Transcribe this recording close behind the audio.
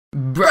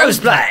Bros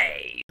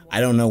Play!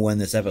 I don't know when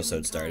this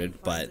episode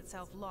started, but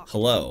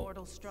hello,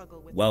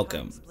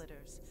 welcome,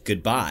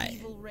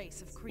 goodbye,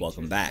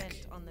 welcome back.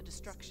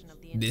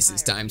 This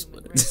is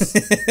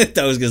TimeSplitters.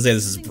 I was gonna say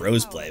this is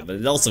Bros Play, but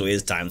it also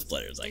is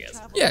TimeSplitters, I guess.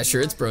 Yeah,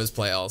 sure, it's Bros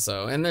Play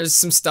also. And there's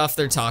some stuff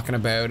they're talking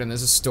about, and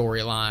there's a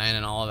storyline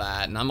and all of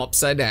that, and I'm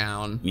upside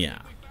down. Yeah.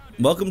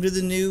 Welcome to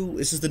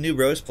this is the new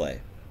Bros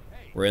Play.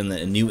 We're in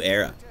a new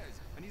era.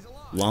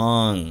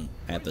 Long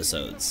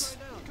episodes.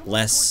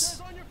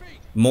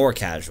 More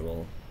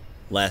casual,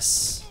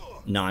 less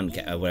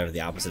whatever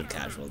the opposite of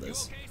casual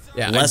is.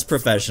 Yeah, less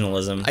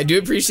professionalism. I do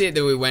appreciate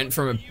that we went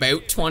from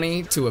about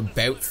 20 to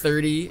about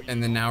 30,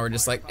 and then now we're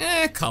just like,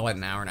 call it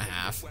an hour and a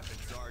half.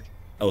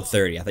 Oh,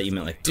 30. I thought you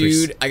meant like...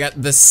 Dude, I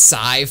got the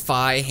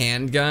sci-fi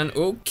handgun.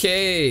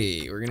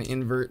 Okay, we're gonna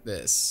invert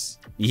this.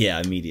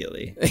 Yeah,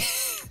 immediately.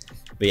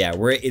 But yeah,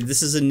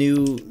 this is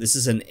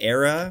an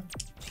era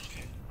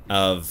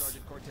of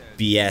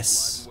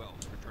BS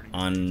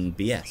on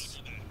BS.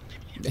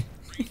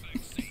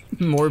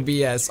 More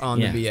BS on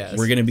the BS.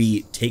 We're gonna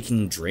be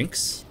taking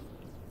drinks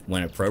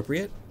when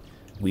appropriate.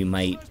 We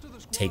might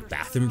take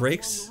bathroom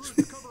breaks.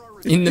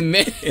 In the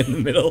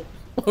middle.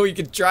 Well, we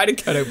could try to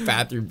cut out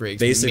bathroom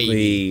breaks.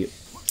 Basically,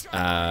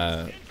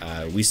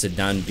 we should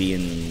done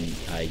being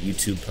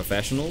YouTube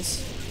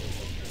professionals.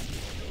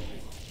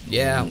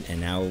 Yeah.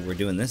 And now we're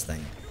doing this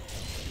thing.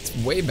 It's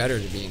way better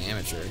to be an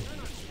amateur.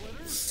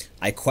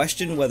 I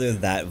question whether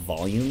that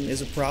volume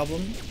is a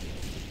problem.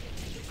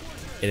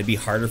 It'd be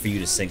harder for you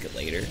to sync it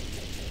later.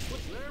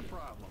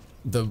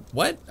 The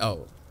what?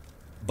 Oh.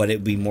 But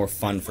it'd be more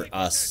fun for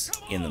us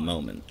in the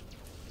moment.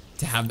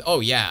 To have, oh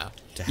yeah.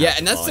 Yeah,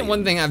 and that's the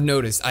one thing I've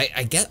noticed.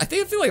 I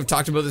feel like I've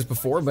talked about this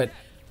before, but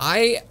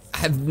I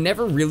have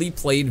never really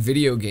played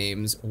video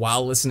games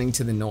while listening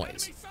to the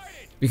noise.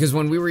 Because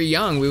when we were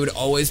young, we would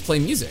always play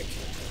music.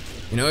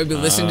 You know, I'd be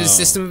listening to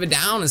System of a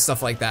Down and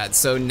stuff like that.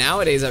 So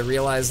nowadays I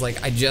realize,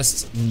 like, I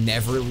just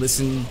never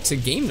listen to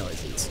game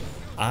noises.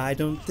 I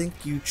don't think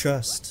you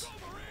trust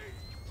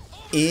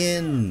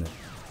in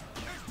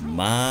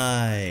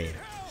my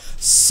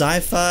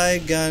sci-fi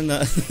gun.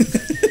 I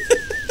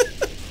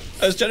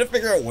was trying to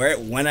figure out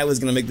when I was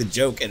gonna make the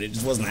joke, and it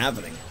just wasn't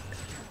happening.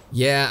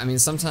 Yeah, I mean,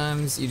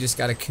 sometimes you just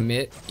gotta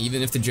commit.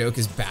 Even if the joke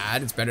is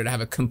bad, it's better to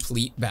have a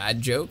complete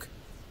bad joke.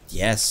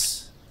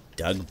 Yes,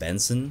 Doug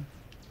Benson,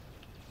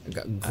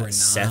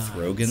 Seth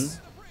Rogen,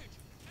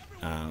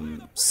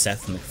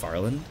 Seth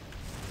MacFarlane.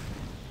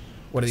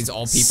 What are these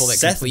all people that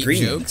Seth complete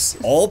Green. jokes?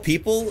 All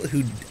people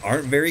who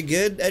aren't very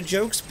good at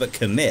jokes but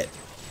commit,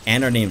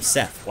 and are named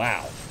Seth.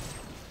 Wow.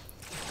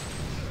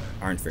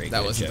 Aren't very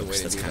good at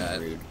jokes. That's kind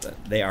of rude,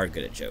 but they are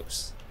good at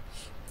jokes.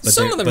 But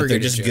Some of them are they're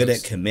good just at good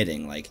jokes. at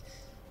committing. Like,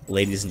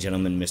 ladies and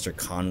gentlemen, Mr.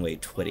 Conway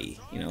Twitty.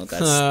 You know,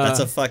 that's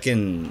a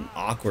fucking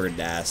awkward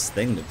ass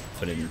thing to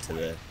put into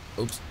the.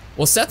 Oops.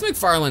 Well, Seth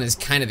MacFarlane is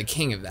kind of the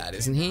king of that,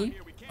 isn't he?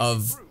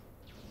 Of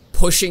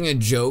pushing a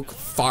joke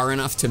far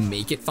enough to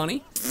make it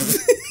funny.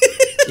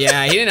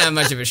 Yeah, he didn't have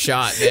much of a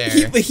shot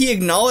there. But he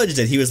acknowledged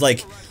it. He was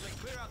like,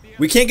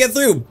 "We can't get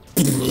through."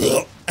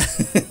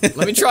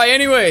 Let me try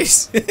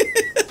anyways.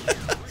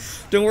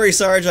 Don't worry,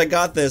 Sarge, I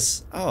got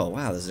this. Oh,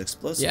 wow, this is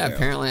explosive. Yeah,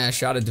 apparently I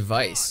shot a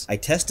device. I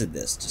tested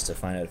this just to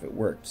find out if it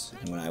worked.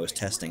 And when I was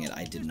testing it,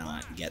 I did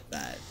not get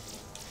that.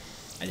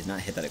 I did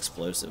not hit that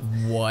explosive.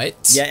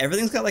 What? Yeah,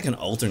 everything's got like an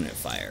alternate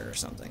fire or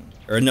something.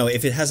 Or no,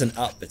 if it has an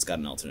up, it's got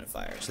an alternate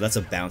fire. So that's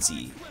a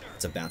bouncy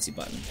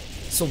button.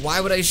 So why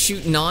would I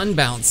shoot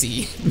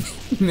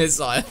non-bouncy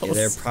missiles? Yeah,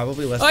 they're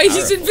probably less Oh, powerful.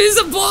 he's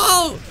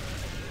invisible!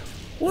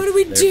 What do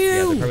we do?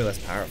 Yeah, they're probably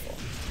less powerful.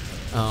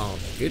 Oh,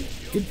 good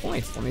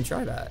point. Let me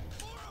try that.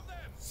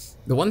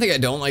 The one thing I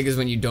don't like is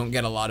when you don't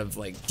get a lot of,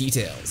 like,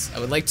 details. I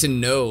would like to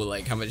know,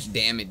 like, how much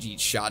damage each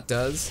shot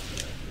does.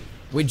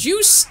 Would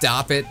you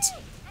stop it?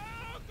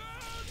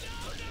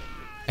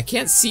 I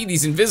can't see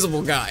these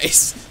invisible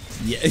guys.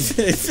 Yeah,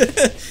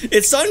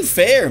 it's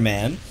unfair,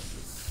 man.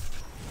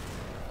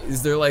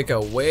 Is there, like,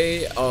 a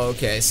way? Oh,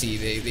 okay, I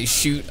see. They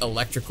shoot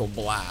electrical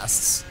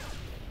blasts.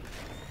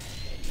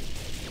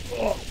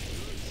 Oh.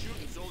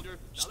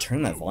 Just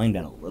turn that volume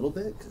down a little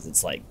bit, because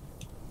it's, like,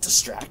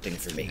 distracting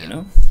for me, you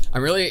know?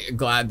 I'm really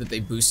glad that they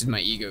boosted my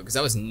ego, because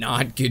that was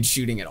not good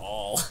shooting at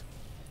all.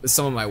 It was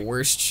some of my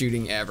worst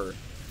shooting ever.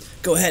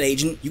 Go ahead,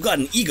 Agent. You got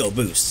an ego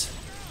boost.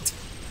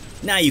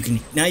 Now you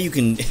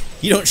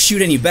don't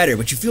shoot any better,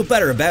 but you feel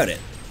better about it.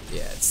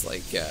 Yeah, it's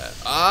like,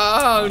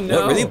 oh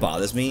no. What really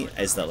bothers me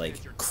is that,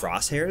 like,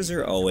 crosshairs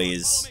are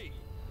always,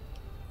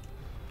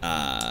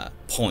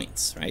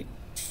 points, right?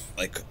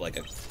 Like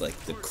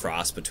the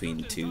cross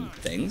between two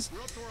things.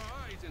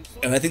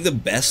 And I think the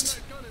best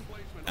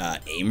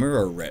aimer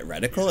or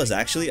reticle is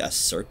actually a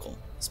circle,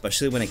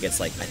 especially when it gets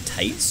like a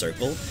tight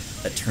circle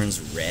that turns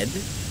red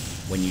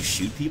when you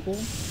shoot people.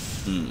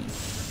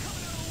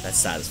 That's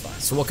satisfying.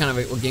 So what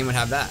game would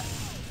have that?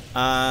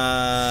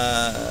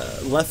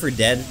 Left 4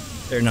 Dead,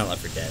 or not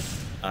Left 4 Dead.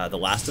 The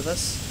Last of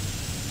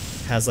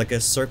Us has like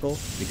a circle,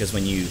 because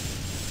when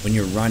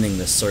you're running,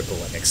 the circle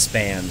like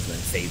expands and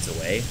then fades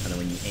away, and then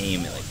when you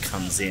aim, it like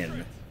comes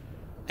in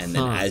and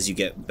then as you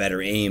get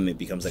better aim, it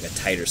becomes like a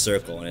tighter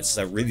circle, and it's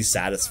a really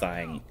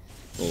satisfying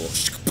little.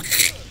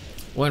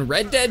 When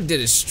Red Dead did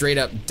a straight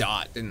up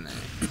dot, didn't they?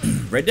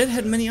 Red Dead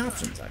had many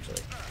options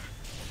actually.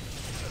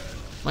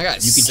 My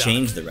God, you could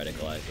change the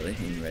reticle actually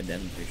in Red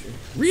Dead. I'm pretty sure.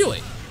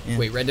 Really? Yeah.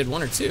 Wait, Red Dead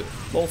 1 or 2?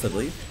 Both, I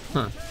believe.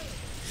 Huh.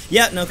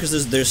 Yeah, no,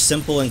 because there's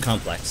simple and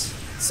complex,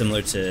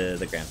 similar to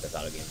the Grand Theft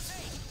Auto games.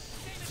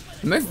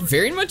 I'm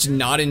very much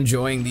not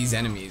enjoying these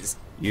enemies.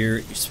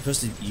 You're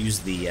supposed to use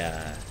the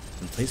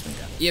emplacement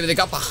gun. Yeah, but they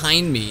got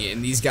behind me,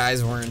 and these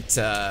guys weren't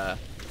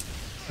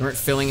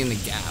filling in the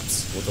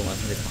gaps. Well, don't let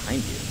them get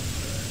behind you.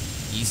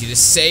 Easy to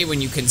say when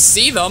you can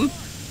see them.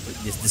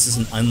 This is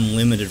an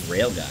unlimited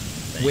railgun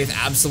thing. With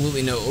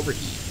absolutely no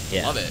overheat.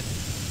 Yeah. Love it.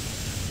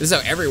 This is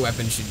how every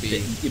weapon should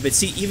be. But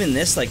see, even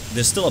this, like,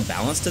 there's still a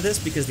balance to this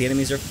because the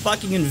enemies are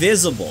fucking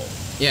invisible.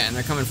 Yeah, and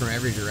they're coming from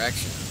every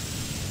direction.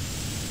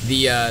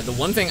 The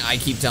one thing I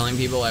keep telling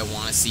people I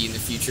want to see in the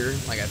future,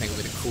 like I think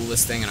will be the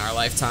coolest thing in our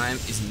lifetime,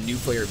 is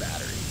nuclear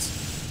batteries.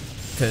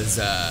 Because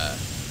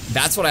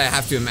that's what I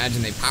have to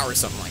imagine they power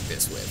something like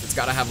this with. It's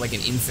got to have like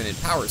an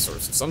infinite power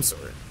source of some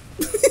sort.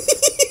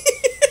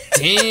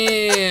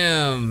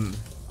 Damn.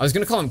 I was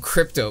gonna call him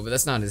Crypto, but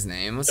that's not his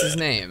name. What's his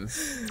name?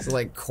 Is it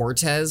like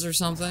Cortez or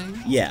something?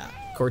 Yeah.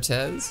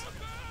 Cortez?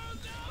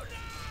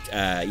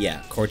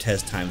 Yeah,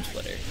 Cortez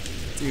TimeSplitter.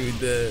 Dude,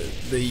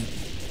 did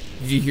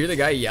you hear the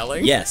guy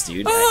yelling? Yes,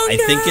 dude. Oh, I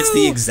think it's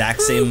the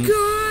exact same. Oh,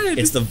 God.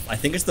 I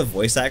think it's the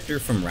voice actor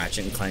from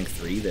Ratchet and Clank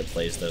 3 that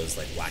plays those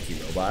like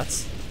wacky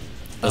robots.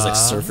 Those like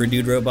surfer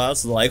dude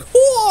robots. They're like,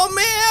 oh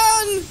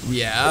man!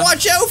 Yeah.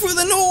 Watch out for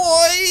the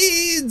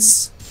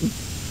noise!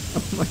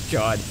 Oh my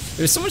God.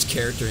 There's so much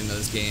character in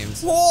those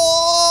games.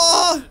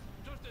 Whoa!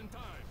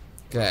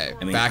 Okay,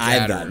 I mean,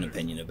 I've got an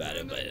opinion about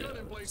it, but it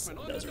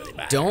doesn't really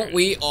matter. Don't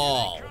we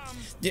all?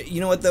 You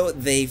know what though?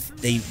 They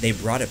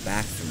brought it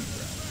back from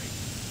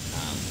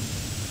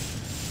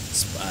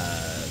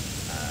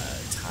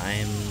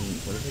time.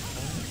 What do they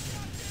call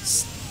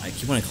it? I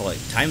keep wanting to call it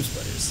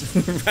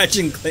TimeSplitters.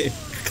 Ratchet and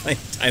Clank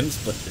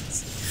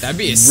TimeSplitters. That'd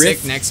be a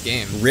sick next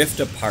game. Rift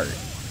Apart.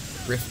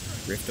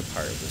 Rift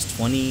Apart was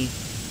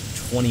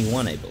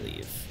 2021, I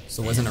believe.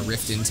 So it wasn't a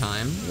Rift in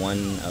Time?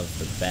 One of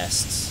the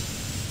best.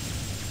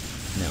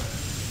 No,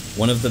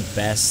 one of the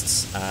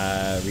best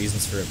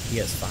reasons for a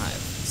PS5.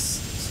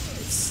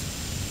 It's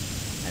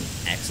an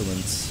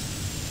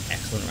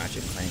excellent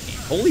Ratchet and Clank game.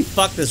 Holy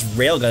fuck, this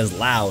railgun is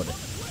loud.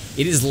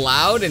 It is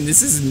loud, and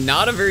this is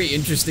not a very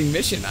interesting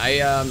mission.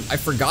 I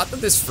forgot that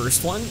this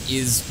first one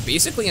is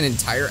basically an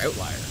entire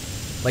outlier.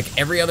 Like,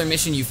 every other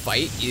mission you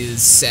fight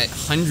is set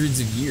hundreds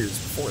of years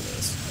before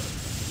this.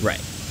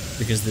 Right,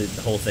 because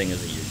the whole thing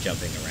is that you're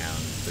jumping around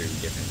through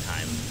different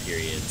time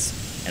periods,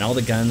 and all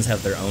the guns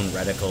have their own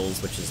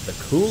reticles, which is the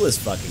coolest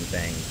fucking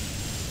thing.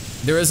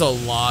 There is a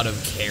lot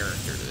of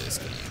character to this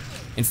game.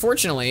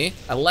 Unfortunately,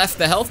 I left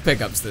the health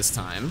pickups this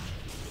time.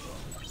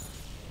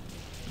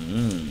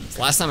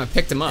 Last time I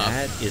picked them up.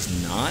 That is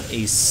not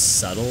a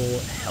subtle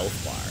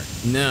health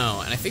bar.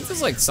 No, and I think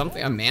there's like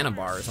something, a mana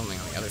bar or something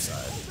on the other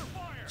side.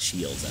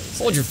 Shields, I would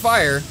say. Hold your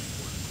fire.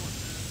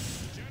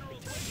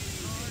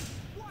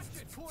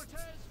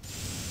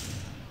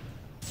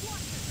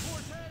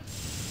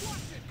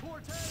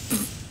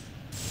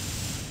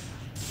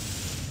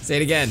 Say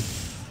it again.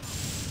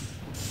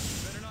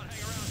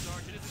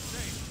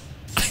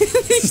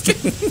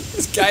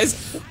 These guys.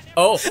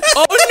 Oh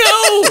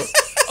no!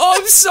 Oh,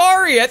 I'm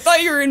sorry. I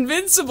thought you were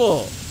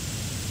invincible.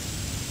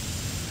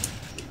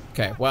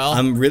 Okay, well.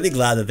 I'm really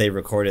glad that they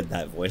recorded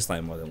that voice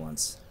line more than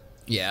once.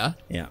 Yeah?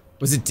 Yeah.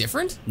 Was it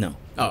different? No.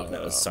 Oh.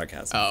 That was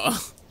sarcasm.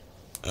 Oh.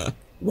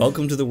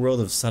 Welcome to the world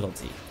of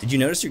subtlety. Did you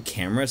notice your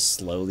camera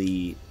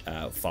slowly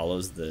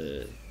follows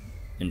the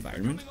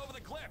environment?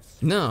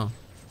 No.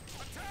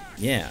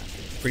 Yeah,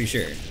 pretty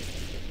sure.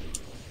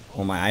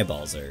 Well, my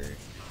eyeballs are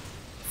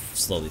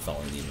slowly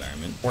following the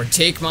environment. Or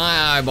take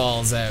my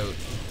eyeballs out.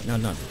 No,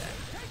 don't do that.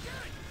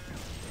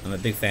 I'm a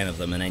big fan of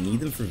them, and I need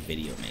them for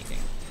video making.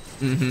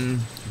 Mm-hmm.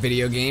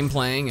 Video game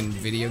playing and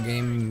video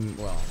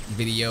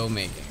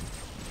making.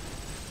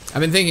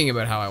 I've been thinking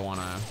about how I want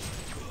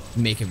to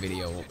make a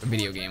video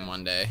game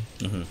one day.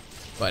 Mm-hmm.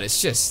 But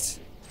it's just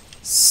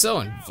so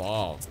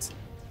involved.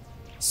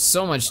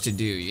 So much to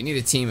do. You need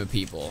a team of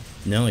people.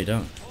 No, you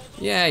don't.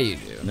 Yeah, you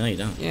do. No, you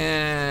don't.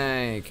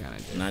 Yeah, you kind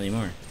of do. Not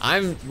anymore.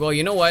 Well,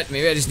 you know what?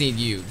 Maybe I just need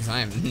you, because I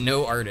am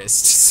no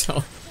artist,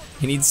 so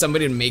I need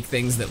somebody to make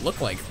things that look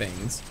like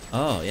things.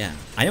 Oh, yeah.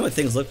 I know what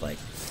things look like.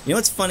 You know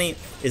what's funny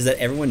is that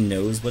everyone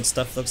knows what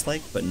stuff looks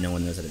like, but no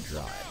one knows how to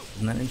draw it.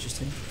 Isn't that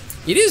interesting?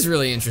 It is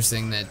really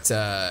interesting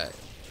that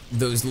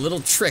those little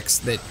tricks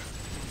that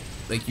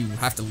like you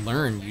have to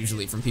learn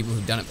usually from people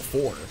who've done it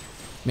before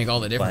make all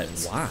the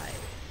difference. But why?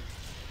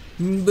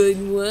 But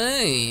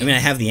why? I mean, I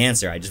have the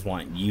answer. I just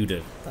want you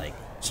to, like,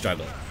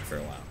 struggle for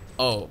a while.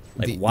 Oh.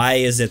 Like, why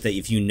is it that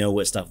if you know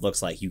what stuff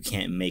looks like, you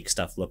can't make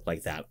stuff look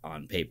like that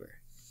on paper?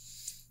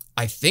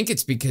 I think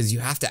it's because you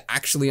have to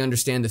actually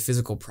understand the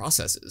physical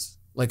processes.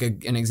 Like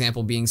an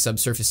example being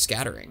subsurface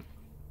scattering.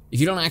 if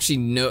you don't actually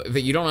know,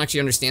 that you don't actually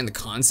understand the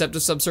concept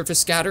of subsurface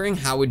scattering,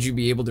 how would you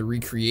be able to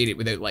recreate it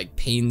without like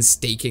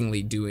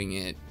painstakingly doing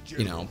it,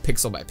 you know,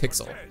 pixel by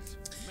pixel?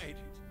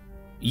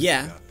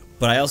 Yeah,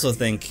 but I also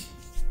think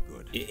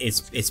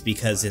it's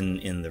because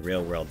in the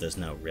real world there's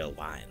no real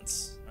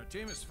lines.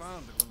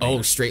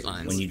 Oh, straight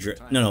lines. When you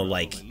no,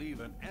 like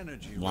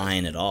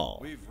line at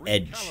all.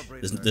 Edge.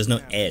 There's no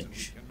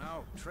edge.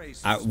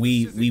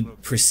 We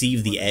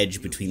perceive the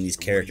edge between these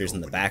characters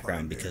in the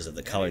background because of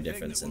the color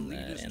difference and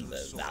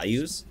the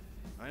values,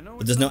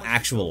 but there's no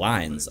actual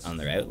lines on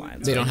their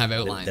outlines. They don't have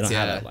outlines. They don't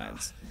have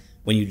outlines.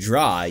 When you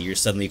draw, you're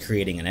suddenly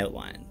creating an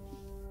outline,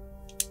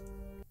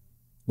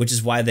 which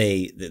is why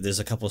there's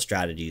a couple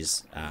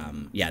strategies.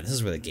 Yeah, this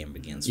is where the game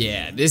begins.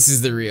 Yeah, this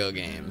is the real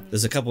game.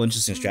 There's a couple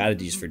interesting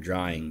strategies for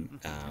drawing.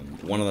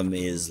 One of them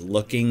is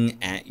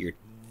looking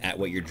at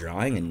what you're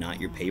drawing and not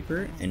your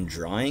paper, and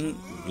drawing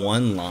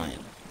one line,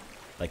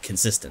 like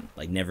consistent,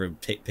 like never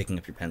picking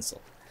up your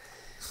pencil.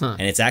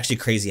 And it's actually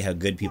crazy how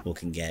good people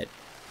can get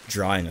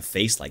drawing a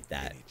face like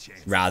that,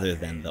 rather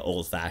than the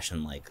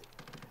old-fashioned, like,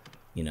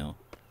 you know,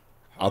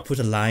 I'll put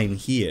a line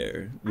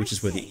here, which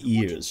is where the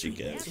ears should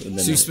go. And then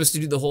So you're supposed to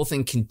do the whole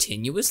thing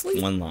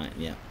continuously? one line,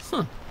 yeah.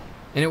 Huh.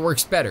 And it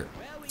works better.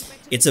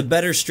 It's a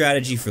better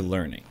strategy for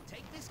learning.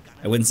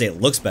 I wouldn't say it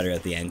looks better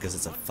at the end because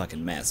it's a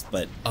fucking mess,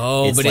 but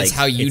it's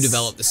how you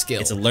develop the skill.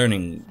 It's a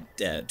learning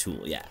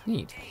tool, yeah.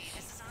 Neat.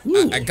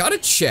 I gotta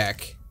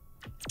check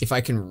if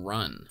I can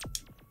run.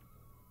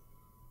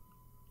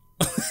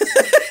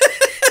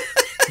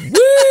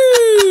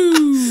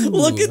 Woo!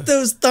 Look at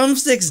those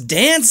thumbsticks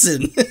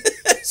dancing.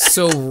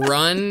 So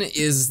run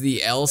is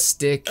the L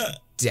stick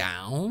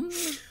down?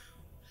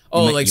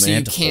 Oh, like so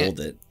you can't hold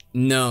it.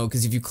 No,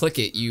 because if you click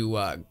it, you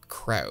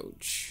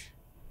crouch.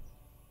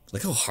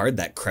 Look how hard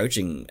that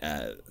crouching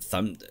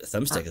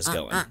thumbstick is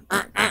going.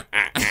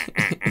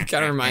 It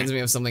kind of reminds me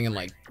of something in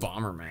like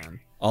Bomberman.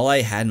 All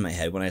I had in my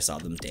head when I saw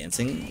them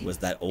dancing was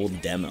that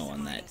old demo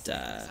on that.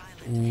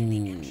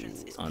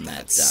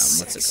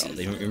 What's it called?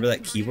 Do you remember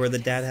that keyboard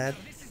that Dad had?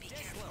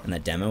 And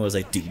that demo was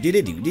like.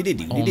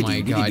 Oh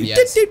my god,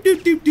 yes.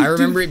 I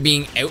remember it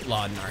being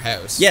outlawed in our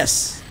house.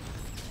 Yes,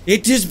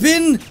 it has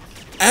been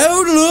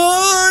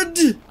outlawed.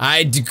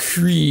 I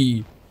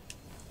decree.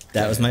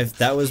 That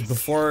was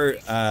before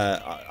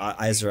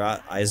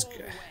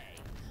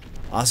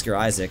Oscar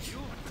Isaac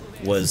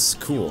was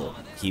cool.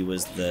 He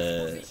was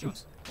the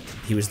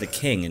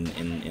king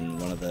in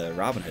one of the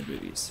Robin Hood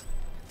movies,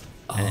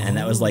 and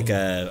that was like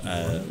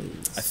a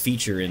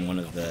feature in one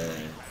of the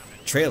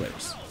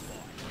trailers.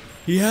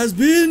 He has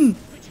been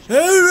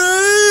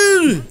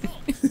outlawed.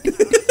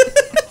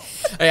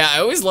 Yeah, I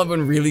always love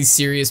when really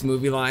serious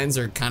movie lines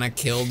are kind of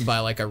killed by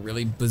like a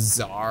really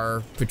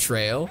bizarre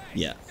portrayal.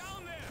 Yeah.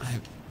 I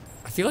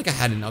feel like I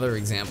had another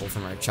example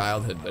from our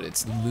childhood, but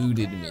it's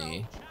eluded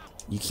me.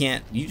 You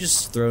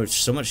just throw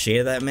so much shade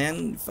at that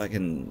man,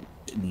 fucking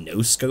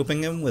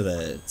no-scoping him with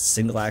a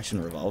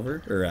single-action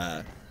revolver, or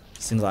a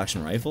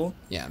single-action rifle.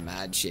 Yeah,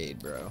 mad shade,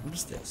 bro. What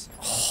is this?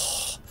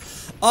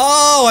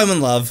 Oh, I'm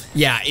in love.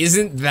 Yeah,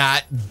 isn't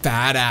that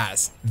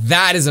badass?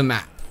 That is a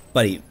map.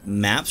 Buddy,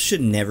 maps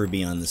should never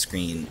be on the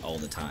screen all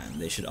the time.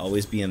 They should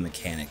always be a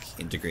mechanic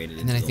integrated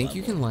into the level. And then I think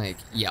you can like,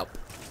 yep.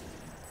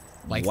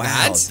 Like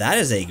wow, that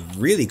is a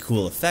really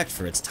cool effect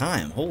for its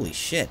time. Holy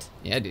shit.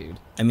 Yeah, dude.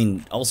 I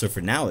mean, also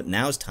for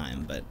now's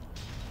time, but...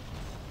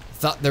 I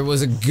thought there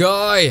was a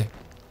guy.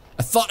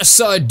 I thought I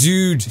saw a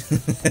dude.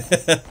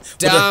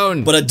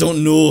 Down. But I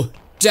don't know.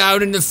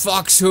 Down in the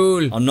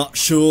foxhole. I'm not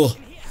sure.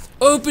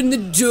 Open the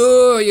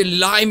door, you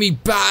limey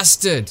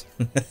bastard.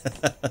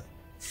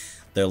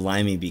 They're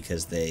limey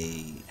because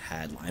they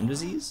had Lyme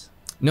disease?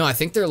 No, I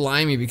think they're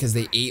limey because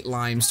they ate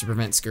limes to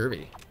prevent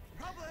scurvy.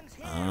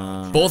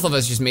 Both of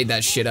us just made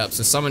that shit up,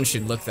 so someone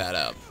should look that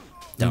up.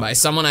 And by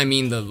someone, I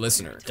mean the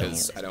listener,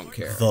 because I don't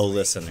care. The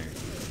listener.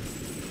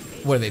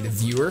 What are they, the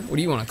viewer? What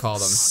do you want to call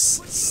them?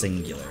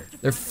 Singular.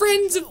 They're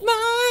friends of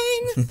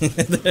mine!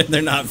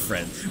 They're not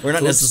friends. We're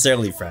not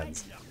necessarily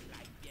friends.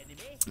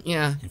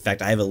 Yeah. In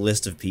fact, I have a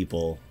list of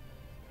people,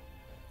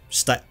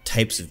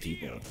 types of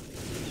people,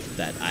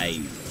 that I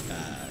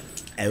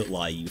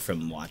outlaw you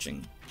from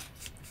watching.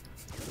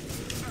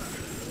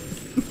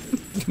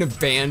 Gonna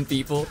ban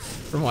people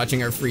from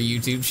watching our free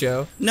YouTube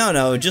show?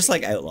 No, just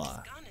like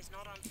outlaw.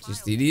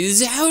 Just, it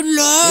is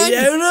outlawed!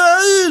 It's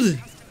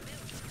outlawed!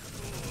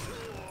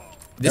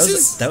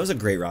 That was a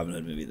great Robin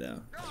Hood movie,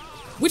 though.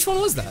 Which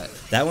one was that?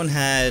 That one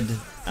had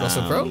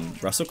Russell Crowe?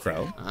 Russell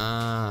Crowe.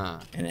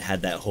 Ah. And it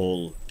had that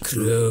whole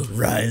Crow,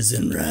 rise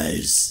and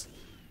rise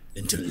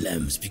until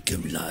lambs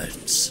become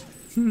lions.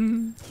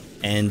 And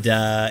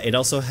it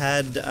also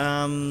had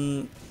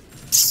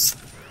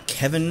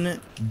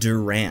Kevin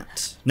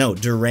Durant. No,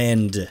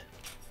 Durand.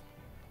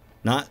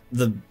 Not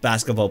the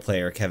basketball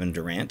player Kevin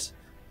Durant.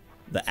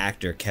 The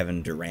actor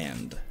Kevin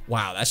Durand.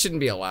 Wow, that shouldn't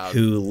be allowed.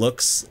 Who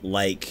looks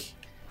like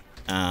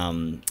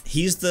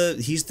he's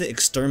the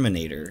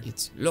exterminator.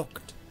 It's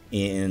locked.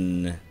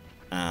 In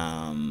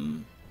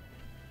The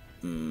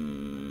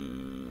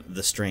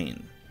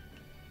Strain.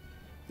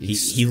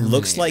 He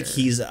looks like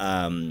he's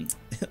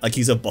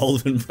a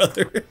Baldwin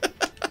brother.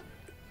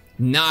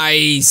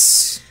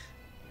 Nice.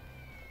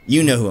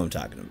 You know who I'm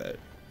talking about.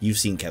 You've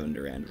seen Kevin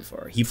Durant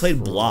before. He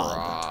played Blob.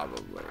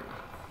 Probably.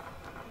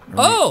 Right?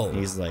 Oh.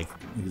 He's like.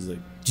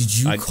 Did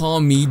you call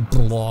me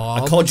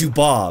Blob? I called you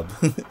Bob.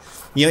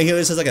 You know, he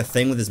always has like a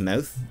thing with his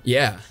mouth.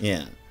 Yeah.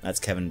 Yeah, that's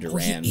Kevin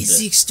Durant. He's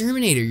the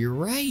exterminator. You're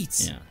right.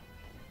 Yeah.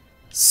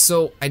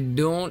 So I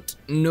don't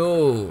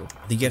know.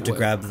 I think you have to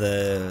grab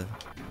the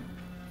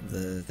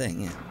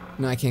thing. Yeah.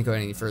 No, I can't go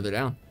any further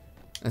down.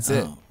 That's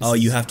it. Oh,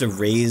 you have to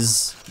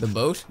raise the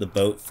boat? The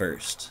boat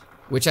first.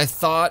 Which I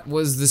thought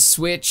was the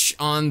switch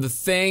on the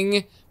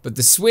thing, but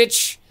the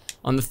switch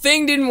on the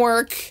thing didn't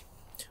work.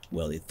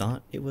 Well, he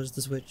thought it was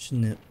the switch,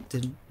 and it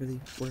didn't really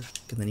work.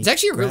 And then it's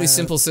actually a really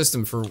simple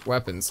system for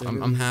weapons.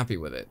 I'm happy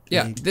with it.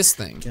 Yeah, this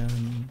thing.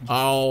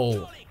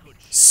 Oh,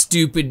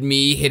 stupid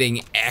me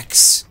hitting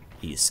X.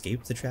 He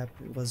escaped the trap.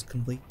 It was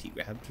complete. He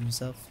grabbed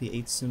himself. He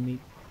ate some meat.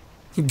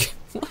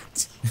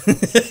 What?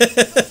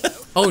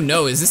 Oh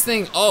no, is this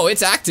thing? Oh,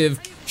 it's active.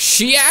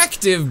 She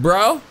active,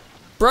 bro.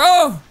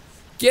 Bro,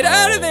 get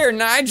out of there,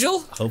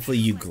 Nigel. Hopefully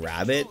you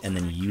grab it and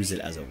then use it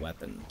as a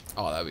weapon.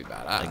 Oh, that'd be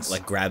badass.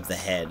 Like grab the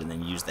head and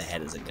then use the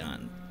head as a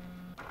gun.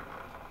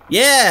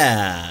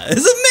 Yeah,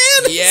 it's a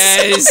man.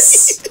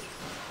 Yes.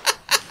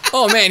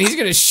 Oh man, he's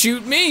gonna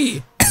shoot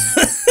me.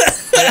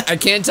 I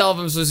can't tell if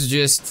I'm supposed to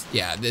just.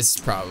 Yeah, this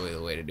is probably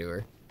the way to do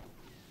her.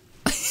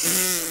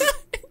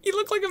 You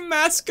look like a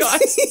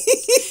mascot.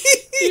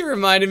 He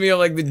reminded me of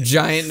like the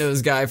giant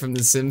nose guy from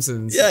The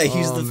Simpsons. Yeah, he's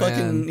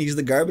he's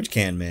the garbage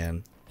can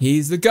man.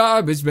 He's the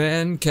garbage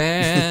man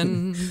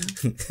can.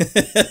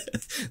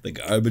 The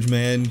garbage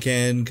man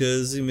can,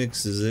 cause he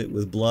mixes it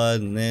with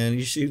blood and then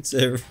he shoots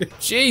everything.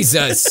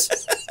 Jesus.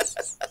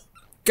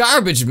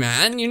 Garbage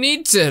man, you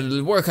need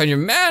to work on your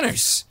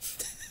manners.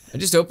 I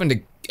just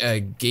opened a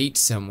gate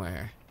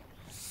somewhere.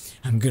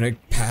 I'm gonna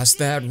pass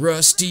that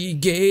rusty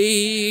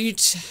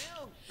gate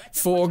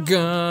for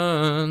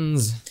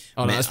guns.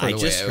 Oh, no, that's I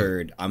just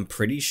heard, I'm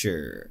pretty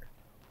sure,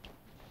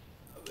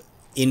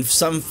 in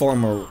some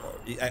form or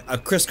a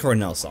Chris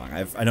Cornell song.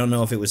 I don't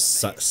know if it was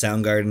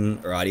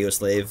Soundgarden or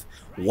Audioslave.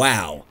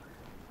 Wow.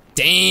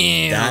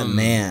 Damn. That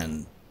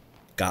man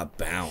got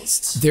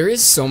bounced. There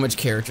is so much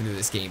character to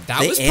this game.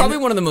 That was probably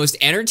one of the most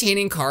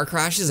entertaining car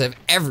crashes I've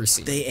ever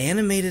seen. They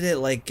animated it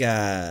like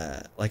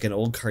an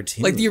old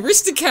cartoon. Like the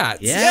Aristocats.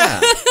 Yeah.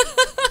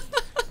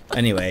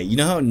 Anyway, you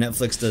know how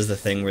Netflix does the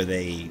thing where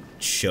they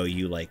show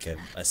you like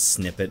a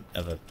snippet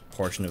of a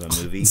portion of a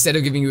movie? Instead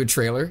of giving you a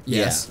trailer?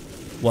 Yes. Yeah.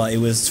 Well, it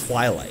was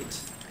Twilight.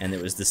 And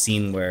it was the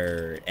scene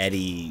where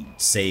Eddie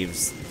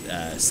saves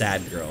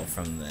Sad Girl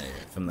from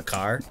the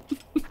car.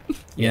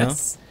 You know?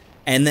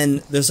 And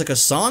then there's like a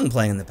song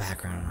playing in the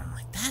background, and I'm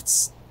like,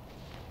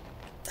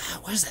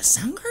 what is that,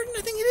 Soundgarden?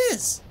 I think it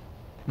is.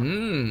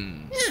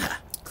 Yeah.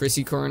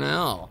 Chrissy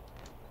Cornell.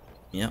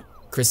 Yep.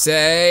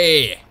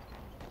 Chrissy.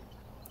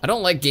 I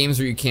don't like games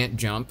where you can't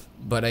jump,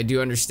 but I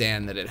do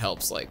understand that it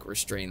helps like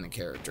restrain the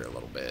character a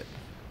little bit.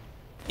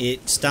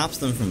 It stops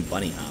them from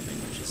bunny hopping,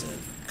 which is a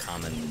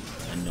common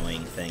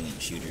annoying thing in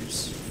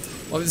shooters.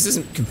 Well, this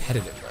isn't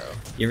competitive, bro.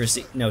 You ever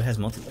see? No, it has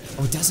multiplayer.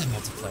 Oh, it does have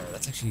multiplayer.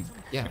 That's actually,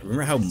 yeah.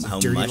 Remember how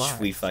much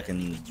we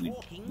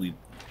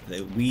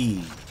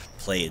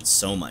played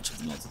so much of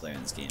the multiplayer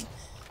in this game.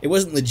 It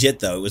wasn't legit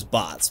though. It was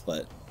bots,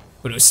 but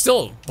it was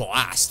still a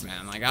blast,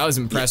 man. Like I was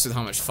impressed with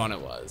how much fun it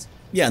was.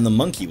 Yeah, and the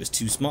monkey was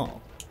too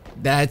small.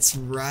 That's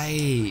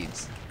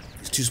right.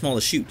 It's too small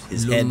to shoot.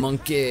 His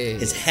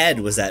head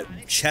was at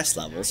chest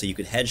level, so you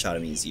could headshot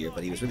him easier,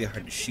 but he was really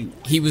hard to shoot.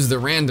 He was the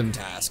random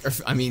task. Or,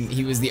 I mean,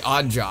 he was the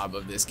odd job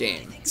of this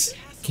game.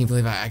 Can't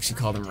believe I actually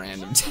called him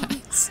random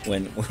task.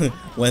 When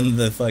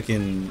the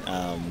fucking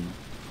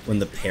when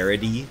the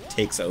parody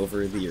takes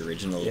over the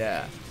original.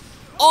 Yeah.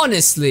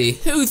 Honestly,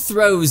 who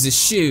throws a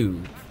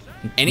shoe?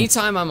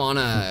 Anytime I'm on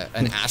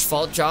an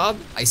asphalt job,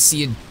 I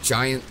see a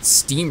giant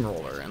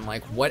steamroller, and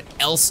like, what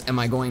else am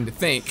I going to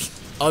think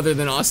other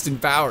than Austin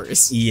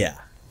Powers? Yeah.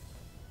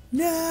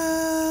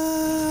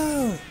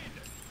 No!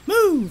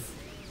 Move!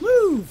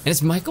 Move! And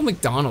it's Michael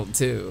McDonald,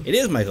 too. It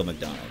is Michael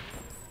McDonald.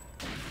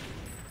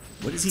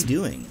 What is he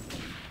doing?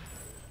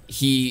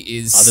 He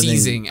is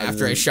seizing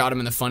after I shot him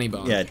in the funny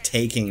bone. Yeah,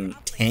 tanking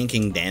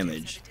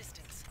damage.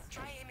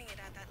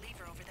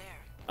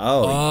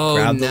 Oh,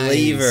 grab the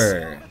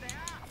lever.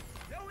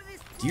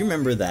 Do you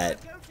remember that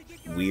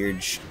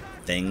weird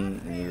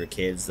thing when we were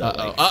kids? That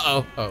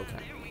Oh, okay.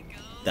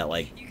 That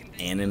like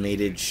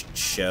animated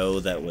show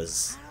that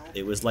was,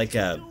 it was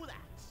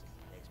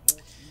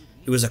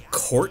a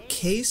court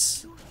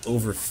case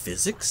over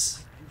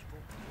physics.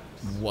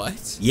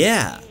 What?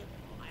 Yeah.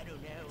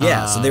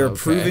 Yeah, so they were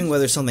proving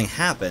whether something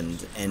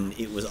happened, and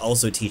it was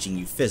also teaching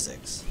you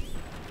physics.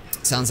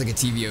 Sounds like a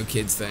TVO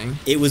Kids thing.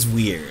 It was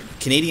weird.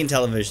 Canadian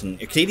television,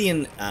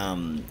 Canadian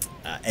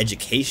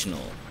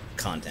educational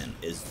content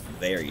is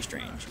very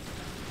strange.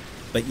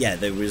 But yeah,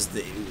 there was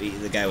the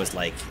guy was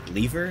like,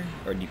 lever,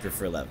 or do you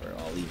prefer lever?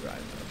 Oh, lever, I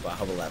don't know.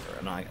 How about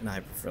lever? No, I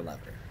prefer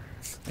lever.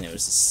 and it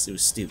was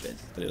stupid,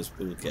 but it was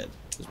good.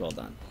 It was well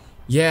done.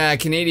 Yeah,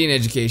 Canadian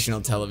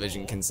educational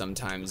television can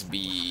sometimes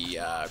be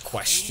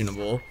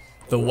questionable.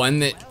 The one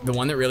that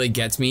really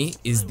gets me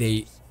is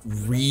they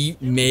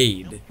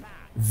remade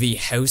the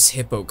House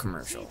Hippo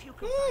commercial.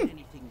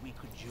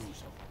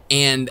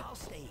 And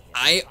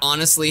I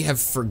honestly have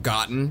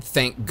forgotten,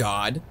 thank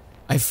God,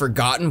 I've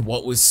forgotten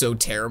what was so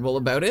terrible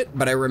about it,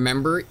 but I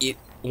remember it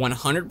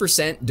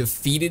 100%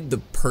 defeated the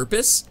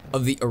purpose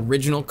of the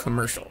original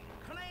commercial.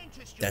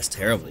 That's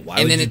terrible.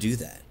 Why would you do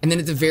that? And then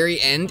at the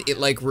very end, it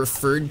like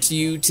referred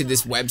you to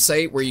this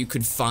website where you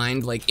could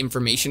find like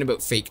information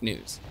about fake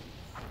news.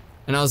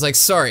 And I was like,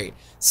 sorry.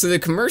 So the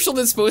commercial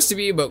that's supposed to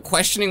be about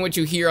questioning what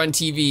you hear on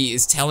TV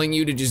is telling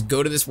you to just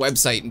go to this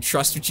website and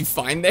trust what you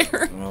find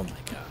there? Oh my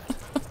God.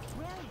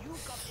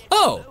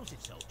 Oh,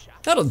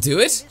 that'll do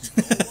it.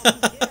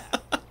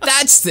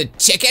 That's the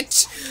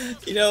ticket.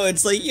 You know,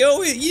 it's like,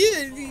 yo,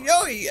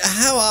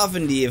 how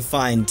often do you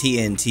find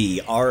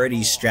TNT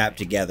already strapped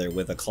together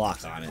with a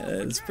clock on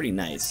it? It's pretty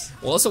nice.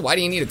 Well, also, why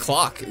do you need a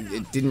clock?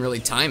 It didn't really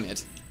time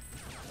it.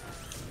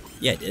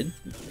 Yeah, it did.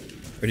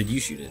 Or did you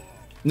shoot it?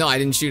 No, I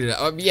didn't shoot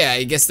it. Yeah,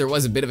 I guess there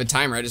was a bit of a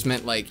timer. I just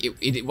meant, like,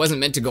 it wasn't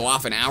meant to go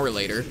off an hour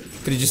later.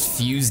 Could have just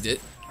fused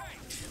it.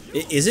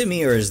 Is it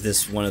me, or is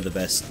this one of the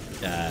best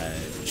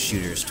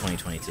shooters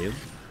 2022?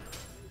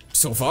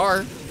 So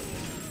far.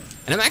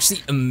 And I'm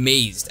actually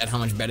amazed at how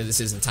much better this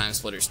is than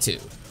TimeSplitters 2.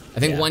 I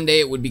think one day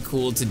it would be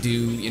cool to do,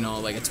 you know,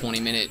 like a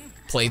 20-minute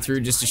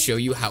playthrough just to show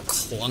you how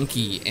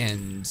clunky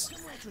and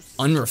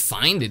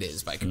unrefined it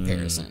is by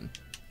comparison.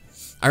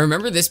 I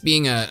remember this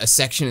being a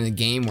section in the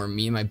game where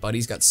me and my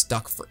buddies got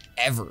stuck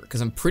forever, because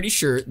I'm pretty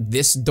sure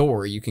this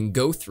door you can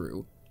go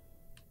through,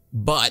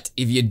 but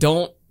if you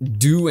don't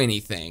do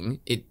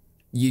anything,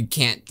 you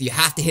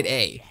have to hit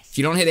A. If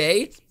you don't hit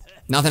A,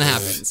 nothing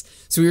happens.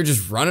 So we were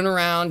just running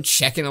around,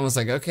 checking. I was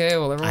like, okay,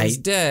 well, everyone's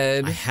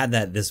dead. I had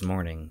that this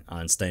morning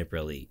on Sniper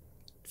Elite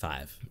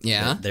 5.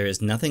 Yeah? There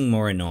is nothing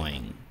more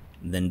annoying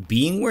than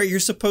being where you're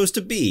supposed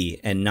to be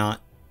and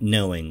not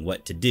knowing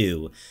what to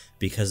do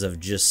because of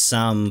just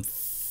some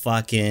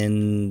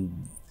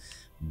fucking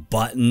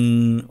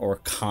button or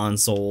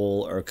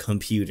console or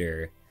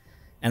computer.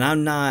 And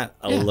I'm not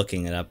a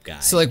looking it up guy.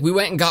 So, like, we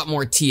went and got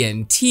more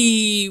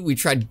TNT. We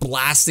tried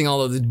blasting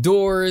all of the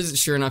doors.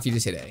 Sure enough, you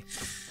just hit A.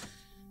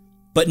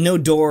 But no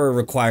door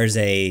requires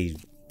A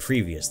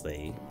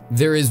previously.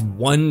 There is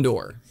one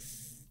door.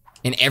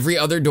 And every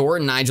other door,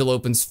 Nigel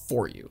opens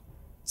for you.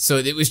 So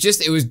it was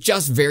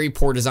just very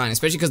poor design,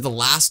 especially because the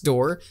last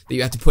door that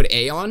you have to put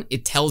A on,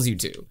 it tells you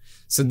to.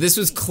 So this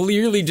was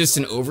clearly just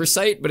an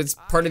oversight, but it's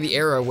part of the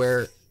era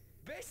where...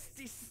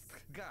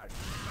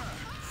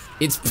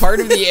 It's part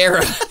of the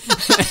era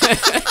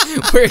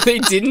where they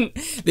didn't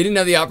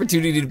have the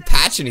opportunity to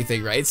patch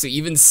anything, right? So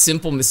even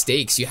simple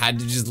mistakes, you had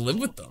to just live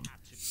with them.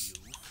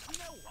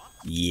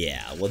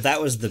 Yeah, well, that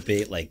was the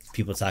bit, like,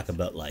 people talk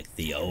about, like,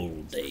 the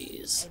old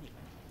days.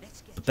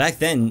 But back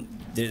then,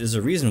 there's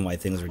a reason why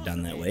things were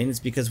done that way, and it's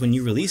because when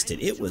you released it,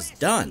 it was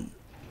done.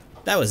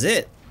 That was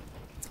it.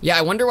 Yeah,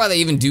 I wonder why they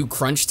even do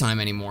crunch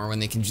time anymore when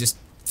they can just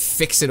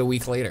fix it a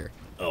week later.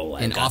 Oh,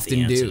 I got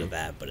the answer to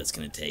that, but it's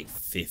going to take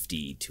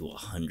 50 to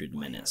 100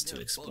 minutes to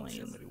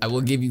explain. I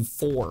will give you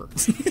 4.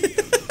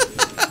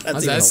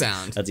 How's that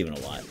sound? That's even a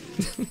lot.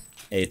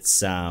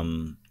 It's,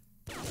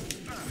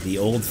 the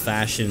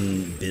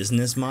old-fashioned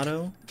business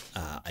motto,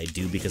 I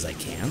do because I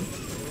can.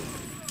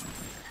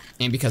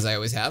 And because I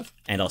always have.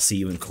 And I'll see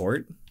you in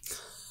court.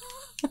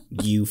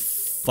 You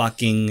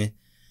fucking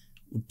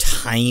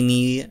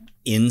tiny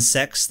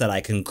insects that I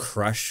can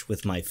crush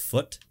with my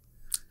foot.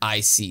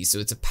 I see, so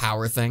it's a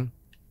power thing?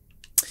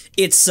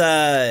 It's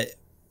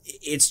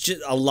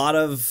just a lot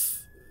of...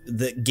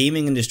 The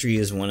gaming industry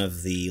is one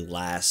of the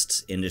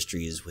last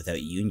industries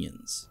without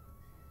unions.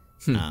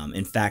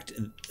 In fact,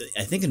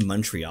 I think in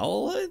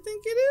Montreal, I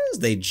think it is,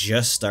 they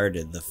just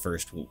started the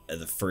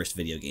first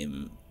video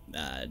game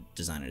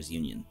designers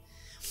union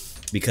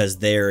because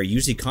they're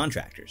usually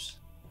contractors.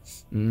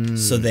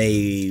 So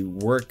they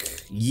work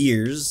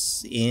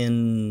years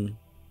in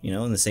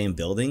the same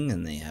building,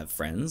 and they have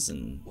friends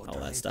and all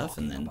that stuff,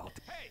 and then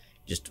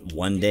just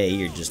one day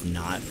you're just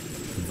not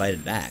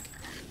invited back.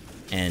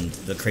 And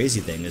the crazy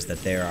thing is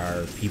that there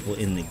are people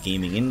in the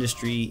gaming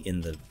industry,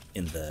 in the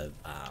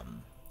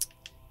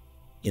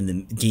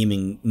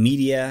gaming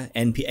media,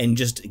 and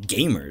just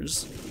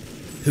gamers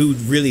who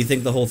really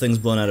think the whole thing's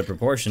blown out of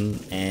proportion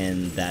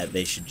and that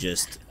they should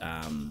just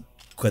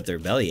quit their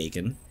belly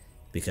aching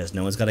because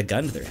no one's got a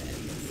gun to their head.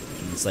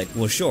 And it's like,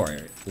 well, sure,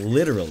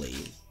 literally,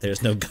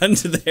 there's no gun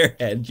to their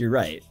head. You're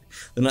right.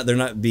 They're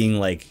not being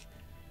like,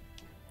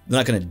 they're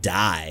not gonna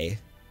die.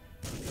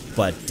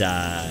 But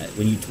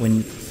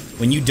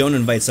when you don't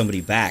invite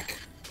somebody back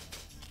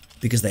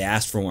because they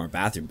asked for more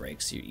bathroom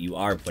breaks, you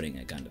are putting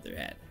a gun to their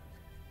head.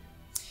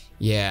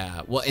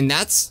 Yeah, well, and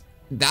that's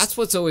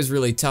what's always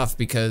really tough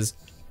because,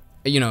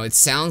 it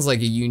sounds like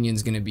a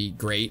union's going to be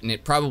great, and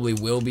it probably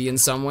will be in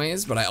some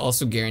ways, but I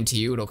also guarantee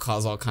you it'll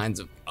cause all kinds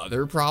of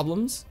other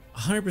problems.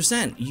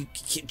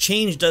 100%.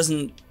 Change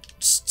doesn't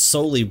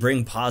solely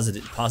bring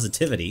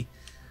positivity,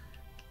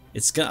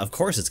 of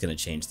course it's gonna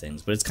change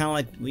things. But it's kind of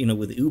like, you know,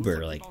 with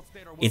Uber, like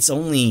it's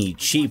only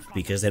cheap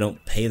because they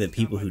don't pay the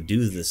people who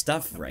do the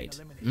stuff right.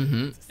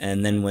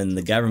 And then when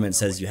the government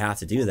says you have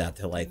to do that,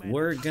 they're like,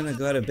 we're gonna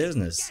go out of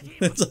business.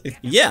 It's like,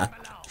 yeah.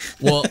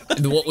 Well,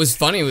 what was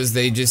funny was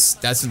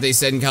that's what they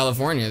said in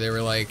California. They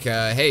were like,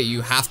 hey,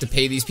 you have to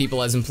pay these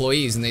people as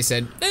employees, and they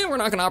said, we're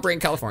not gonna operate in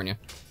California.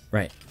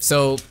 Right.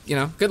 So, you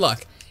know, good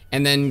luck.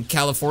 And then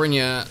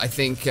California, I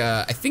think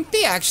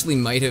they actually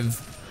might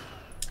have,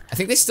 I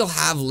think they still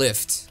have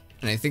Lyft,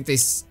 and I think they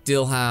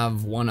still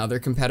have one other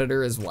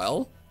competitor as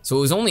well. So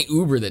it was only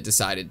Uber that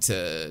decided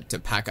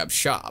to pack up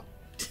shop.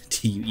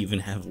 Do you even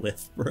have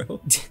Lyft,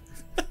 bro?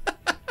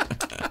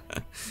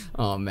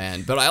 Oh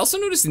man, but I also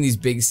noticed in these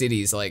big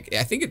cities, like,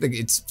 I think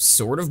it's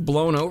sort of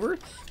blown over,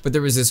 but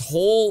there was this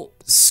whole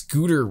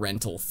scooter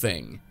rental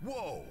thing.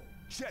 Whoa,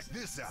 check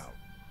this out.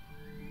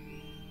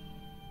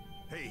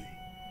 Hey,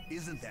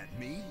 isn't that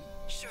me?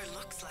 Sure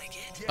looks like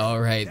it. All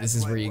right, this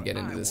is where you get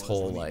into this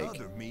whole, like...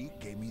 Other me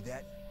gave me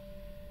that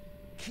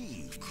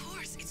key. Of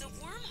course, it's a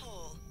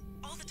wormhole.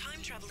 All the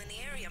time travel in the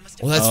area must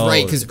have... Well, that's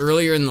right, because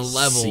earlier in the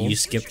level... So you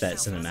skipped that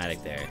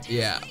cinematic there.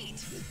 Yeah.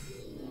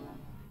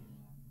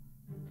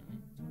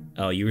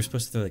 Oh, you were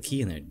supposed to throw the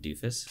key in there,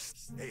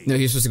 doofus. No,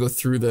 he was supposed to go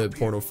through the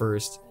portal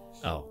first.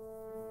 Oh.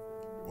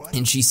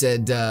 And she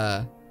said,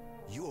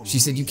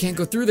 you can't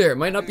go through there, it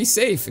might not be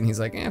safe. And he's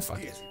like,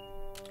 fuck it.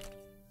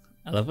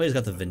 I love how he's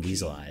got the Vin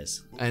Diesel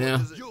eyes. I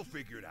know. You'll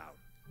figure it out.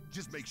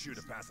 Just make sure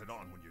to pass it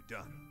on when you're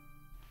done.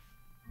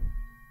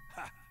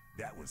 Ha,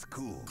 that was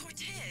cool.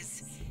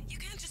 Cortez, you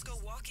can't just go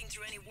walking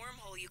through any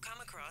wormhole you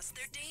come across.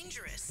 They're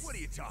dangerous. What are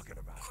you talking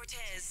about?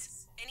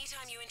 Cortez,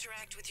 anytime you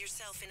interact with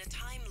yourself in a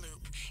time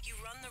loop, you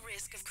run the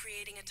risk of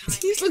creating a time...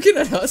 He's looking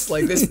at us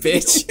like this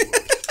bitch.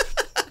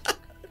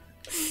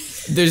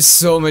 There's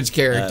so much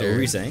character. What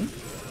were you saying?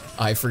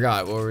 I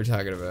forgot what we were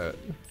talking about.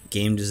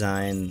 Game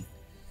design,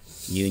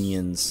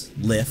 unions,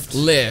 Lyft.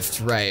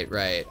 Lyft,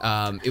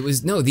 right. It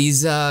was, no,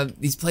 these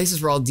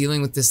places were all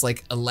dealing with this,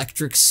 like,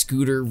 electric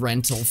scooter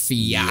rental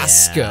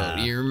fiasco. Yeah.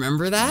 Do you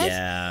remember that?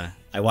 Yeah,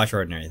 I watch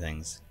Ordinary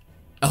Things.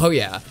 Oh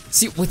yeah.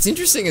 See, what's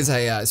interesting is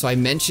I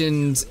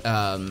mentioned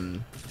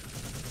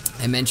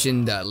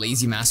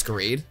Lazy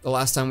Masquerade the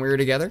last time we were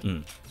together.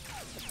 And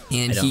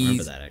I don't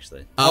remember that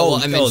actually. The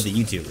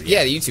YouTuber.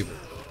 Yeah, the YouTuber.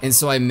 And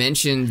so I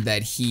mentioned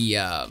that he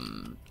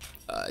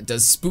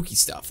does spooky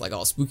stuff, like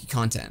all spooky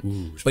content.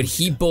 Ooh, but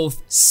he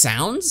both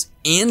sounds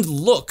and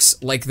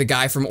looks like the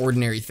guy from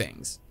Ordinary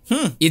Things.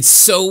 It's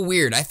so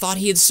weird. I thought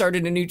he had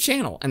started a new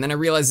channel, and then I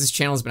realized this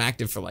channel has been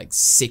active for like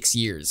 6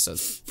 years, so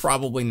it's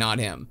probably not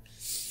him.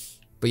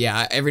 But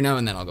yeah, every now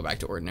and then I'll go back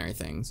to Ordinary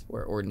Things,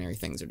 where ordinary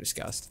things are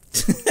discussed.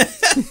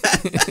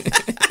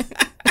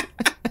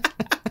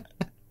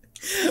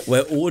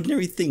 Where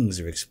ordinary things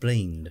are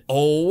explained.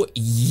 Oh,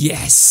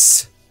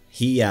 yes.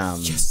 He,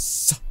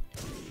 Yes.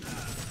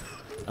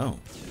 Oh.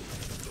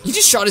 He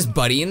just shot his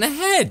buddy in the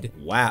head.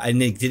 Wow,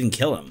 and it didn't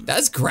kill him.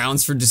 That's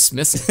grounds for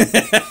dismissal.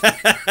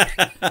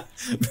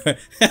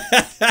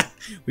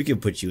 We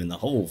could put you in the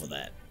hole for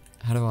that.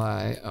 How do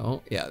I...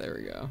 Oh, yeah, there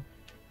we go.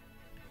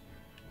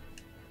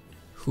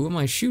 Who am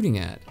I shooting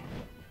at?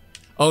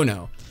 Oh,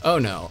 no. Oh,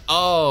 no.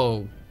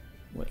 Oh.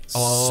 What,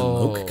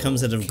 Oh, smoke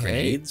comes out of okay.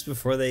 grenades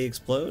before they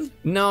explode?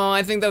 No,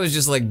 I think that was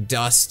just like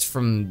dust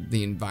from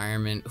the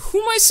environment. Who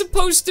am I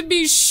supposed to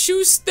be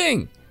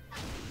shoosting?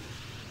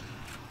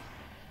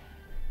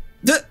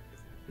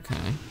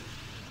 Okay.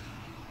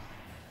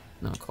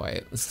 Not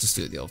quite. Let's just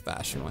do it the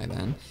old-fashioned way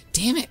then.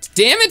 Damn it!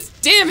 Damn it!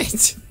 Damn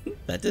it!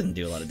 That didn't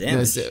do a lot of No,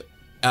 damage.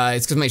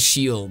 it's because my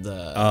shield.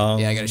 Yeah,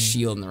 I got a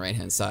shield on the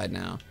right-hand side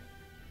now.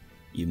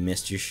 You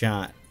missed your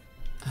shot.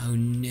 Oh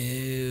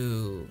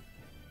no.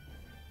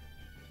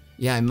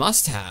 Yeah, I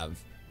must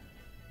have.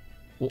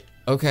 Well,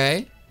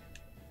 okay.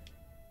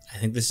 I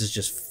think this is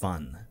just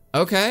fun.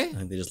 Okay. I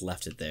think they just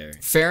left it there.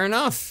 Fair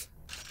enough.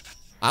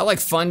 I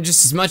like fun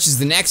just as much as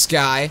the next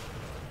guy.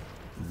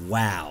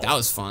 Wow. That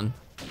was fun.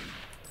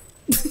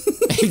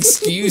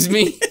 Excuse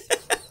me?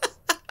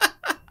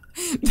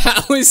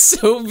 That was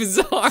so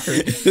bizarre.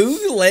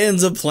 Who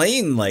lands a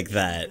plane like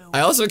that?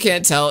 I also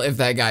can't tell if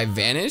that guy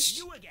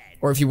vanished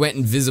or if he went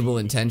invisible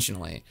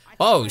intentionally.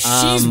 Oh,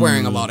 she's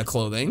wearing a lot of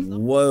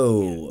clothing.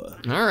 Whoa.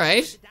 All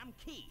right.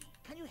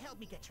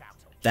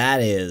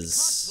 That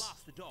is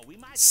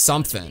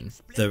Something.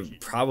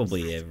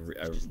 probably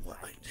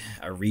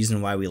a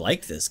reason why we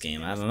liked this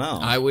game. I don't know.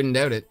 I wouldn't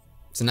doubt it.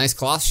 It's a nice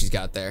cloth she's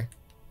got there.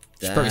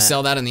 She'd probably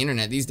sell that on the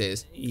internet these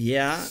days.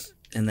 Yeah,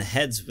 and the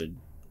heads would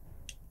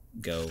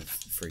go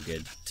for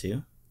good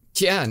too.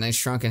 Yeah, nice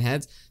shrunken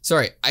heads.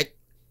 Sorry, I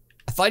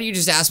thought you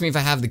just asked me if I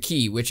have the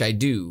key, which I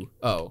do.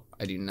 Oh,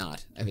 I do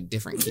not. I have a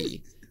different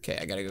key. Okay,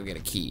 I gotta go get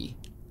a key.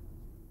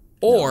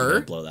 Or...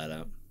 No, blow that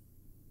up.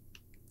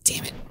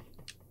 Damn it.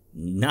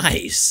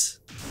 Nice.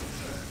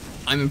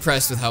 I'm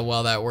impressed with how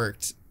well that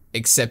worked.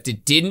 Except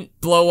it didn't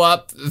blow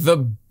up the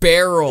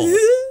barrel.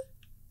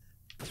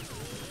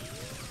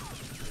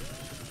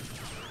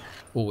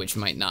 which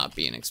might not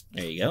be an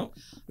There you go.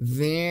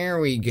 There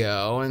we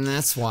go, and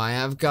that's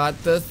why I've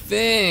got the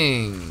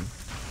thing.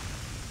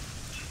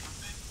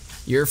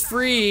 You're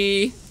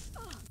free.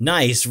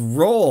 Nice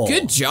roll.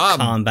 Good job,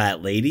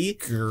 combat lady.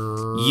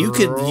 Girl. You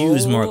could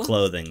use more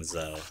clothing,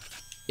 though.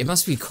 It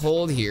must be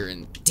cold here,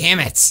 and damn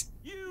it.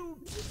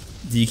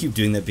 Do you keep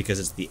doing that because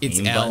it's the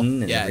aim L.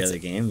 button in Yeah, every it's- other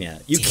game? Yeah.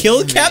 You Damn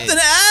killed it. Captain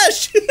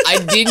Ash! I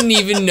didn't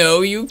even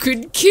know you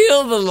could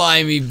kill the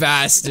limey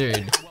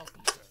bastard.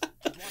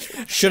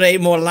 Should've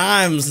ate more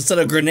limes instead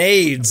of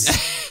grenades.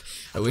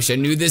 I wish I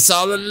knew this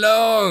all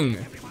along.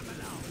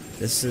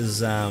 This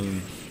is a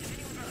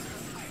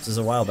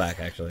while back,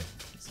 actually.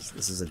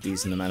 This is a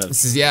decent amount of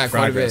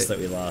progress that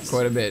we lost.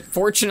 Quite a bit.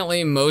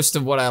 Fortunately, most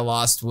of what I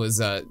lost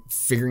was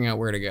figuring out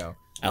where to go.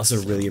 I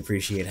also really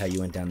appreciate how you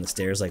went down the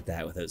stairs like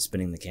that without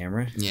spinning the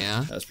camera.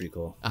 Yeah. That was pretty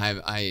cool.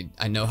 I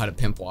know how to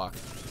pimp walk.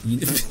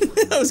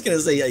 I was gonna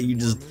say, yeah,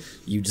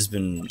 you've just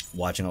been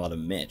watching a lot of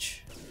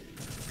Mitch.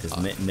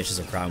 Because Mitch has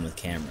a problem with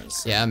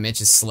cameras. Yeah,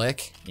 Mitch is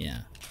slick. Yeah.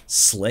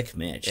 Slick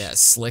Mitch. Yeah,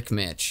 slick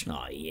Mitch.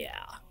 Oh,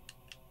 yeah.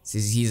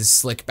 He's a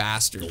slick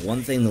bastard. The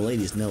one thing the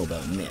ladies know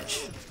about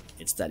Mitch,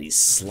 it's that he's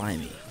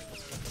slimy.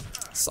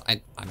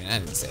 I mean, I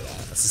didn't say that.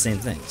 That's the same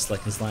thing,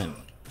 slick and slimy.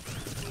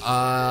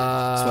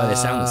 That's why they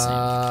sound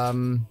the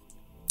same.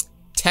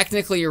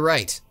 Technically, you're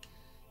right.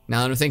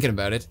 Now that I'm thinking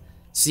about it.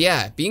 So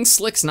yeah, being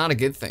slick's not a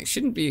good thing.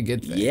 Shouldn't be a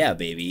good thing. Yeah,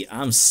 baby.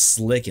 I'm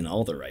slick in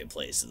all the right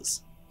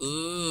places.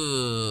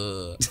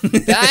 Ugh.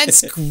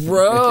 That's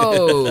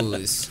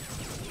gross.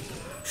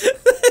 Look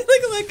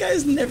at that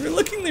guy's never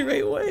looking the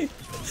right way.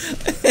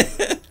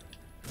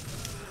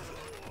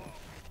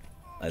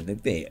 I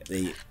think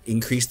they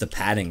increased the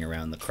padding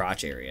around the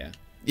crotch area.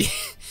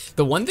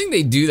 The one thing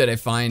they do that I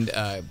find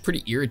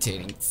pretty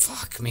irritating.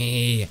 Fuck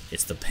me.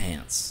 It's the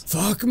pants.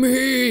 Fuck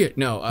me.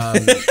 No.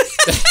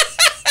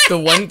 The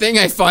one thing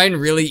I find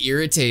really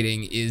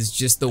irritating is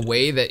just the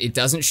way that it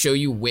doesn't show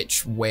you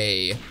which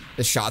way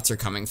the shots are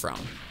coming from.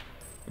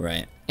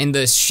 Right. And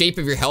the shape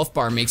of your health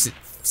bar makes it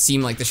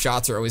seem like the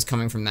shots are always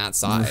coming from that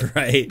side.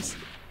 Right.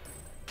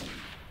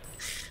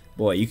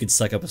 Boy, you could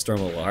suck up a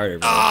storm a little harder.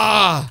 Bro.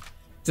 Ah!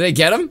 Did I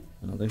get him?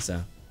 I don't think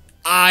so.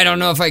 I don't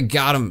know if I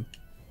got him.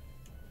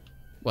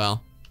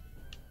 Well,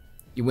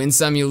 you win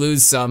some, you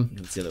lose some.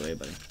 It's the other way,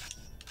 buddy.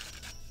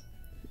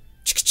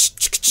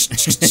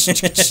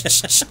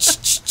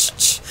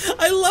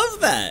 I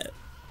love that.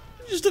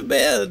 Just a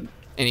man.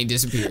 And he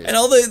disappeared. And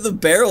all the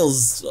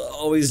barrels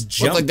always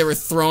jump. Looked like they were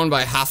thrown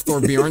by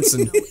Hafthor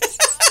Bjornsson.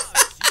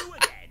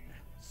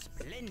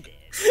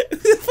 Who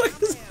the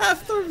fuck is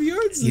Hafthor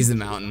Bjornsson? He's the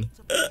mountain.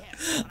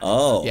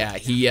 Oh. Yeah,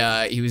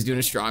 he was doing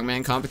a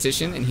strongman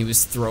competition and he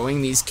was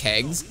throwing these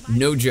kegs,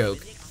 no joke,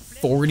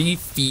 40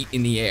 feet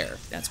in the air.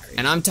 That's crazy.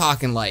 And I'm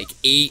talking like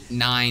 8,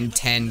 9,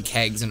 10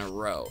 kegs in a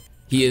row.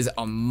 He is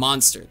a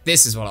monster.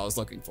 This is what I was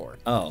looking for.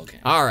 Oh, okay.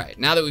 All right,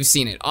 now that we've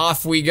seen it,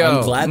 off we go.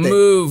 I'm glad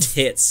Move. that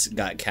Tits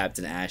got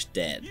Captain Ash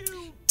dead.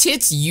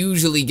 Tits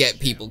usually get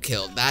people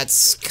killed.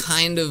 That's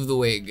kind of the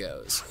way it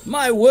goes.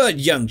 My word,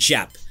 young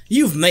chap.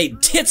 You've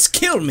made Tits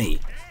kill me.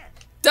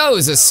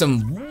 Those are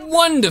some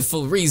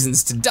wonderful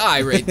reasons to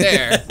die right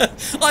there.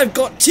 I've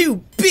got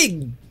 2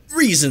 big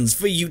reasons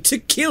for you to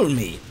kill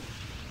me.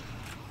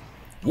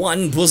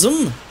 1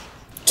 bosom.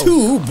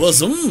 2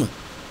 bosom.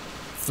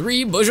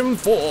 3 bosom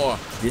 4.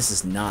 This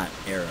is not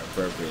era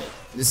appropriate.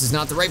 This is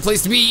not the right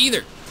place to be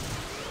either.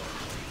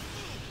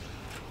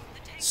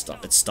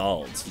 Stop. It's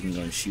stalled. You can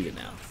go and shoot it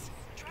now.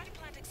 Try to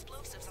plant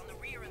explosives on the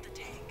rear of the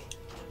tank.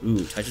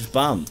 Ooh, touch his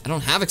bum. I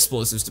don't have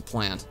explosives to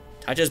plant.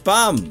 Touch his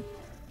bum.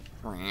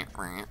 Let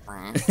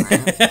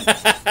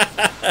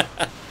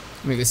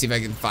me go see if I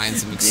can find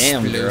some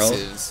Damn, girl.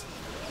 explosives.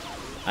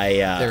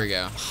 There we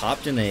go.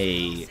 Hopped in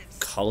a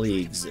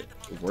colleague's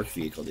work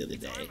vehicle the other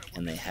day,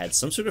 and they had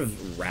some sort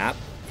of rap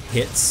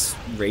hits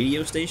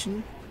radio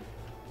station.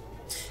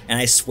 And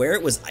I swear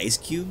it was Ice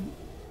Cube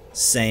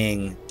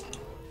saying,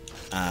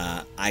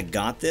 I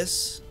got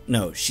this.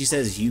 No, she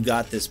says, you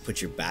got this,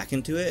 put your back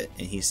into it.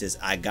 And he says,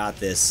 I got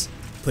this,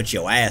 put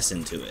your ass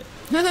into it.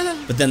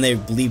 But then they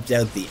bleeped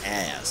out the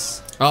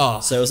ass. Oh.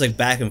 So it was like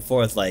back and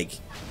forth, like,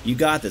 you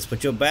got this,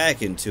 put your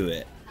back into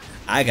it.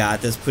 I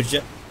got this, put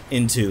your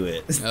into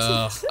it.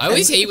 I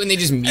always hate when they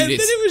just mute And it.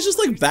 then it was just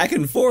like back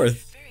and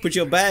forth. Put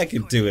your back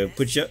into it,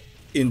 put your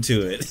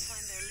into it.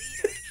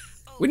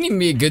 Wouldn't even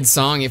be a good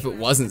song if it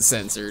wasn't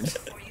censored.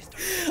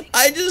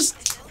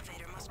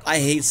 I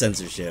hate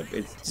censorship.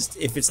 It's just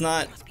if it's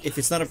not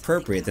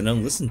appropriate, then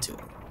don't listen to it.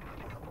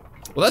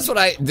 Well, that's what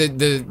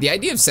the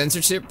idea of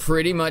censorship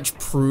pretty much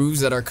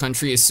proves that our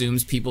country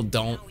assumes people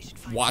don't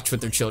watch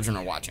what their children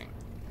are watching.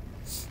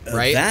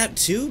 Right? That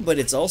too, but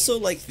it's also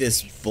like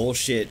this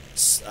bullshit,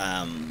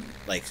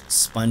 like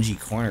spongy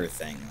corner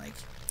thing. Like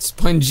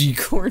spongy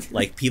corner.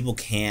 Like people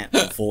can't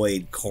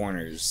avoid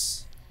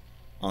corners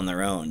on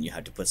their own. You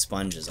have to put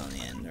sponges on the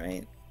end,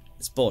 right?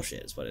 It's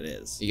bullshit. Is what it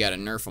is. You gotta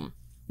nerf them.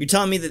 You're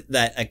telling me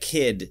that a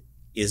kid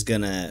is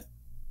gonna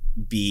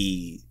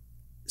be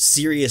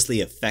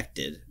seriously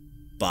affected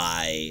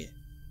by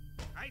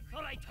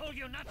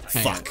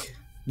Fuck.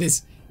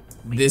 This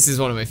This is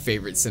one of my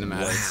favorite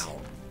cinematics.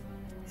 Wow.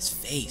 His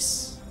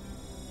face.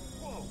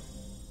 Whoa!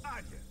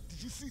 Anya,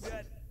 did you see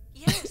that?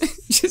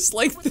 Yes. Just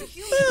like,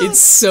 it's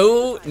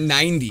so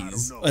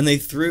 90s. And they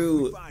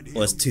threw,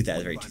 well, it's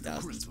 2000, very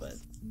 2000s, but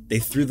they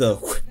threw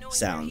the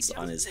sounds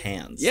on his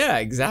hands. Yeah,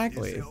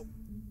 exactly.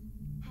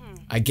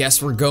 I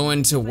guess we're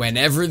going to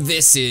whenever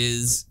this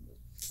is.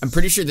 I'm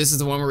pretty sure this is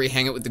the one where we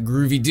hang out with the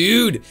groovy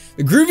dude.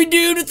 The groovy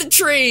dude with the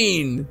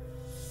train.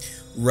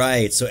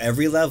 Right, so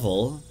every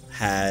level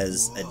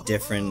has a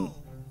different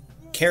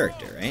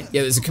character, right?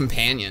 Yeah, there's a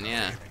companion,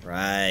 yeah.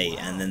 Right,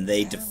 and then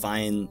they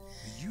define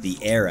the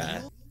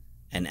era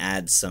and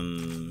add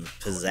some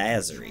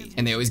pizzazzery.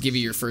 And they always give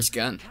you your first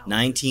gun.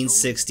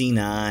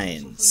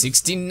 1969.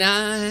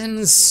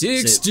 69,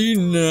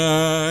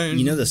 69.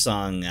 You know the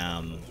song,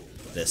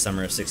 The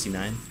Summer of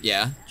 69?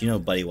 Yeah. Do you know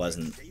Buddy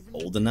wasn't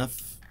old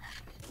enough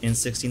in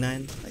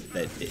 69?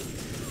 Like,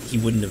 he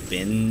wouldn't have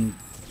been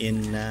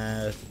in,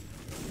 I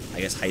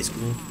guess, high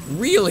school.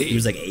 Really? He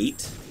was like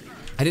 8.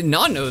 I did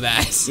not know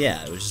that.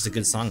 Yeah, it was just a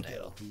good song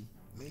title.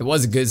 It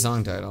was a good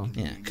song title.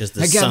 Yeah, because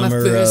the I got my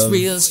summer first of...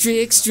 real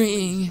strict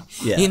string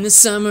in the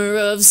summer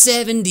of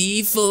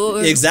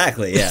 74.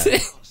 Exactly, yeah.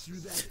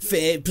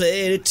 Fate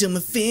played it till my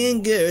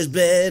fingers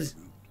bled.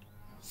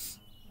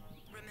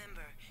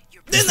 Remember,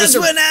 you're Then that's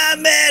when I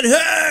met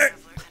her!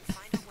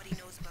 find out what he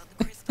knows about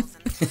the crystals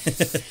and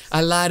the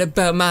I lied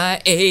about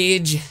my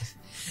age,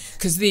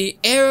 cause the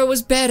era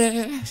was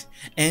better.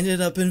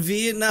 Ended up in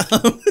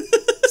Vietnam.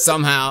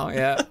 Somehow,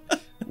 yeah.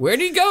 Where'd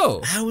he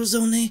go? I was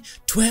only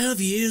 12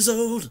 years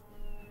old.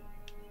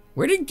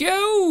 Where'd he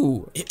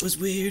go? It was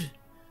weird.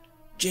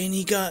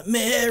 Janie got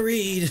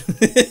married.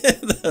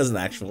 That was an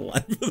actual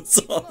line from the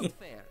song.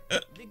 Fair.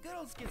 The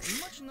girls get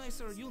much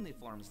nicer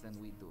uniforms than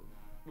we do.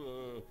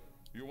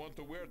 You want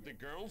to wear the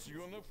girls'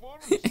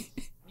 uniforms?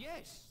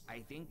 Yes, I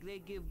think they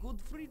give good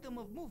freedom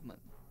of movement,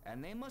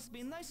 and they must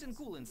be nice and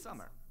cool in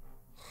summer.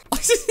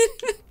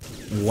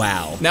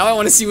 Wow. Now I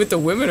want to see what the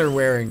women are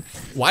wearing.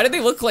 Why do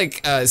they look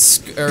like Scuba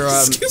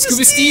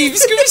Steve?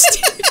 Scuba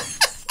Steve.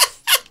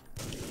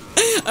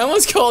 I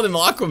almost called him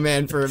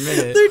Aquaman for a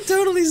minute. They're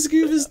totally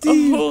Scuba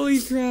Steve. Oh, holy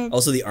crap.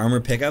 Also, the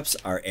armor pickups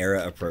are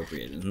era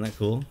appropriate. Isn't that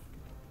cool?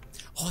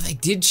 Oh, they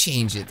did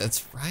change it.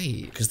 That's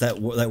right. Because that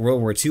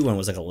World War II one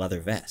was like a leather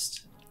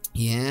vest.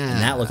 Yeah.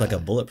 And that looked like a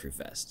bulletproof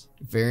vest.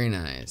 Very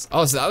nice.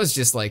 Oh, so that was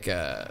just like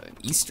an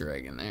Easter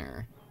egg in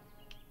there.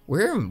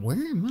 Where am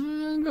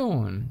I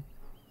going?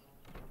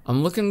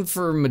 I'm looking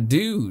for my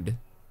dude.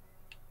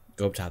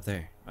 Go up top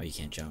there. Oh, you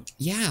can't jump.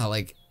 Yeah,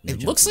 like, No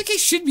it looks like I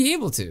should be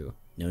able to.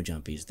 No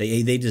jumpies.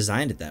 They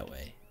designed it that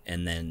way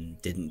and then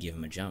didn't give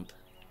him a jump.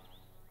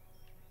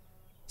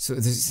 So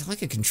there's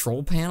like a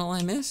control panel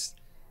I missed?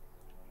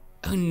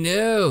 Oh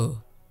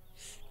no.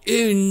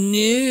 Oh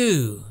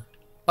no.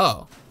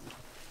 Oh.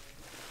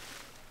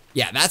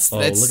 Yeah, that's... Oh,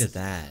 look at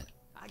that.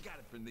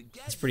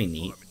 That's pretty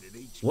neat.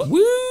 What?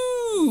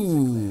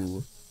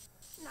 Woo!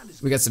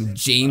 We got some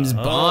James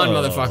Bond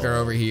motherfucker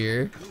over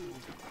here.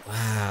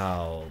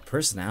 Wow.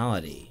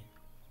 Personality.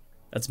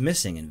 That's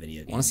missing in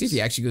video games. I want to see if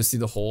he actually goes through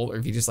the hole or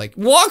if he just like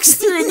walks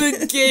through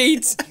the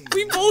gate.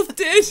 We both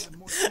did.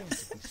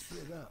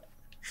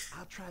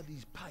 I'll try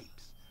these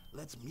pipes.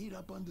 Let's meet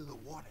up under the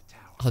water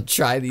tower. I'll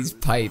try these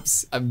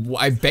pipes.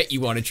 I bet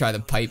you want to try the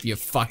pipe, you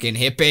fucking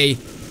hippie.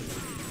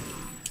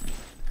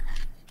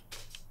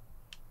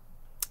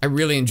 I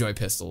really enjoy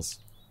pistols.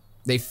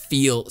 They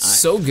feel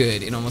so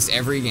good in almost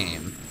every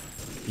game.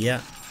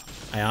 Yeah.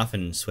 I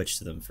often switch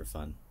to them for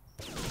fun.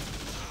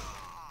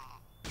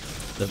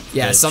 The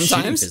sometimes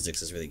shooting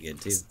physics is really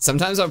good too.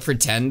 Sometimes I'll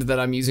pretend that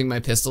I'm using my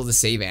pistol to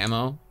save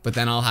ammo, but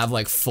then I'll have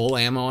like full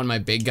ammo on my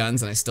big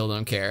guns and I still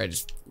don't care. I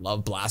just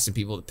love blasting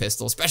people with a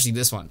pistol, especially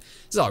this one.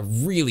 This is a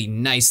really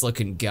nice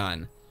looking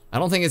gun. I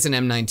don't think it's an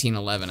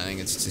M1911. I think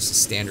it's just a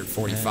standard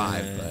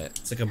 45, but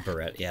It's like a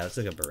Beretta. Yeah, it's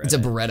like a Beretta. it's a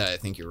Beretta. I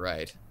think you're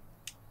right.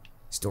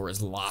 This door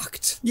is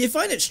locked. You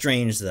find it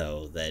strange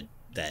though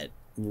that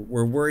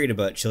we're worried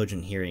about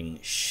children hearing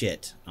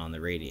shit on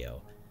the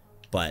radio,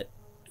 but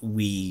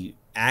we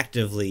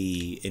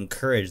actively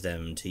encourage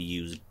them to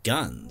use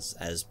guns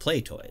as play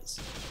toys.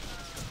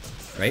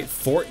 Right?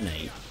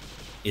 Fortnite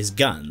is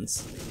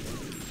guns.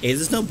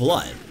 There's no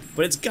blood,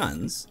 but it's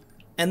guns.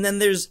 And then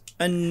there's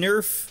a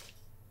Nerf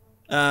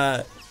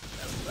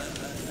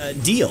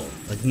deal.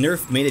 Like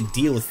Nerf made a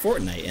deal with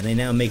Fortnite, and they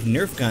now make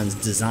Nerf guns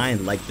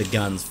designed like the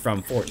guns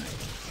from Fortnite.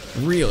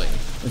 Really?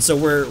 And so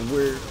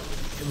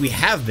we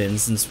have been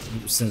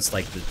since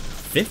like the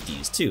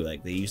 50s too.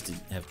 Like they used to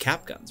have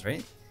cap guns,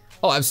 right?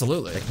 Oh,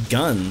 absolutely. Like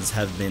guns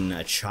have been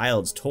a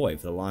child's toy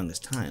for the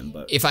longest time.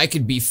 But if I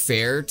could be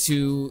fair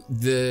to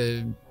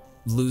the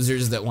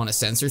losers that want to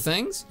censor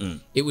things,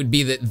 it would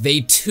be that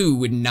they too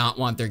would not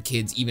want their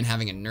kids even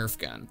having a Nerf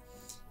gun.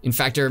 In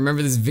fact, I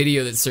remember this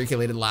video that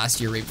circulated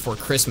last year right before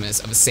Christmas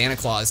of a Santa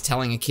Claus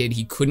telling a kid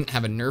he couldn't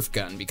have a Nerf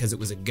gun because it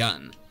was a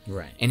gun.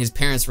 Right. And his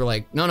parents were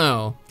like,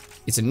 no,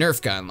 it's a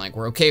Nerf gun. Like,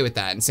 we're okay with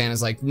that. And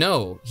Santa's like,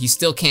 no, he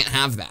still can't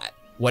have that.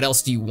 What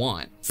else do you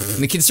want?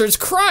 And the kid starts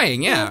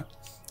crying, yeah.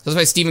 That's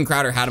why Steven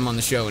Crowder had him on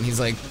the show, and he's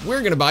like,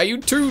 we're gonna buy you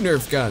 2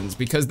 Nerf guns,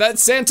 because that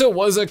Santa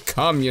was a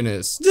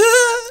communist.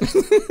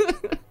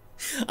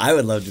 I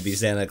would love to be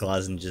Santa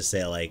Claus and just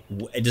say, like,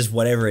 just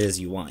whatever it is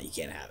you want, you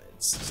can't have it.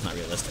 It's not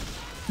realistic.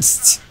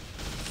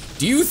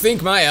 Do you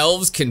think my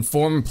elves can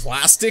form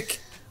plastic?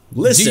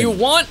 Listen. Do you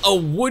want a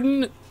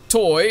wooden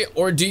toy,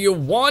 or do you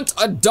want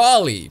a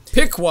dolly?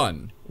 Pick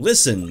one.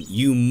 Listen,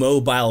 you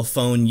mobile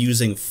phone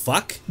using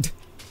fuck.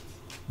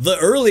 The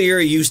earlier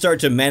you start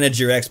to manage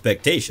your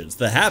expectations,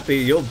 the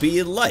happier you'll be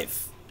in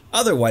life.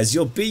 Otherwise,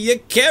 you'll be a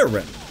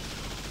Karen.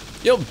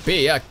 You'll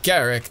be a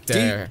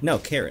character. No,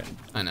 Karen.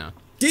 I know.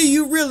 Do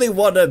you really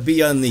want to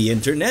be on the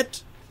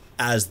internet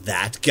as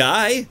that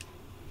guy?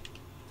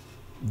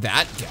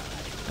 That guy.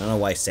 I don't know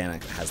why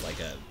Santa has like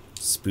a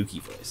spooky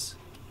voice.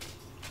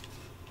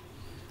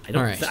 I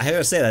don't. Alright. I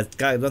gotta say that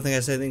guy. I don't think it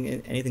has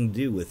anything to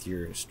do with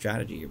your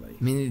strategy here, buddy.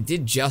 I mean, it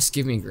did just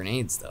give me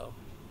grenades, though.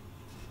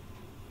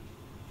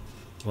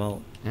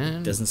 Well,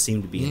 it doesn't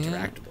seem to be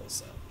interactable,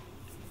 so.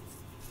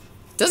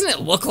 Doesn't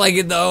it look like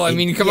it, though? I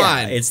mean, come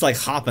on. It's like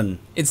hopping.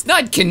 It's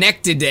not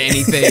connected to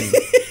anything.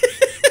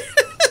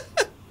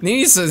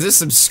 There's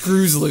some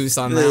screws loose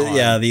on that one.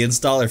 Yeah, the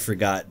installer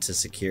forgot to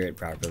secure it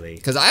properly.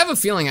 Because I have a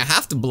feeling I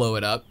have to blow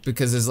it up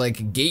because there's like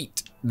a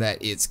gate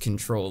that it's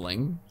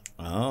controlling.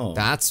 Oh.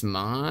 That's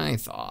my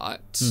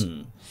thought.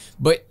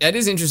 But that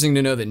is interesting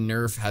to know that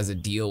Nerf has a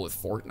deal with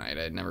Fortnite.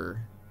 I'd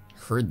never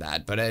heard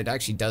that, but it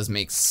actually does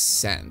make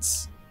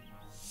sense.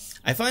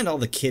 I find all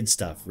the kid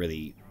stuff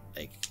really,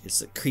 like,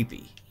 it's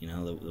creepy. You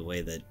know, the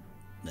way that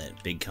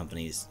big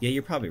companies... Yeah,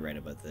 you're probably right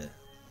about the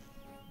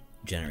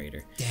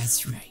generator.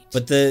 That's right.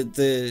 But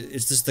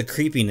it's just the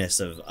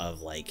creepiness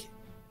of like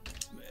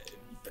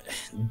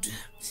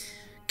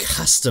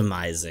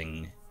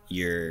customizing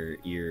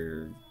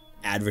your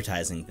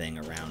advertising thing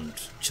around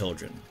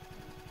children.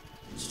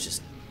 It's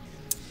just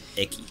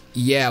icky.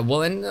 Yeah,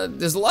 well, and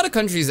there's a lot of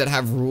countries that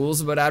have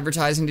rules about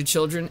advertising to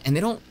children, and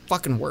they don't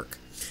fucking work.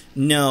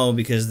 No,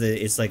 because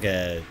it's like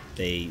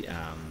they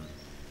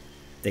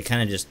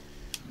kind of just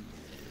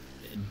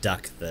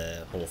duck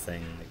the whole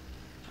thing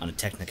on a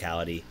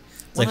technicality.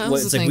 It's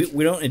like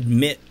we don't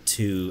admit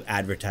to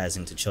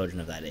advertising to children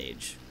of that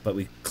age, but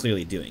we're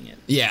clearly doing it.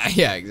 Yeah,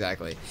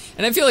 exactly.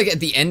 And I feel like at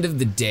the end of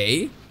the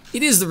day,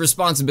 it is the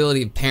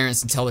responsibility of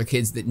parents to tell their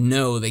kids that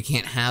no, they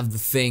can't have the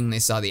thing they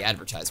saw the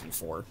advertisement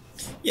for.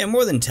 Yeah,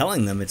 more than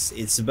telling them,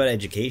 it's about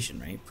education,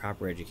 right?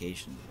 Proper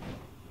education.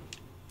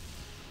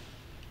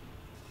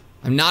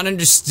 I'm not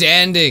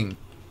understanding.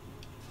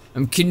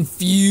 I'm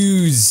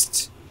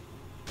confused.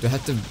 Do I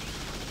have to...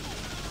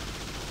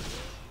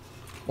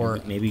 Or...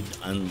 Maybe...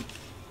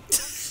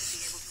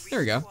 There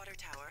we go.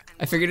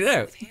 I figured it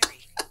out.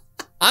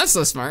 I'm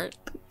so smart.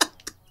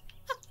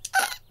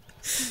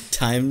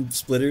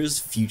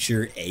 TimeSplitters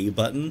future A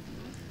button.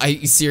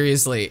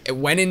 Seriously,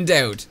 when in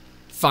doubt,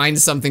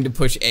 find something to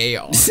push A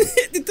on.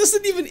 It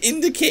doesn't even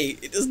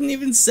indicate. It doesn't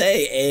even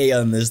say A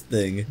on this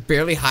thing.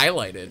 Barely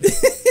highlighted.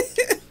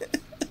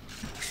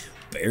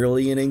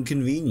 Barely an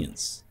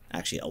inconvenience.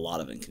 Actually, a lot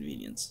of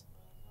inconvenience.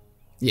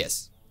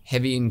 Yes,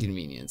 heavy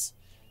inconvenience.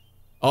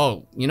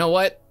 Oh, you know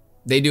what?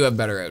 They do have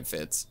better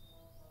outfits.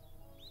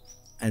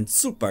 And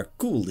super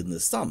cool in the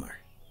summer.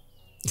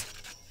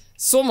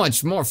 So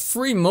much more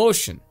free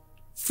motion.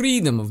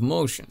 Freedom of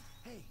motion.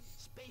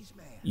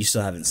 You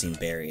still haven't seen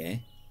Barry, eh?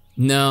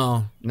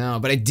 No,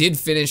 but I did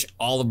finish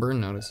all the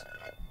Burn Notice.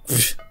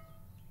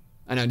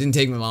 I know, it didn't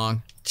take me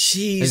long.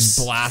 Jeez. I just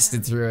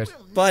blasted through it.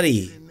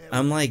 Buddy,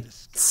 I'm like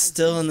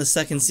still in the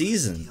second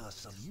season.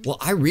 Well,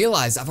 I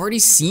realized I've already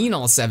seen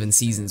all 7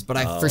 seasons,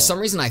 but for some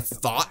reason I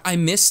thought I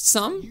missed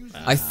some.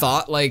 I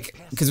thought like,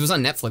 because it was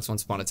on Netflix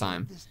once upon a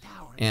time.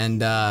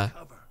 And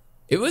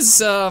it was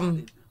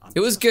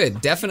good.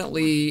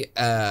 Definitely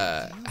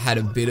had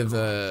a bit of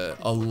a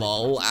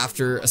lull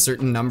after a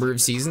certain number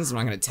of seasons. I'm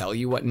not going to tell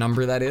you what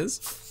number that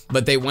is.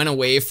 But they went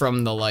away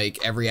from the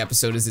like every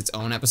episode is its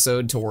own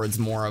episode towards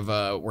more of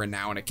a we're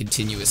now in a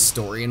continuous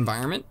story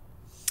environment.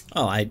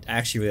 Oh, I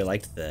actually really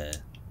liked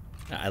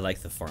I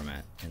liked the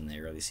format in the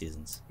early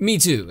seasons. Me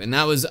too, and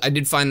I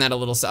did find that a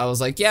little, I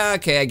was like, yeah,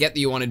 okay, I get that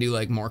you want to do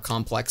like more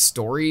complex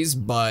stories,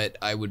 but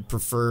I would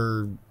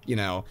prefer, you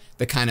know,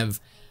 the kind of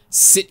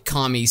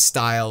sitcom-y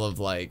style of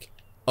like,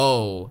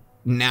 oh,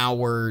 now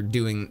we're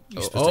doing,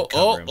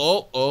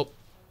 oh.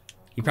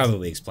 He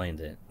probably explained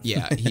it.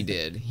 Yeah, he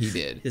did,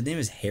 His name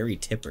is Harry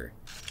Tipper.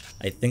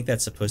 I think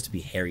that's supposed to be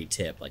Harry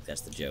Tip, like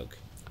that's the joke.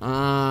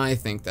 I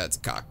think that's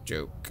a cock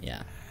joke.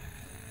 Yeah.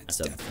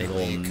 That's a big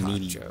old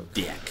meaty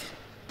dick.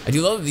 I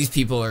do love that these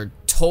people are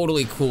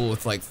totally cool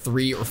with like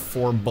 3 or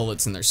 4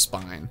 bullets in their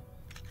spine.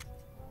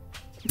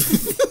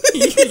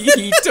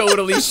 he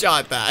totally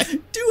shot that.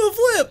 Do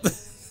a flip.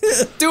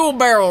 Do a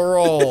barrel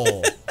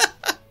roll.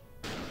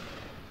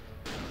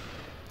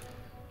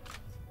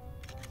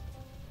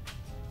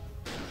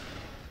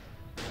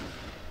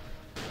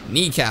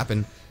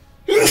 Kneecapping.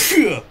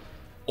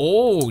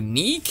 Oh,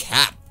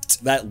 kneecapped.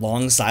 That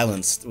long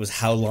silence was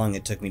how long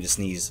it took me to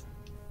sneeze.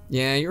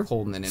 Yeah, you're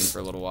holding it in for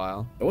a little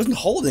while. I wasn't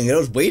holding it, I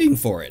was waiting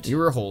for it. You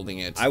were holding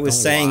it. I was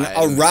Don't saying, lie.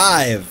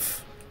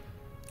 arrive!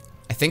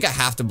 I think I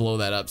have to blow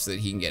that up so that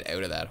he can get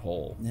out of that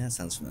hole. Yeah, that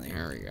sounds familiar.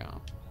 There we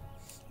go.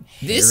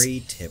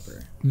 Harry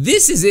Tipper.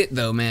 This is it,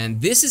 though, man.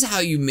 This is how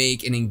you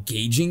make an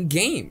engaging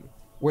game.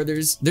 Where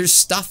there's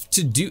stuff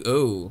to do.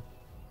 Oh.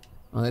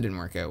 Well, that didn't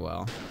work out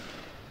well.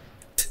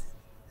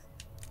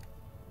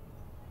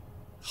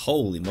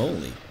 Holy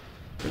moly.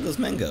 Where'd those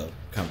men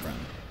come from?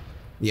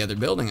 The other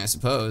building, I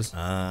suppose.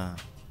 That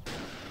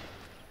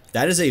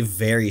is a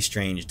very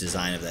strange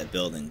design of that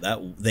building.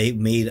 That they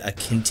made a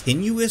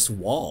continuous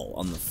wall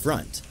on the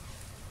front.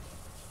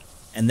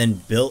 And then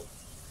built...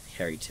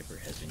 Harry Tipper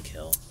has been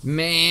killed.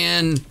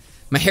 Man,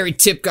 my Harry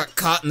Tip got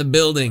caught in the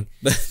building.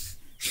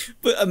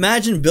 But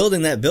imagine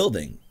building that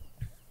building.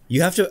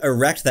 You have to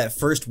erect that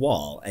first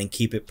wall and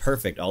keep it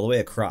perfect all the way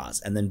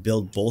across, and then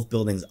build both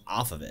buildings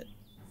off of it.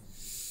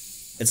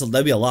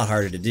 That'd be a lot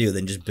harder to do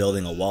than just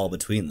building a wall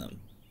between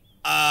them.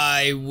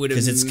 I would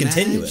imagine... Because it's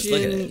continuous,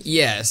 look at it.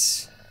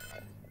 Yes.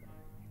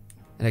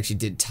 It actually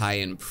did tie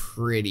in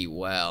pretty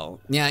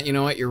well. Yeah, you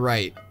know what, you're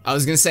right. I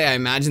was gonna say, I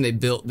imagine they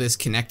built this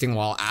connecting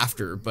wall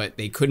after, but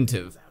they couldn't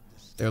have.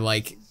 They're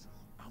like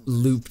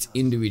looped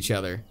into each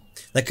other.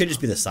 That could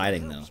just be the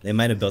siding, though. They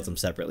might have built them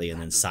separately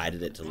and then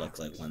sided it to look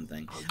like one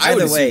thing. I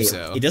would Either way,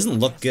 assume so. It doesn't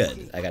look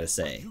good, I gotta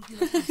say.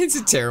 It's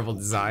a terrible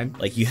design.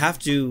 Like, you have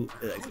to...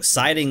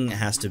 siding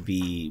has to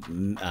be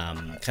kind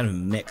of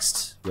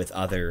mixed with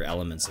other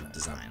elements of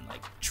design,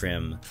 like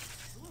trim,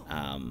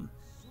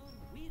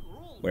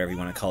 whatever you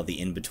want to call it, the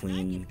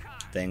in-between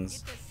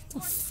things.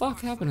 What the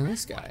fuck happened to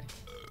this guy?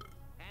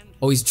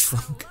 Oh, he's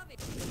drunk.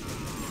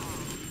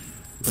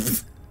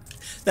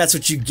 That's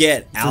what you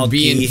get, For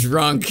being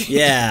drunk.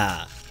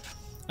 Yeah.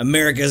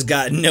 America's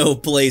got no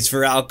place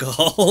for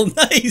alcohol.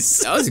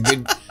 Nice. That was a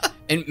good...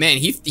 And man,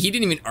 he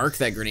didn't even arc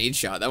that grenade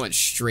shot. That went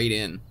straight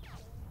in.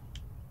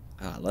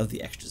 Oh, I love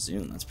the extra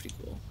zoom. That's pretty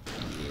cool.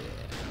 Yeah.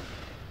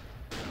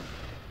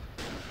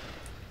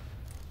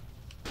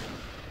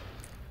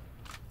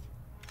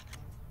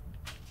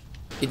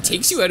 It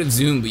takes you out of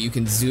zoom, but you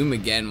can zoom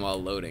again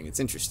while loading. It's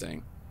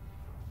interesting.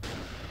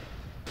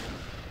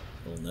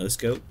 Little no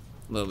scope.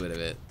 A little bit of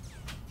it.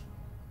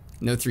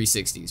 No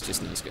 360s,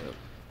 just no scope.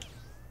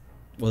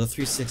 Well, the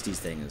 360s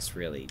thing is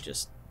really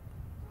just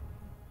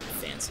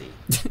fancy.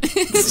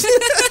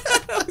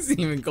 That wasn't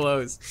even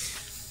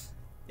close.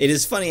 It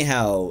is funny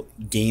how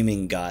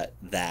gaming got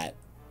that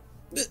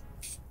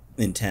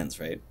intense,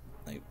 right?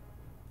 Like,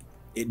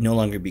 it no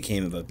longer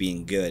became about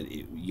being good.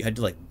 You had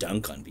to, like,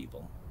 dunk on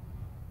people.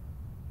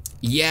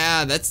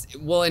 Yeah, that's...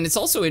 Well, and it's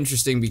also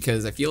interesting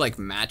because I feel like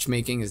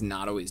matchmaking is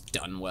not always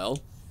done well.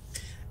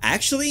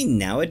 Actually,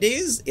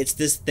 nowadays, it's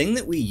this thing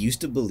that we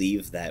used to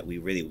believe that we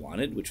really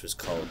wanted, which was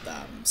called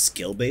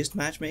skill-based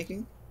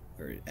matchmaking,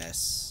 or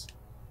SBM.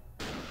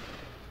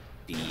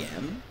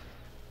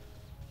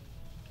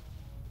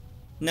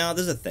 No,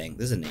 there's a thing.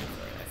 There's a name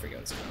for it. I forget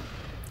what it's called.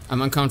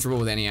 I'm uncomfortable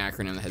with any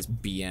acronym that has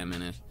BM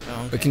in it.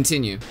 Oh, okay. But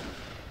continue.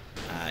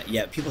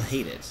 Yeah, people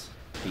hate it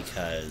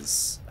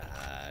because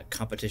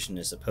competition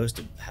is supposed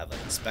to have like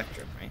a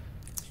spectrum, right?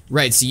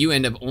 Right, so you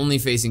end up only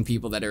facing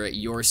people that are at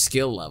your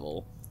skill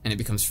level, and it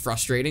becomes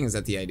frustrating. Is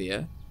that the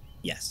idea?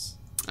 Yes.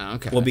 Oh,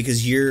 okay. Well,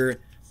 because you're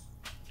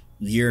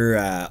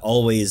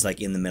always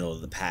like in the middle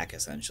of the pack,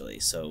 essentially.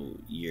 So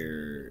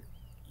you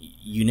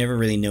never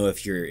really know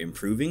if you're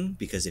improving,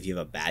 because if you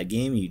have a bad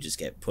game, you just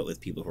get put with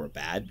people who are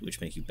bad,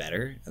 which make you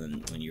better. And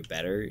then when you're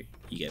better,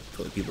 you get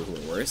put with people who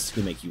are worse,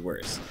 who make you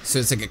worse. So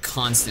it's like a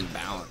constant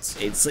balance.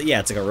 It's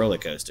like a roller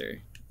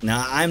coaster.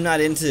 Now, I'm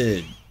not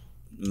into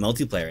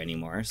multiplayer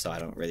anymore, so I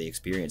don't really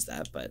experience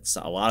that, but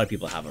a lot of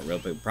people have a real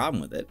big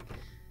problem with it,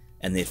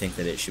 and they think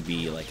that it should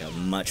be like a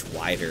much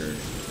wider...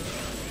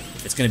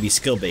 If it's going to be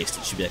skill-based,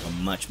 it should be like a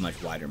much,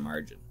 much wider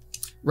margin.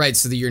 Right,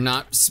 so that you're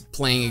not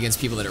playing against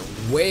people that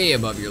are way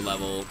above your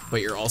level, but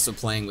you're also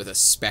playing with a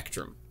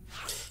spectrum.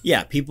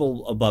 Yeah,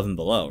 people above and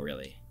below,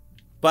 really.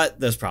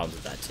 But there's problems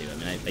with that, too. I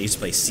mean, I used to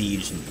play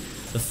Siege, and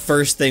the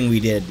first thing we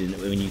did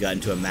when you got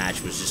into a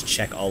match was just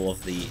check all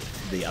of the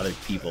other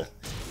people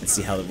and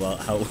see how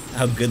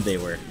good they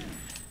were.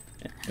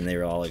 And they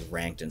were all like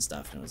ranked and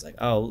stuff, and I was like,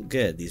 oh,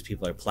 good, these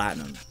people are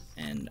platinum,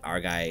 and our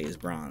guy is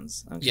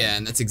bronze. Okay. Yeah,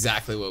 and that's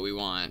exactly what we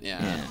want.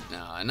 Yeah.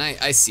 No, and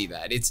I see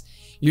that.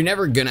 You're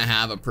never gonna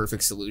have a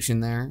perfect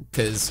solution there,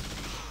 because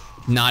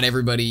not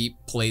everybody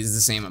plays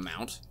the same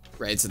amount,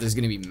 right? So there's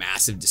gonna be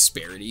massive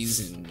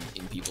disparities in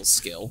people's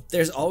skill.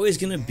 There's always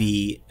gonna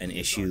be an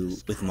issue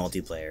with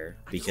multiplayer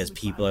because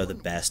people are the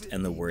best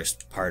and the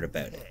worst part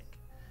about it,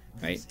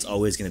 right? It's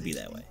always gonna be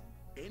that way.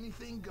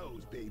 Anything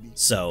goes, baby.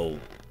 So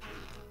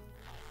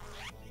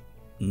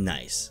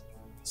nice.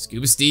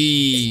 Scuba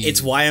Steve.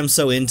 It's why I'm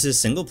so into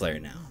single player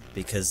now,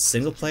 because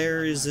single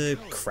player is a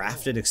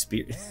crafted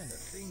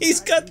experience. He's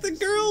got the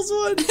girls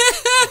one.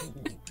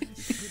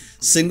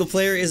 Single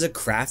player is a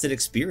crafted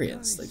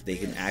experience. Like, they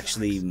can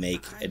actually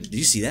make... Did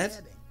you see that?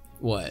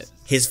 What?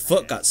 His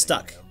foot got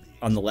stuck.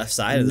 on the left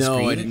side of the No,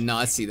 screen? I did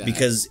not see that.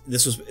 Because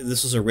this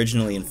was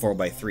originally in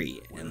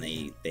 4:3, and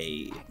they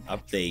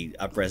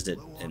up-resed it,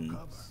 and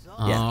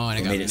yeah, and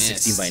they it made got it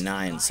missed.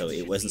 16:9, so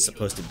it wasn't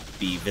supposed to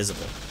be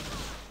visible.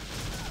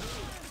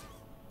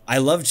 I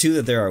love too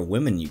that there are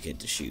women you get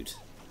to shoot.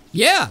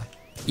 Yeah,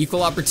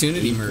 equal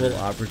opportunity murder. Equal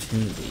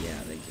opportunity, yeah,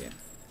 thank you.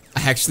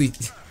 I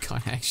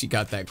actually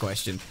got that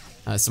question.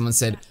 Someone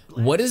said,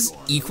 "What does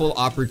equal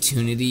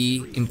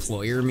opportunity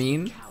employer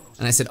mean?"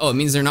 And I said, "Oh, it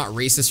means they're not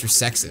racist or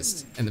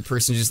sexist." And the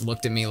person just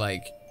looked at me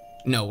like,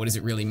 "No, what does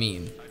it really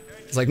mean?"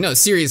 It's like, no,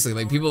 seriously,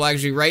 like people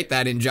actually write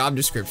that in job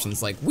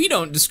descriptions, like, we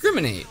don't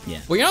discriminate.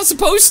 Yeah. Well, you're not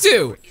supposed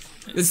to.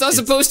 It's not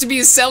supposed to be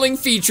a selling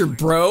feature,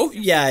 bro.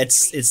 Yeah,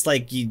 it's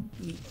like you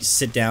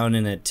sit down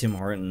in a Tim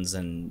Hortons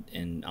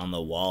and on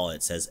the wall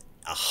it says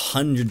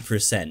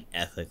 100%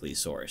 ethically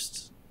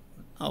sourced.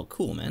 Oh,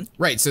 cool, man.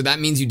 Right, so that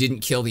means you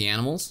didn't kill the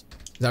animals?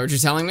 Is that what you're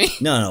telling me?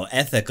 No,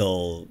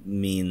 ethical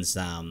means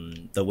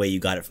the way you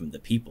got it from the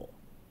people.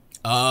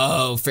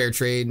 Oh, fair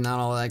trade, not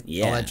all that,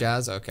 Yeah. all that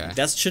jazz? Okay.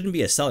 That shouldn't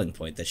be a selling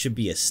point. That should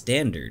be a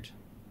standard.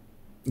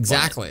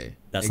 Exactly.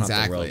 That's not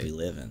the world we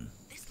live in.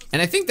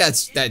 And I think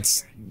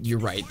that's you're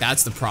right.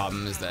 That's the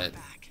problem, is that,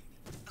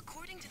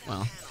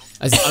 well,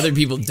 as other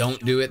people don't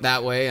do it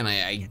that way, and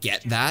I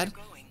get that.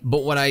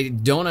 But what I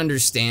don't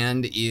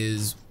understand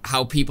is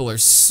how people are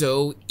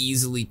so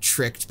easily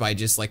tricked by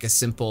just like a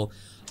simple,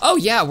 oh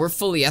yeah, we're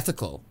fully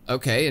ethical.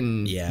 Okay,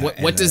 and Yeah,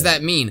 what does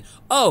that mean?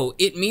 Oh,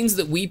 it means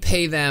that we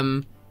pay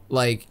them,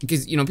 like,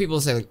 because, you know, people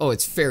say like, oh,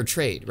 it's fair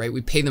trade, right?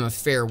 We pay them a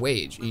fair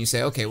wage. And you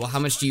say, okay, well, how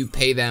much do you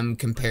pay them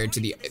compared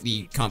to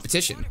the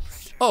competition?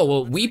 Oh,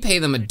 well, we pay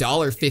them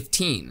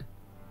 $1.15,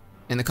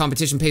 and the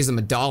competition pays them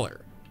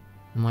 $1.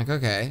 I'm like,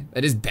 okay,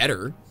 that is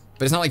better,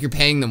 but it's not like you're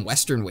paying them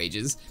Western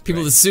wages.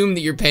 People assume that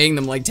you're paying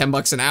them like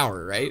 $10 an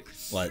hour, right?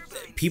 Well,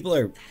 people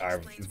are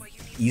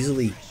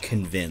easily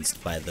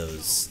convinced by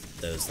those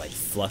like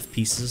fluff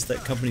pieces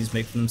that companies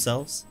make for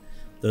themselves.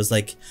 Those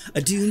like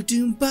a doom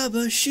doom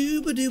baba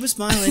shooba dooba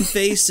smiling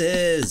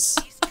faces.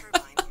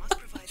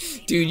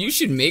 Dude, you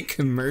should make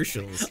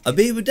commercials. A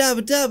baby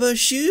dabba dabba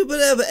shooba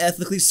dabba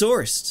ethically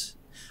sourced.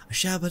 A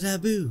shabba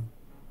daboo.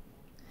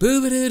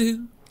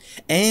 Boo-ba-doo-doo.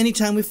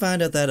 Anytime we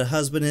find out that a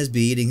husband is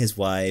beating his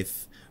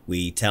wife,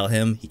 we tell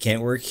him he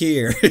can't work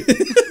here.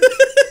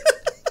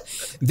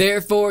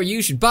 Therefore,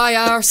 you should buy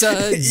our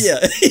suds.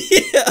 Yeah,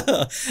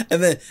 yeah.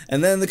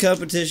 And then the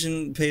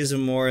competition pays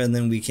him more, and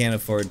then we can't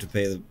afford to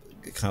pay the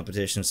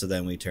competition, so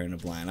then we turn a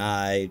blind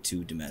eye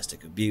to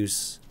domestic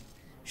abuse.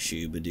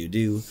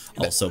 Shoo-ba-doo-doo.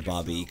 Also,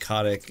 Bobby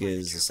Kotick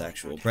is a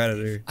sexual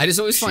predator. I just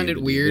always find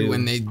it weird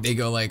when they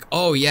go like,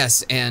 oh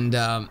yes, and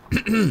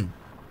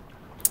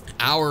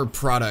our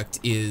product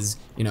is,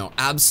 you know,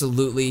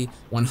 absolutely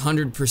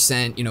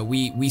 100%, you know,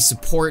 we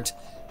support,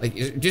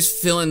 like,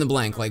 just fill in the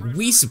blank, like,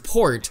 we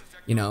support,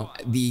 you know,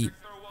 the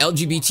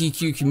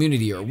LGBTQ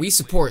community, or we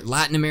support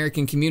Latin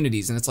American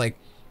communities, and it's like,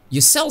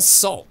 you sell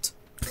salt.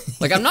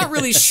 Like, I'm not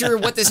really sure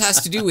what this has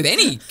to do with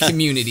any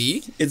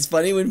community. It's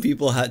funny when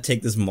people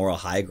take this moral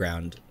high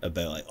ground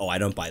about, like, oh, I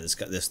don't buy this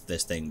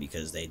thing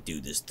because they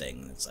do this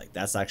thing. It's like,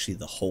 that's actually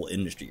the whole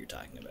industry you're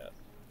talking about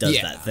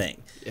does that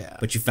thing. Yeah.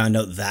 But you found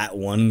out that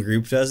one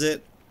group does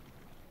it.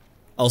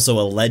 Also,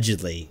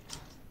 allegedly,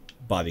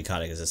 Bobby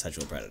Kotick is a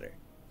sexual predator.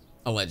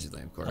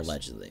 Allegedly, of course.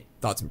 Allegedly.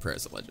 Thoughts and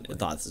prayers, allegedly.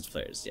 Thoughts and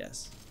prayers,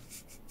 yes.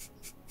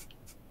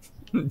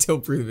 Until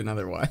proven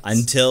otherwise.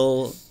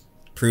 Until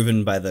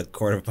proven by the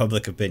court of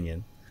public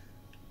opinion.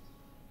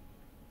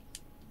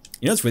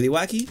 You know what's really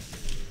wacky?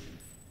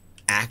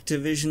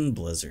 Activision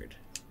Blizzard.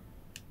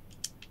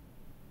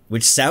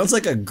 Which sounds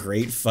like a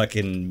great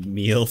fucking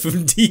meal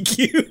from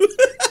DQ.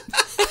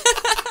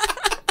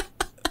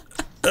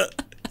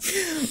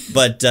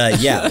 But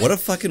yeah, what a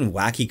fucking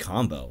wacky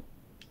combo.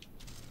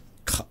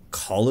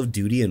 Call of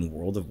Duty and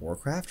World of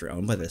Warcraft are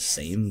owned by the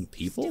same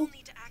people?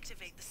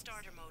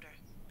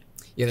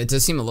 Yeah, that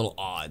does seem a little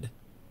odd.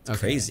 Okay.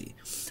 Crazy.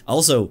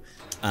 Also,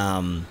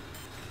 Bungie?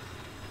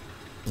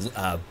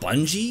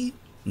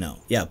 No.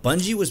 Yeah,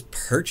 Bungie was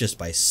purchased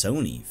by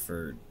Sony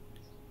for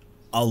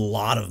a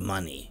lot of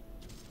money.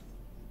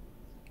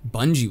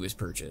 Bungie was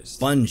purchased.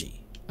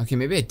 Bungie. Okay,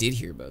 maybe I did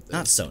hear about that.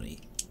 Not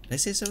Sony. Did I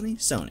say Sony?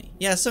 Sony.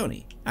 Yeah,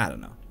 Sony. I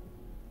don't know.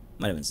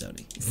 Might have been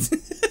Sony.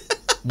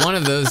 One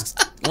of those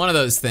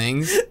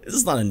things. This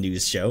is not a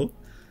news show.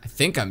 I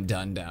think I'm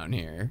done down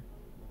here.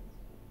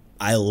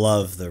 I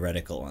love the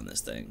reticle on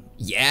this thing.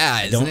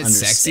 Yeah, isn't I don't it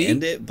sexy?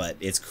 understand it, but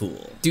it's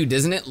cool. Dude,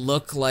 doesn't it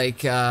look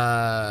like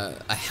a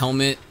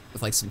helmet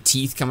with like some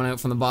teeth coming out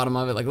from the bottom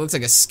of it? Like, it looks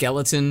like a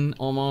skeleton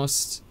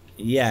almost.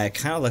 Yeah, it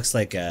kind of looks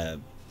like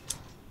a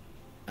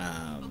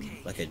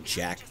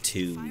Jack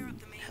 2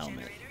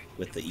 helmet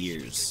with the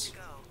ears.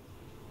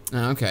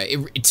 Okay,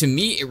 to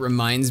me it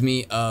reminds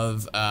me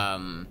of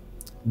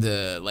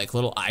the like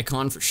little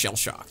icon for Shell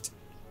Shocked.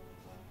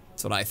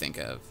 That's what I think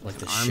of. Like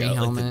the army shell,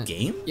 helmet. like the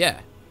game?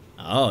 Yeah.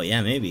 Oh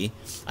yeah, maybe.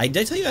 Did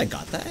I tell you I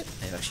got that?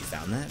 I actually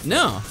found that. For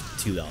no.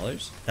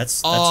 $2.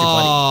 That's oh, your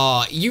buddy.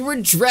 Oh, you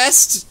were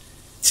dressed.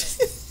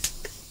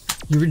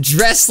 You were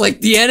dressed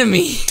like the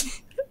enemy.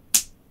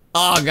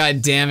 Oh,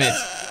 god damn it.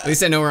 At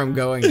least I know where I'm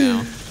going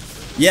now.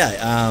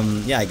 Yeah,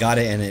 yeah, I got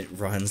it, and it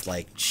runs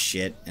like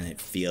shit, and it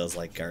feels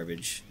like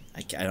garbage.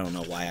 I don't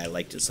know why I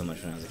liked it so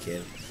much when I was a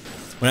kid.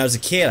 When I was a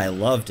kid, I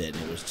loved it.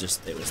 And it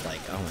was like,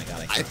 oh my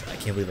god, I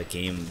can't believe a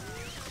game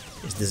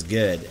is this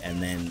good.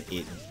 And then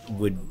it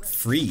would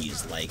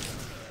freeze like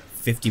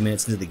 50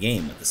 minutes into the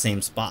game at the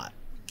same spot.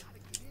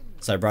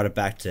 So I brought it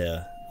back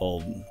to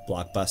old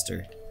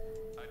Blockbuster,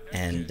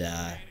 and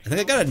I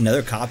think I got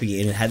another copy,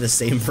 and it had the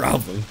same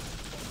problem.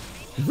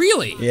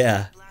 Really?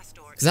 Yeah.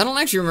 Because I don't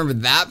actually remember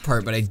that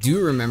part, but I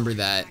do remember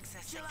that.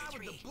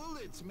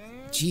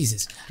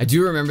 Jesus. I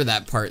do remember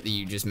that part that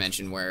you just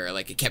mentioned where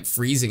like it kept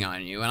freezing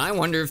on you, and I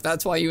wonder if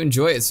that's why you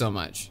enjoy it so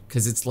much.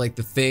 Because it's like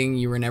the thing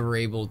you were never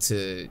able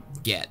to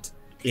get.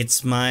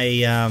 It's my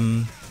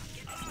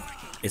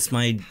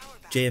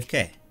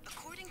JFK.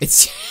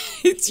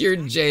 It's your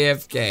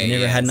JFK. I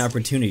never had an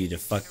opportunity to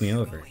fuck me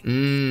over.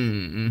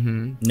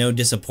 No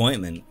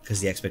disappointment because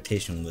the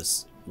expectation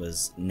was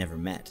never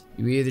met.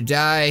 You either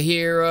die a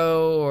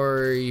hero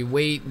or you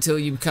wait until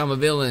you become a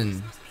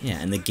villain. Yeah,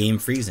 and the game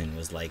freezing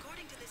was like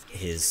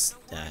his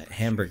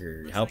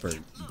hamburger helper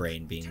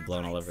brain being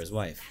blown all over his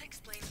wife.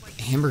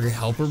 Hamburger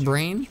helper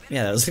brain?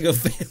 Yeah, that was like a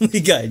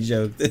Family Guy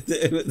joke.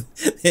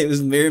 It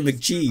was Mary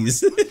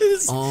McCheese.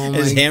 Oh my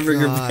his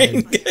hamburger god.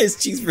 brain, his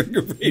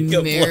cheeseburger brain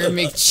got Mary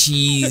blown up.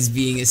 McCheese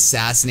being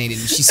assassinated,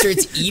 and she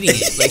starts eating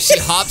it. Like she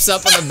hops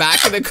up on the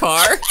back of the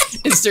car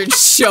and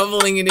starts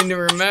shoveling it into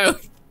her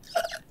mouth.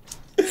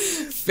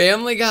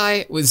 Family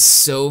Guy was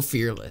so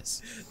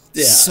fearless.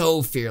 Yeah.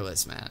 So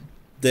fearless, man.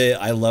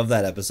 I love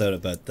that episode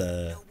about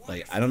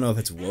I don't know if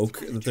it's woke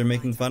that they're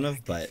making fun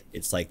of, but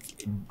it's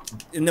like,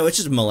 no, it's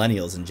just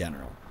millennials in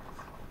general.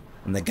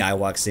 And the guy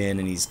walks in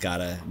and he's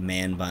got a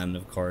man bun,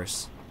 of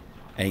course,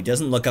 and he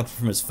doesn't look up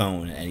from his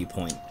phone at any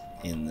point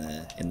in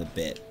the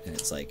bit, and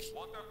it's like,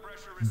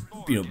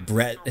 you know,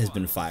 Brett has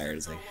been fired.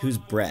 It's like, who's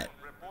Brett?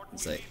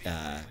 It's like,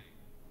 oh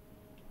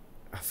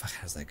fuck,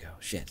 how does that go?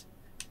 Shit.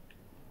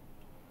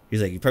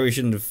 He's like, you probably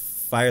shouldn't have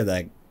fired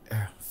that.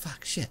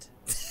 Fuck, shit.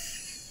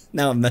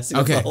 Now I'm messing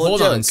up the whole hold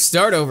joke. on.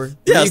 Start over.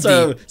 Yeah,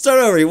 start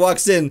over. He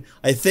walks in.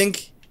 I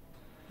think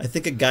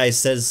a guy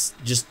says,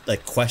 just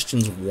like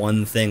questions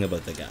one thing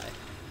about the guy.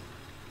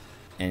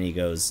 And he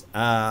goes,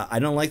 I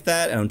don't like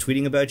that, and I'm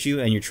tweeting about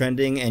you, and you're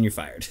trending, and you're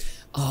fired.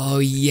 Oh,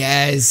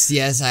 yes.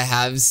 Yes, I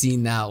have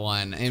seen that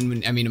one.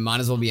 And I mean, it might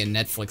as well be a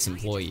Netflix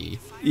employee.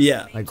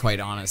 Yeah. Like,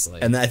 quite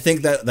honestly. And I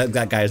think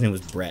that guy's name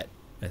was Brett.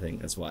 I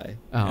think that's why.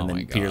 Oh, and then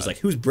my God. Peter's like,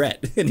 who's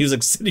Brett? And he was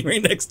like sitting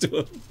right next to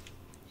him.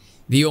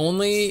 The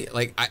only,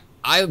 like,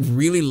 I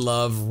really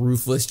love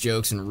ruthless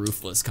jokes and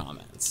ruthless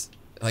comments.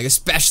 Like,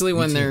 especially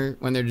when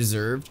they're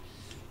deserved.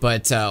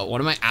 But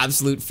one of my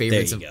absolute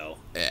favorites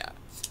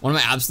one of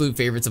my absolute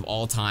favorites of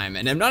all time,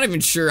 and I'm not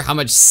even sure how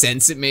much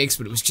sense it makes,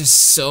 but it was just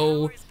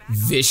so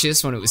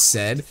vicious when it was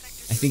said.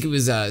 I think it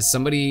was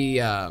somebody,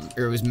 or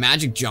it was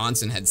Magic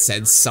Johnson had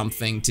said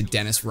something to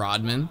Dennis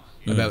Rodman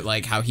about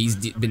like how he's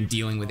been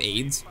dealing with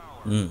AIDS.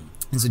 And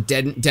so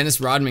Dennis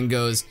Rodman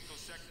goes,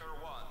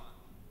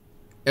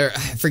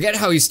 I forget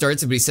how he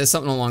starts it, but he says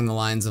something along the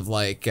lines of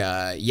like,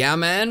 yeah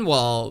man,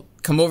 well,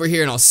 come over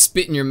here and I'll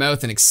spit in your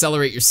mouth and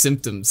accelerate your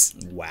symptoms.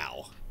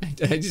 Wow.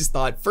 I just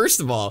thought, first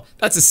of all,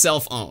 that's a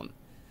self-own.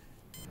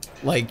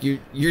 Like,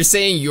 you're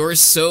saying you're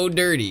so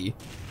dirty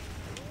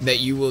that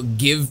you will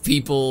give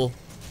people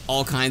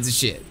all kinds of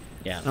shit.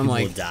 Yeah, I'm people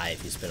like, will die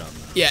if you spit on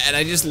them. Yeah, and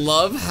I just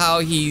love how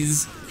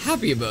he's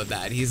happy about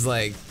that. He's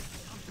like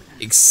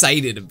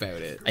excited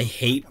about it. I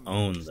hate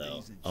Own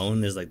though.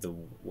 Own is like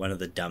one of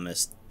the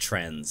dumbest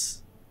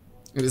trends.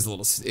 It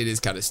is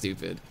kind of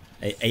stupid.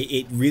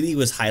 It really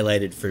was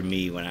highlighted for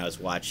me when I was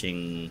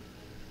watching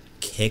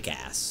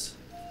Kick-Ass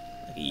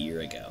like a year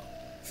ago.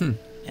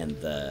 And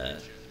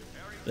the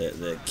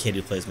kid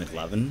who plays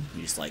McLovin,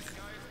 he's like,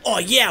 oh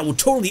yeah, we'll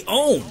totally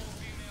own.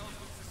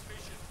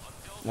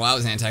 Well, that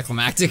was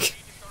anticlimactic.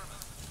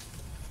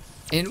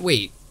 And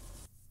wait,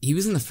 he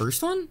was in the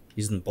first one?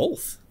 He's in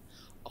both.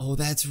 Oh,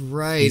 that's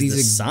right. He's He's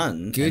the a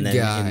son, good and then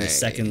guy. in the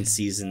second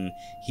season,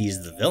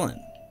 he's the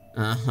villain.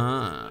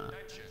 Uh-huh.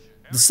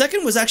 The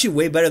second was actually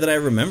way better than I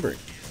remembered.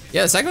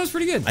 Yeah, the second was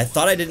pretty good. I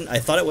thought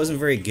it wasn't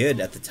very good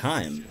at the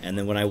time, and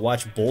then when I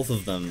watched both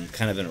of them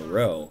kind of in a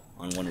row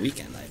on one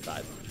weekend, I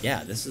thought,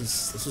 yeah, this is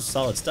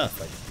solid stuff.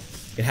 Like,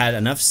 it had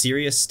enough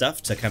serious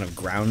stuff to kind of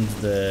ground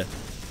the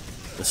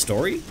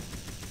story,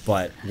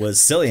 but was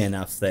silly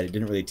enough that it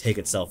didn't really take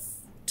itself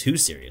too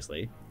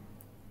seriously.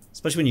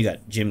 Especially when you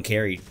got Jim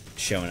Carrey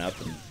showing up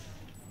and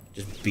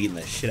just beating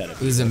the shit out of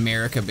people. It was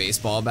America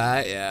baseball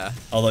bat, yeah.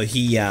 Although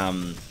he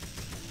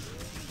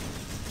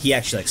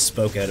actually like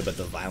spoke out about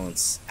the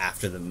violence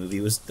after the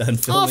movie was done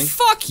filming. Oh,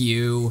 fuck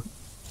you.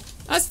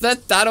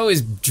 That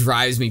always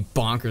drives me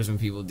bonkers when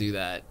people do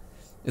that.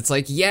 It's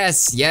like,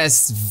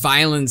 yes,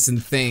 violence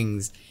and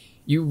things.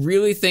 You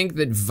really think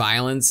that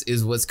violence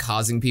is what's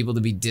causing people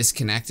to be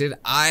disconnected?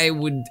 I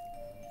would,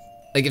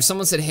 like, if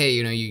someone said, hey,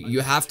 you know,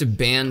 you have to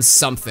ban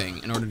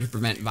something in order to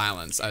prevent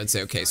violence, I would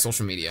say, okay,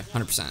 social media,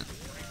 100%.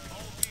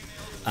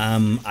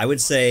 I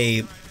would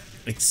say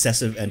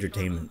excessive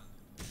entertainment.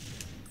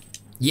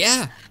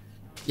 Yeah.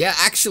 Yeah,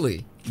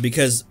 actually.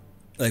 Because,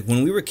 like,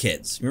 when we were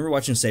kids, remember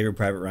watching Saving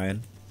Private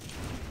Ryan?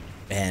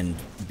 And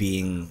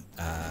being,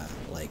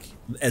 like,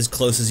 as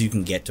close as you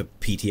can get to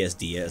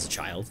PTSD as a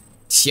child?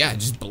 Yeah,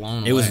 just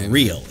blown away. It was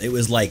real. It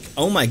was like,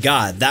 oh my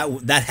god,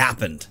 that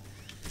happened.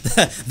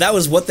 That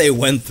was what they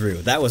went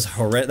through. That was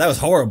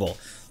horrible.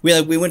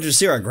 We went to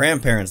see our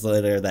grandparents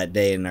later that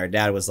day, and our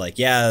dad was like,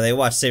 yeah, they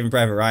watched Saving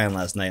Private Ryan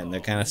last night, and they're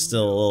kind of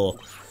still a little...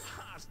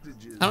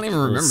 I don't even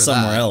remember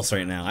somewhere that. else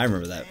right now. I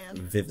remember that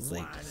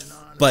vividly.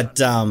 But,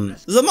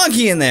 there's a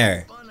monkey in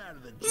there!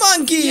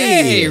 Monkey!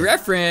 Yay,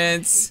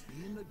 reference!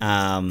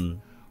 Careful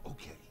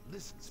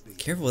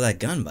with that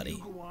gun,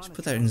 buddy. Just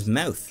put that in his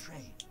mouth.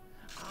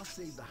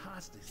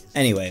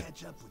 Anyway,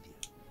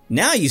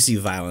 now you see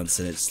violence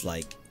and it's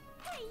like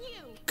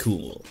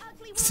cool.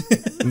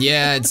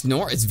 Yeah, it's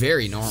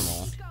very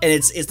normal. And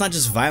it's not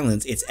just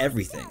violence, it's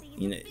everything.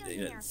 You know,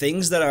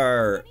 things that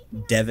are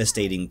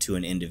devastating to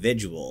an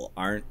individual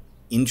aren't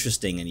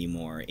interesting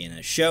anymore in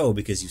a show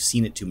because you've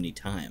seen it too many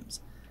times.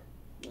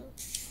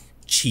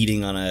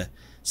 Cheating on a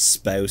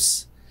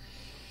spouse,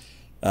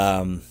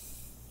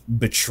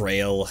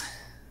 betrayal,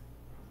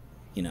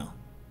 you know,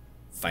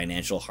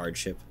 financial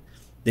hardship.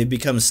 They've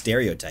become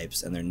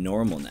stereotypes and they're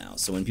normal now.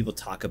 So when people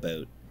talk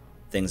about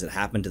things that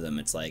happen to them,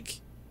 it's like,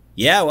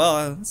 yeah,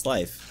 well, it's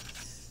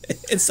life.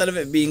 Instead of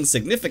it being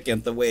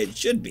significant the way it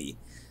should be.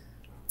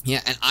 Yeah,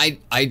 and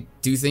I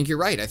do think you're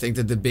right. I think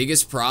that the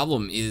biggest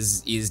problem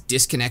is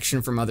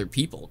disconnection from other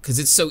people, because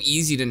it's so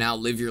easy to now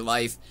live your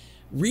life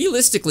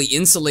realistically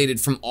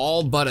insulated from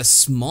all but a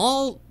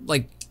small,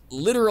 like,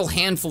 literal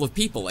handful of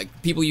people,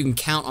 like people you can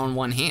count on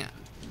one hand.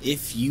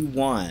 If you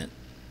want,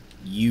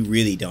 you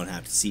really don't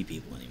have to see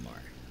people anymore.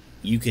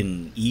 You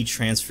can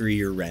e-transfer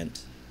your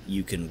rent,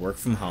 you can work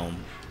from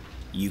home,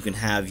 you can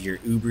have your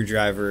Uber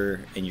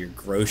driver and your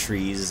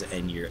groceries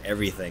and your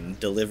everything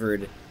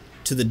delivered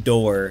to the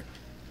door,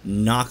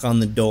 knock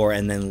on the door,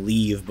 and then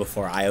leave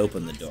before I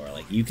open the door.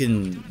 Like, you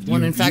can,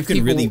 in fact, you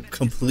can really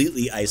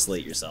completely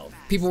isolate yourself.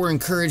 People were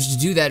encouraged to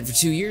do that for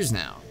 2 years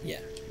now. Yeah.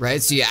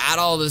 Right? So you add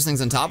all those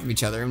things on top of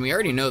each other, and we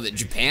already know that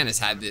Japan has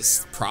had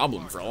this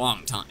problem for a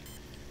long time.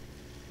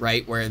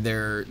 Right, where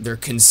they're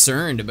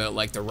concerned about,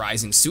 like, the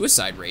rising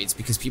suicide rates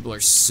because people are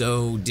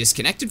so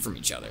disconnected from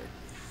each other.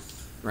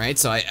 Right,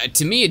 so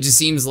to me it just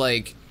seems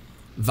like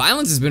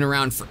violence has been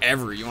around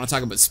forever. You want to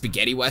talk about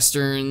spaghetti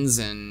westerns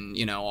and,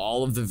 you know,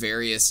 all of the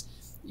various.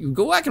 You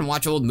go back and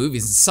watch old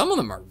movies, and some of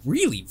them are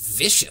really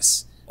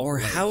vicious. Or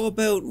how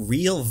about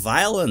real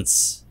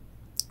violence?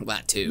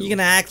 That too. You're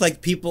gonna act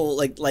like people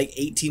like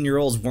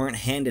 18-year-olds weren't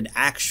handed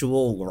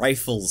actual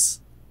rifles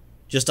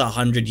just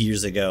 100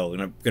 years ago,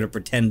 and I'm gonna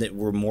pretend that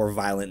we're more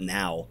violent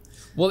now.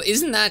 Well,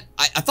 isn't that...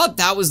 I thought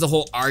that was the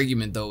whole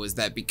argument, though, is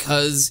that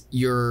because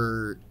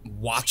you're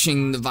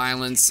watching the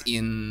violence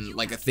in,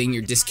 like, a thing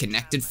you're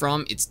disconnected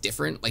from, it's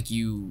different. Like,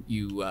 you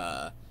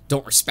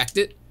don't respect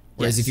it.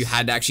 Whereas if you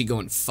had to actually go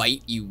and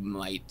fight, you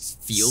might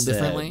feel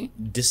differently.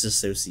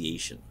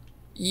 Disassociation.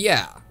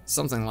 Yeah,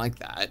 something like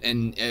that.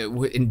 And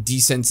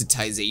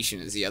desensitization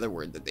is the other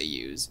word that they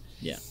use.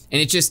 Yeah.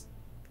 And it just...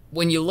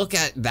 When you look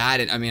at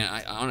that, I mean,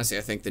 honestly,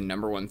 I think the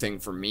 #1 thing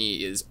for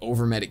me is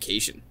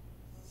over-medication.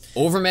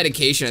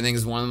 Over-medication, I think,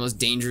 is one of the most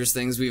dangerous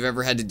things we've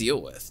ever had to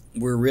deal with.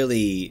 We're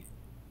very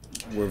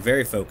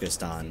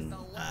focused on...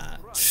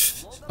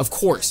 Of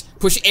course.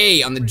 Push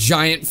A on the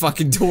giant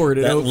fucking door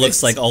that opens.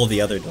 Looks like all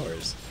the other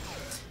doors.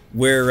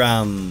 We're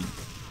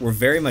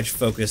very much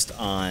focused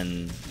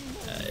on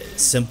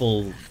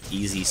simple,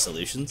 easy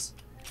solutions.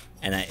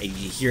 And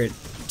you hear it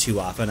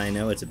too often. I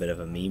know it's a bit of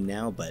a meme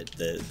now, but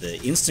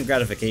the instant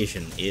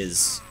gratification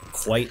is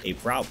quite a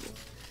problem.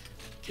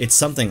 It's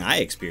something I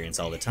experience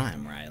all the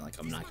time, where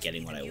I'm not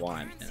getting what I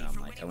want, and I'm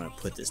like, I'm gonna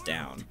put this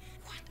down.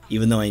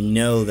 Even though I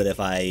know that if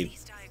I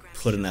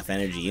put enough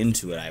energy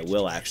into it, I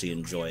will actually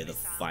enjoy the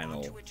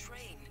final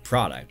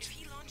product.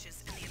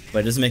 But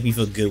it doesn't make me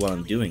feel good while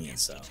I'm doing it,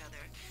 so.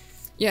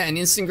 Yeah, and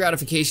instant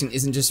gratification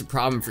isn't just a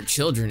problem for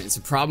children, it's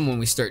a problem when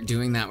we start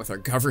doing that with our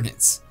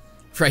governance.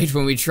 Right,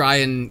 when we try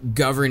and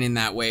govern in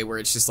that way where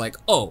it's just like,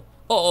 oh,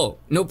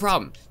 no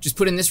problem. Just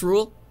put in this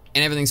rule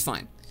and everything's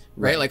fine.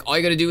 Right? Like, all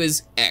you gotta do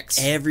is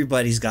X.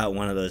 Everybody's got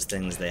one of those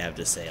things they have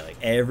to say. Like,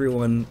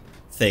 everyone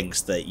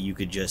thinks that you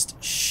could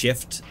just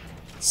shift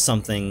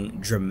something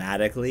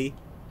dramatically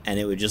and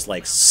it would just,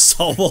 like,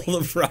 solve all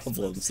the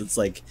problems. It's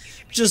like,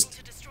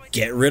 just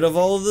get rid of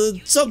all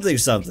the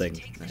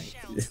something. Right?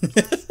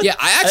 Yeah,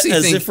 I actually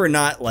think... As if we're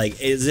not,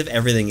 like, as if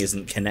everything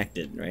isn't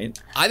connected, right?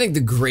 I think the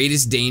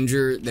greatest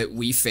danger that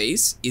we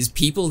face is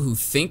people who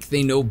think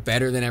they know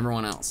better than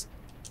everyone else.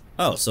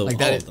 Oh, so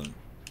like all of them.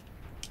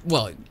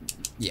 Well,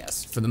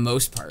 yes, for the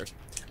most part.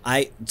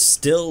 I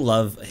still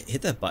love...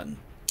 Hit that button.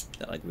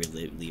 That, like,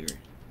 weird lever.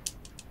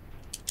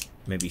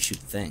 Maybe shoot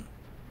the thing.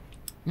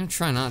 I'm gonna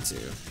try not to.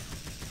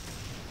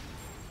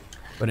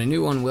 But a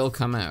new one will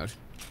come out.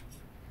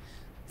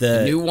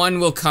 The new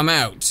one will come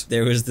out.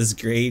 There was this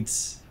great...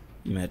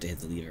 You might have to hit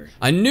the lever.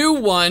 A new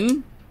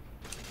one...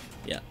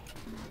 Yeah.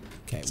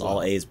 Okay, It's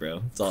all A's,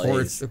 bro. It's all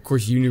A's. Of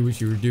course, you knew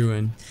what you were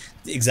doing.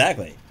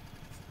 Exactly.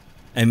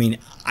 I mean,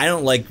 I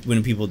don't like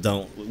when people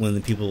don't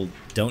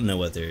know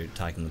what they're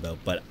talking about,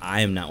 but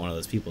I am not one of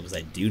those people because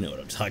I do know what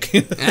I'm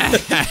talking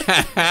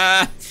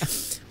about.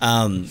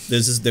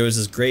 There was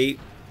this great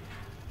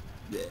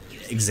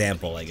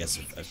example, I guess,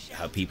 of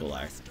how people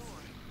are,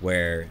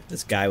 where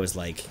this guy was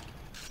like,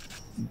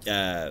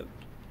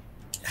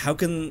 how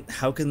can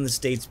the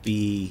states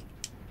be,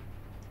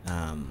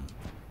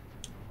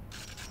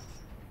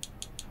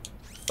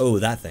 oh,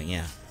 that thing,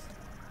 yeah.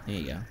 There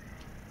you go.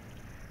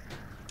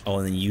 Oh,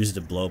 and then you use it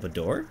to blow up a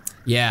door?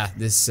 Yeah,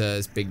 this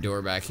big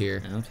door back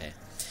here. Okay.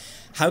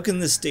 How can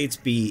the states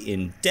be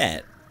in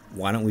debt?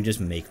 Why don't we just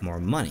make more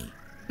money?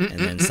 And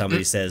then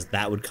somebody says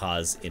that would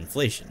cause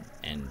inflation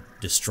and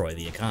destroy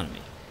the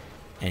economy.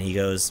 And he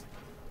goes,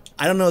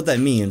 I don't know what that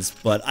means,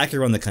 but I can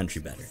run the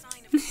country better.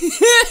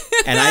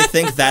 And I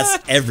think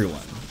that's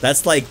everyone.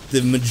 That's like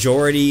the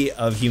majority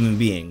of human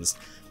beings.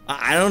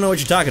 I don't know what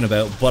you're talking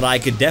about, but I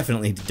could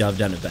definitely have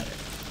done it better.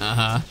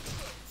 Uh-huh.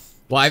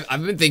 Well,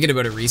 I've been thinking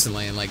about it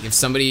recently, and like if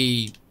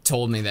somebody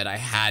told me that I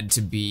had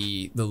to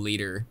be the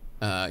leader,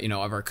 you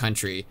know, of our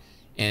country,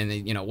 and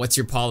you know, what's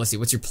your policy,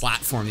 what's your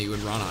platform that you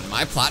would run on?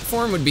 My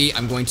platform would be,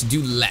 I'm going to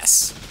do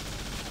less,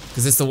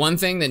 because it's the one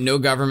thing that no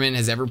government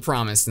has ever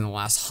promised in the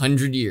last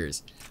 100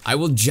 years. I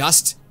will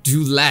just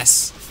do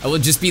less. I will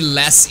just be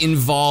less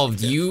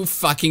involved. You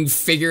fucking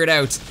figure it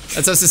out.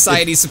 That's how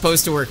society's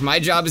supposed to work. My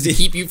job is to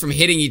keep you from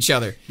hitting each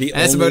other.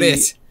 That's about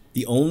it.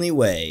 The only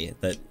way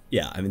that,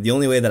 the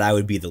only way that I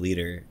would be the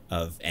leader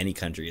of any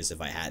country is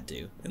if I had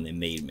to, and they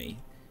made me.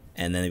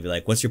 And then they'd be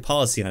like, what's your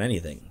policy on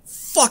anything?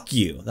 Fuck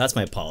you. That's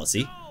my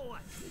policy.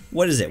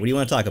 What is it? What do you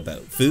want to talk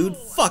about? Food?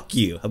 Fuck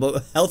you. How about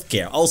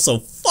healthcare? Also,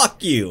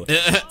 fuck you.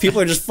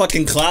 People are just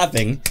fucking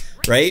clapping,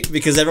 right?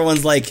 Because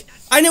everyone's like,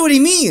 I know what he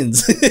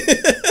means.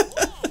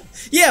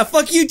 Yeah,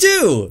 fuck you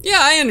too. Yeah,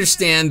 I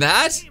understand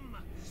that.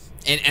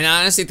 And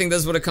I honestly think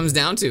that's what it comes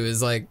down to,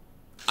 is like,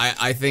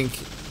 I think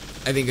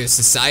a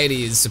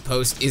society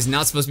is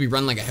not supposed to be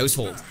run like a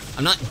household.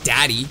 I'm not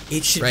daddy.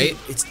 It should right?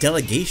 It's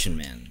delegation,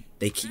 man.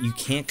 You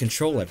can't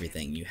control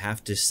everything. You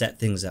have to set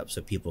things up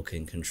so people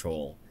can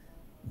control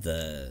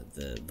the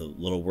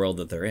little world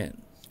that they're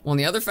in. Well, and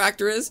the other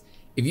factor is,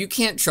 if you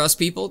can't trust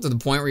people to the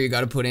point where you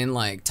got to put in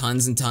like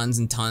tons and tons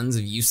and tons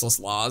of useless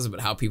laws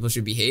about how people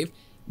should behave,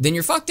 then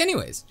you're fucked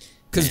anyways.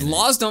 Because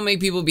laws don't make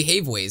people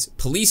behave ways.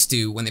 Police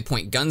do when they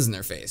point guns in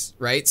their face,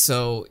 right?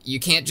 So you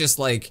can't just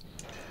like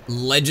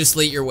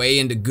legislate your way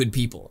into good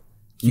people.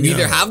 You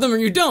either have them or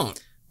you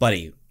don't.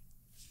 Buddy,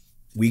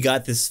 we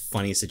got this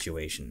funny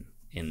situation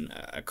in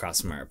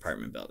across from our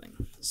apartment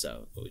building.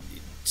 So we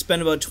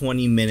spend about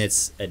 20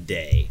 minutes a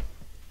day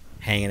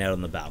hanging out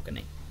on the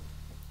balcony.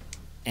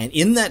 And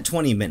in that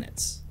 20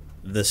 minutes,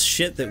 the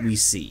shit that we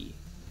see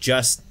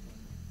just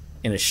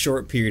in a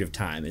short period of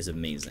time is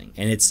amazing.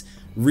 And it's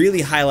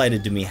really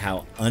highlighted to me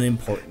how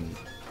unimportant,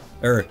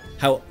 or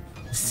how,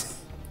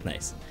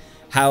 nice,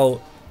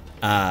 how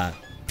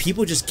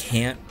people just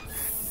can't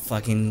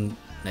fucking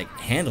like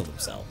handle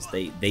themselves.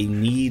 They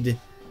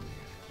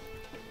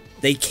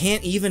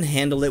can't even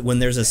handle it when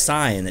there's a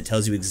sign that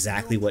tells you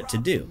exactly what to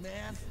do.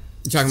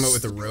 You're talking about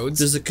with the roads?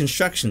 There's a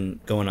construction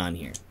going on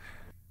here.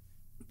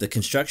 The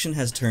construction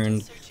has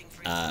turned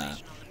a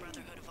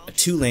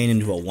 2-lane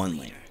into a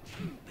 1-lane,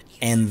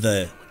 and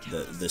the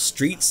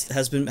streets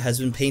has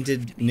been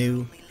painted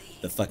new.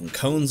 The fucking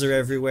cones are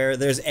everywhere.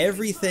 There's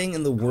everything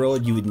in the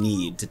world you would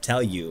need to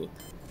tell you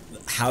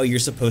how you're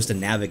supposed to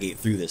navigate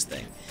through this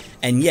thing.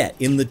 And yet,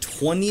 in the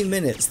 20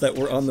 minutes that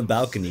we're on the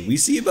balcony, we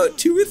see about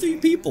 2 or 3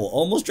 people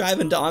almost drive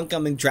into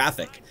oncoming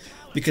traffic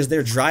because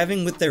they're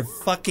driving with their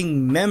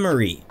fucking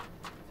memory.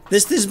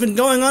 This has been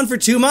going on for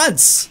 2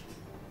 months.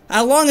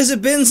 How long has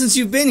it been since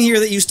you've been here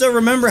that you still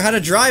remember how to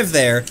drive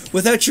there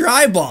without your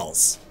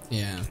eyeballs?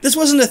 Yeah. This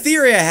wasn't a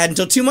theory I had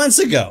until 2 months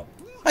ago.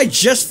 I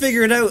just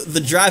figured out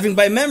the driving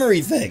by memory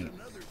thing,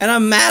 and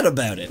I'm mad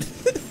about it.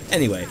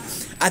 Anyway,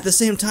 at the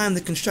same time, the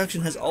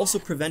construction has also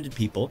prevented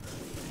people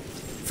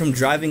from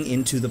driving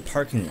into the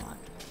parking lot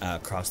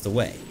across the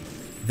way.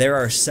 There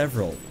are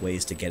several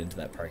ways to get into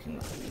that parking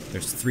lot.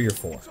 There's 3 or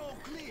 4.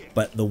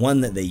 But the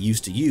one that they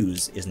used to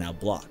use is now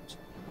blocked.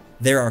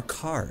 There are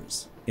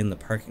cars in the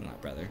parking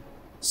lot, brother.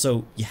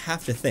 So you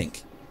have to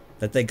think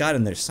that they got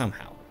in there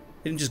somehow.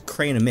 They didn't just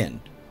crane them in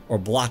or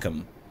block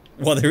them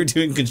while they were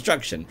doing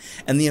construction.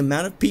 And the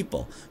amount of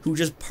people who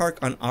just park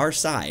on our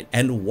side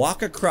and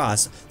walk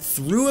across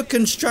through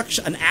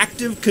an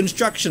active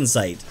construction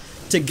site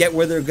to get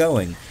where they're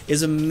going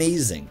is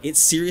amazing. It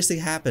seriously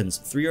happens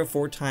 3 or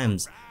 4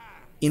 times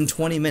in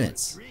 20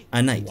 minutes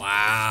a night.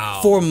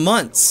 Wow. For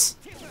months.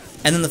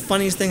 And then the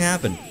funniest thing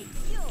happened.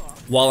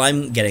 While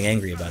I'm getting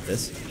angry about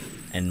this,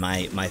 and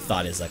my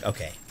thought is like,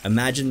 okay,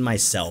 imagine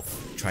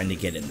myself trying to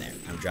get in there.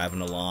 I'm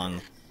driving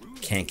along,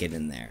 can't get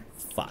in there.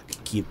 Fuck,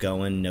 keep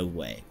going, no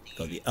way.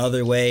 Go the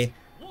other way.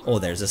 Oh,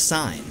 there's a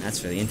sign.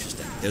 That's really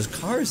interesting. There's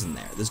cars in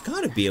there. There's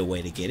gotta be a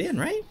way to get in,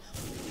 right?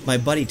 My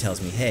buddy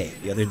tells me, hey,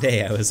 the other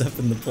day I was up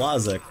in the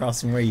plaza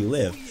across from where you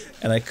live,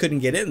 and I couldn't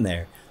get in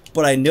there.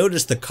 but I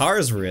noticed the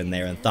cars were in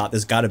there and thought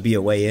there's got to be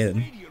a way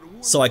in.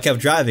 So I kept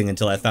driving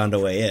until I found a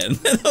way in.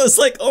 And I was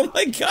like, oh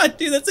my god,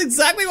 dude, that's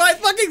exactly what I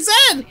fucking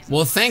said!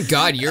 Well, thank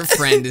God your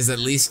friend has at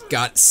least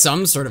got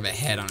some sort of a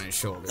head on his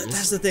shoulders.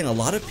 That's the thing, a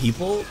lot of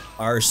people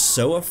are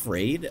so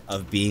afraid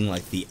of being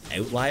like the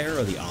outlier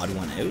or the odd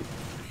one out.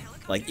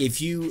 Like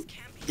if you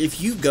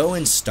go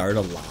and start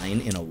a line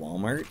in a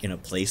Walmart in a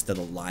place that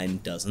a line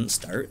doesn't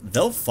start,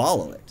 they'll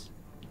follow it.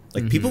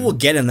 Like people will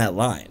get in that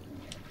line.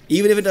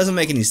 Even if it doesn't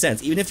make any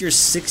sense. Even if you're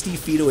 60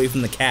 feet away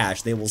from the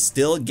cash, they will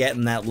still get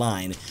in that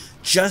line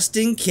just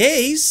in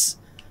case.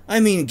 I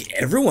mean,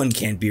 everyone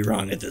can't be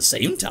wrong at the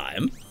same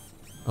time.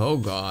 Oh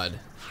god.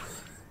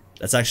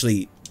 That's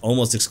actually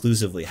almost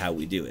exclusively how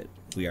we do it.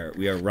 We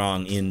are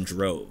wrong in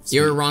droves.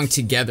 You're wrong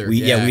together. We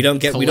don't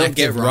get wrong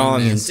in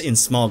wrongness.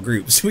 small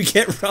groups. We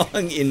get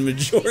wrong in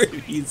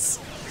majorities.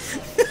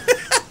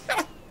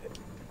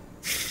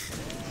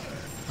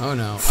 Oh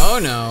no. Oh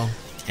no.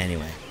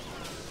 Anyway.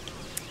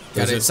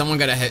 Someone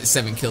got a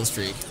 7 kill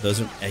streak.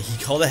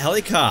 He called a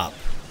helicopter.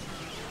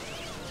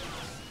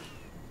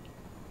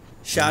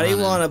 Shotty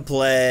wanna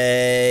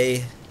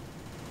play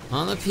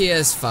On the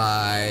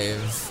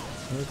PS5.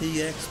 or the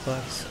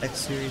Xbox X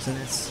Series and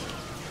S.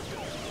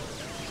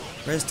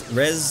 Res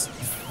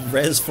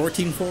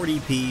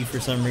 1440p for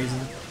some reason.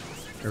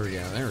 There we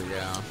go. There we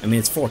go. I mean,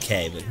 it's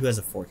 4K, but who has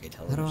a 4K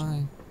television? How do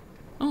I?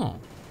 Oh.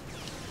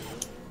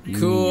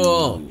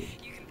 Cool. Ooh.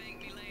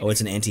 Oh,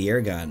 it's an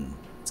anti-air gun.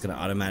 It's gonna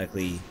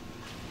automatically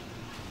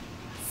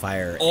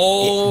fire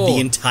the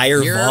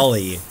entire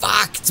volley.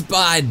 Fucked,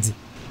 bud.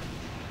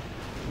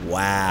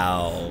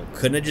 Wow.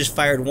 Couldn't have just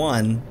fired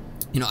one.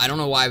 You know, I don't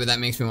know why, but that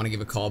makes me want to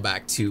give a call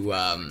back to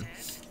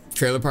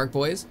Trailer Park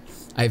Boys.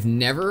 I've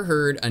never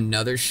heard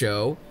another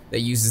show that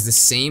uses the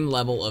same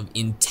level of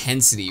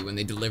intensity when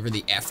they deliver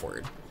the F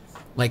word.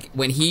 Like,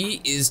 when he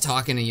is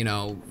talking to, you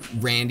know,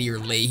 Randy or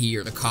Leahy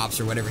or the cops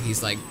or whatever,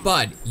 he's like,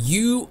 bud,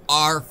 you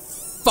are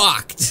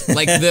fucked.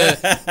 Like,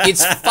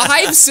 it's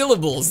 5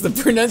 syllables, the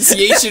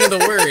pronunciation of the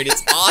word.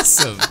 It's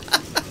awesome.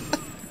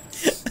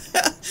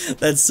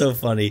 That's so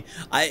funny.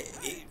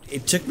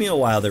 It took me a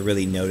while to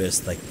really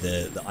notice, like,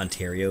 the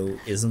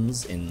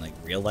Ontario-isms in, like,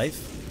 real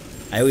life.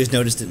 I always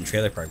noticed it in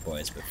Trailer Park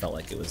Boys, but felt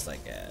like it was, like,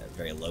 a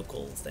very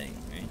local thing,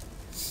 right?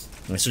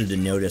 When I started to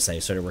notice, I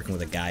started working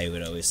with a guy who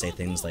would always say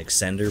things like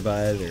send her,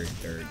 bud, or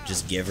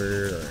just give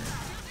her, or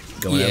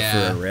going out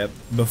for a rip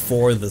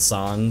before the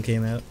song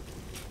came out.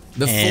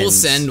 The full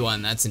send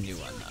one, that's a new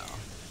one, though.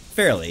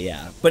 Fairly,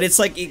 yeah. But it's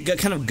like, it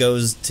kind of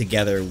goes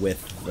together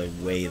with the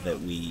way that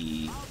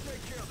we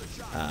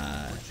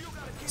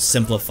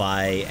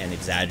simplify and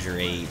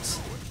exaggerate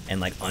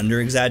and, like,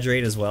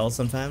 under-exaggerate as well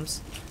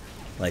sometimes.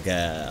 Like,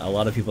 a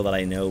lot of people that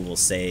I know will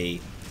say,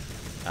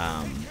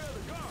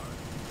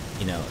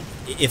 you know,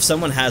 if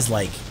someone has,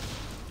 like,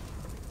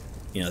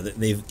 you know,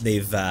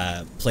 they've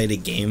played a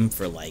game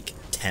for, like,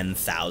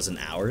 10,000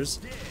 hours,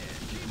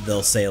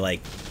 they'll say,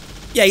 like,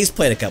 yeah, he's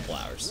played a couple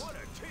hours.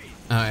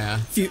 Oh, yeah.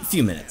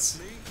 Few minutes.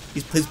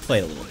 He's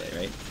played a little bit,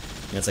 right?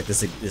 You know, it's like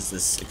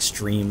this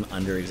extreme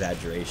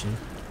under-exaggeration.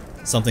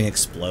 Something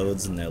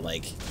explodes and they're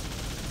like,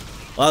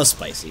 well, that was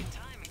spicy.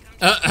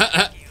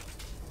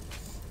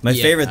 My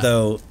favorite,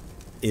 though,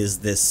 is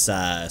this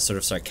sort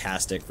of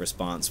sarcastic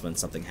response when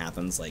something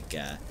happens, like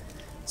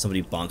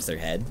somebody bonks their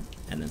head,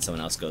 and then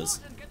someone else goes,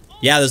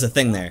 yeah, there's a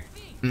thing there.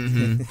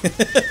 Mm-hmm.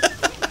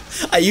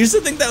 I used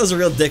to think that was a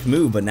real dick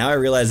move, but now I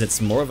realize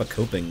it's more of a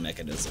coping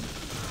mechanism.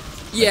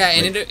 Yeah,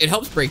 like, and it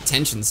helps break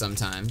tension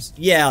sometimes.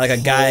 Yeah, like a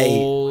guy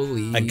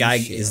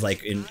shit. is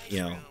like, he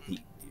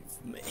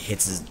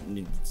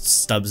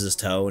stubs his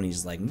toe, and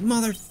he's like,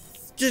 mother,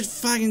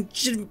 just fucking,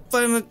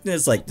 and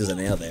it's like, there's a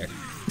nail there.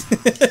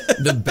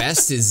 The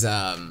best is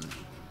on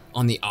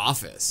The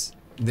Office.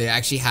 They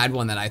actually had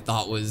one that I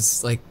thought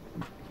was, like,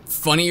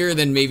 funnier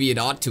than maybe it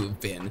ought to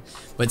have been.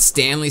 But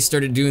Stanley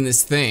started doing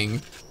this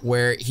thing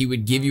where he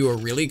would give you a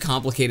really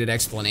complicated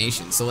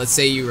explanation. So let's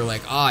say you were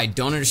like, oh, I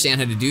don't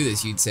understand how to do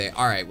this. You'd say,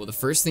 all right, well, the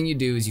first thing you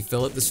do is you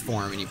fill out this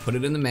form and you put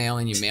it in the mail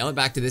and you mail it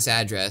back to this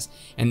address.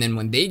 And then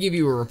when they give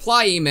you a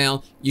reply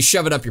email, you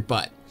shove it up your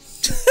butt.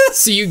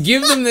 So you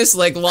give them this,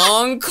 like,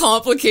 long,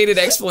 complicated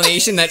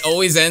explanation that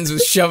always ends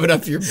with shove it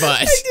up your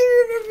butt. I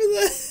do remember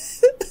that.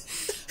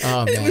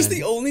 Oh, and man. It was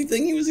the only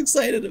thing he was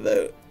excited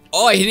about.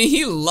 Oh,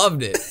 he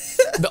loved it.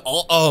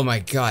 Oh my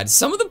god.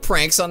 Some of the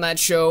pranks on that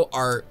show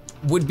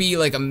would be,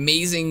 like,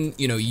 amazing,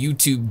 you know,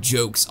 YouTube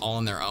jokes all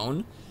on their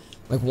own.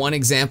 Like, one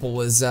example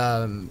was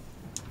Jim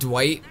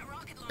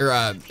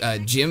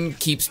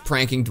keeps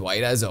pranking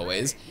Dwight, as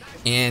always,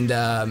 and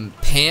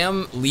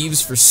Pam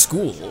leaves for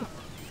school.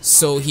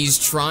 So he's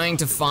trying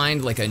to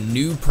find, like, a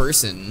new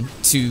person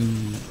to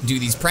do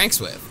these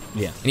pranks with.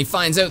 Yeah. And he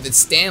finds out that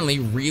Stanley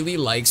really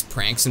likes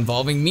pranks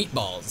involving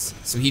meatballs.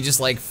 So he just,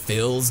 like,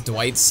 fills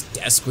Dwight's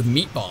desk with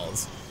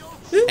meatballs.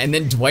 And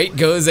then Dwight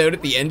goes out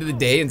at the end of the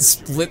day and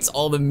splits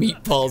all the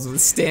meatballs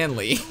with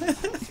Stanley.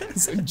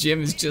 So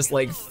Jim is just,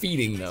 like,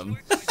 feeding them.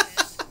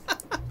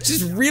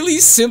 Just really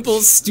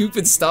simple,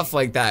 stupid stuff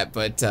like that,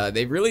 but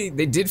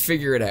they did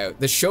figure it out.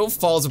 The show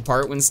falls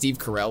apart when Steve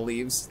Carell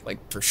leaves,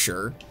 like, for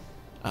sure.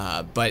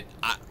 But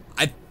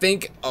I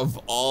think of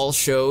all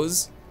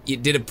shows,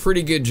 it did a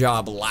pretty good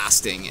job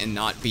lasting and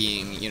not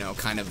being, you know,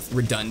 kind of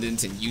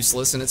redundant and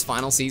useless in its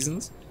final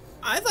seasons.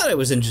 I thought it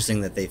was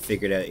interesting that they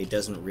figured out it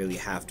doesn't really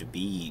have to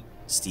be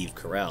Steve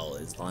Carell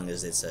as long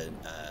as it's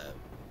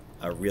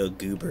a real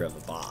goober of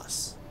a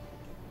boss.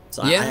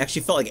 So yeah. I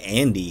actually felt like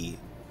Andy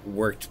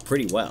worked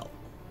pretty well.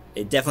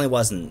 It definitely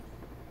wasn't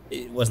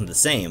the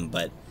same,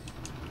 but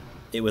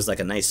it was like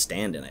a nice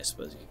stand-in, I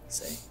suppose you could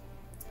say.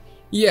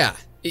 Yeah,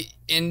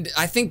 and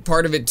I think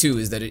part of it too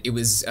is that it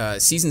was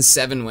season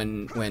 7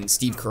 when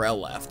Steve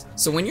Carell left.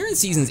 So when you're in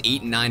seasons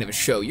 8 and 9 of a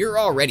show, you're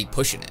already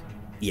pushing it.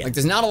 Yeah. Like,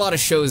 there's not a lot of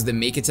shows that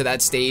make it to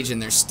that stage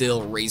and they're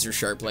still razor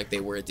sharp like they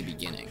were at the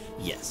beginning.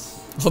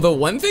 Yes. Although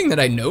one thing that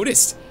I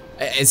noticed,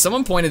 and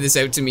someone pointed this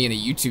out to me in a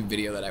YouTube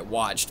video that I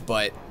watched,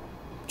 but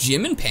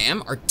Jim and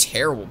Pam are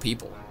terrible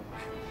people.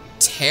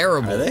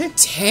 Terrible. Are they?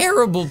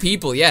 Terrible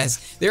people,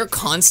 yes. They're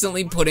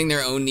constantly putting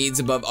their own needs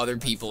above other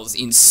people's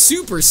in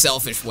super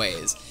selfish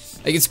ways.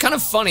 Like, it's kind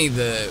of funny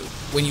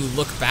when you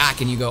look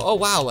back and you go, oh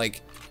wow,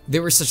 like, they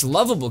were such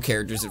lovable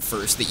characters at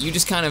first that you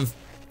just kind of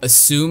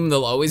assume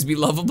they'll always be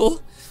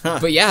lovable. Huh.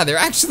 But yeah, they're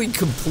actually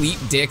complete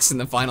dicks in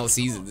the final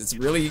seasons. It's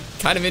really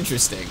kind of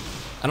interesting.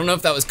 I don't know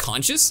if that was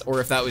conscious or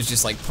if that was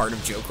just like part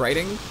of joke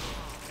writing.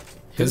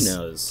 Who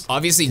knows?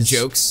 Obviously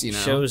jokes, you know.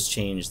 Shows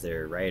change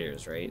their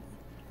writers, right?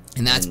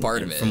 And that's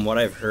part of it. From what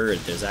I've heard,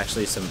 there's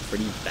actually some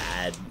pretty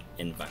bad,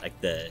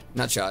 the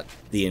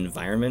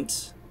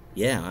environment.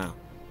 Yeah, wow.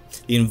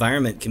 The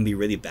environment can be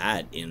really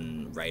bad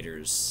in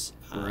writers'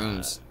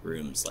 rooms.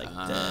 Like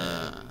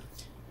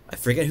I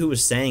forget who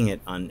was saying it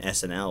on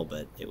SNL,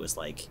 but it was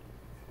like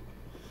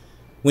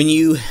when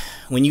you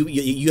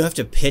have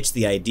to pitch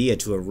the idea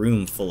to a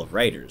room full of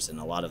writers, and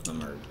a lot of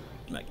them are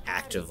like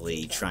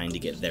actively trying to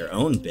get their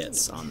own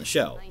bits on the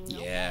show.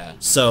 Yeah.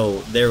 So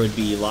there would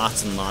be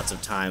lots and lots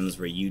of times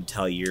where you'd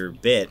tell your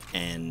bit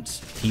and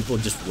people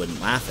just wouldn't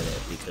laugh at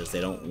it because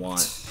they don't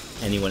want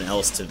anyone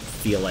else to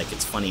feel like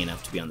it's funny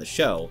enough to be on the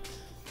show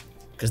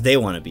because they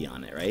want to be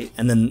on it, right?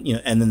 And then, you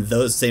know, and then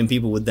those same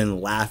people would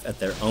then laugh at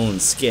their own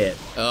skit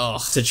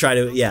to try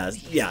to, yeah,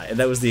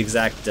 that was the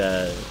exact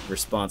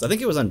response. I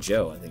think it was on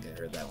Joe. I think I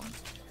heard that one.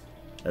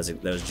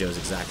 That was Joe's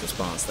exact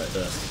response.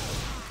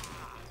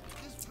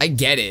 I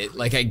get it.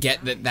 Like, I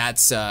get that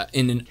that's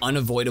in an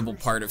unavoidable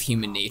part of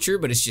human nature,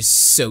 but it's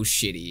just so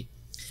shitty.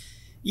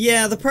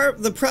 Yeah, the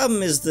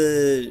problem is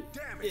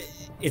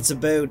it's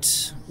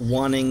about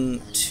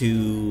wanting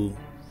to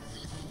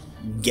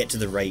get to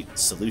the right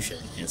solution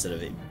instead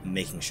of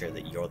making sure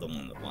that you're the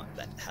one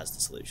that has the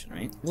solution,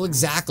 right? Well,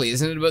 exactly.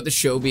 Isn't it about the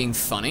show being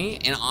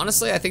funny? And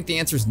honestly, I think the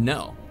answer is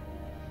no.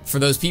 For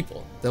those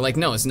people, they're like,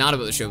 no, it's not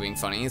about the show being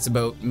funny. It's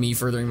about me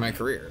furthering my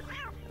career.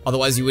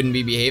 Otherwise, you wouldn't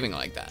be behaving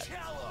like that.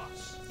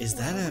 Is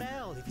that a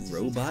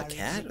robot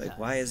cat? Like,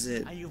 why is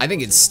it? I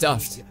think it's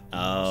stuffed.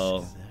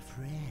 Oh.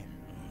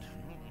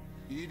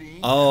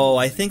 Oh,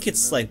 I think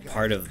it's like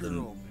part of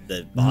the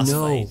boss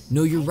fight.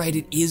 No, you're right.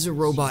 It is a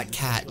robot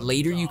cat.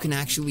 Later, you can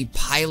actually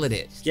pilot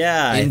it.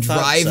 Yeah, and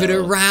drive it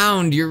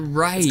around. You're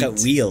right. It's got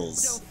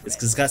wheels. It's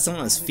because it's got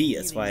something on its feet.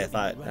 That's why I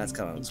thought that's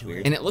kind of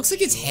weird. And it looks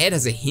like its head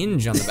has a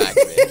hinge on the back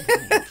of it.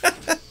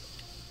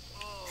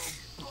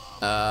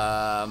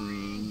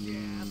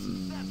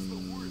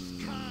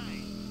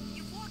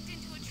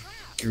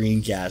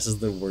 Green gas is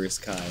the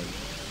worst kind.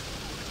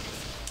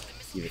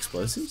 You have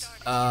explosives?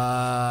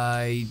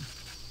 I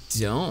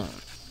don't.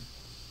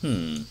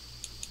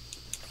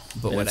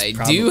 But what I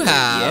probably, do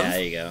have, yeah,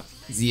 there you go,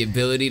 is the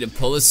ability to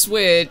pull a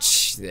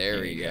switch.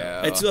 There we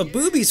go. It's a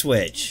booby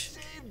switch.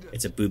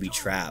 It's a booby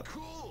trap.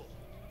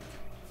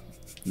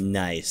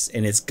 Nice,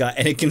 and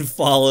it can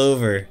fall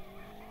over.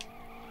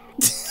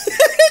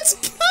 It's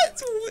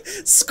got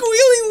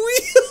squealing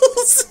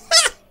wheels.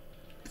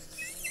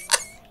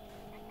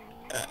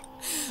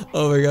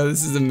 Oh my god,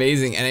 this is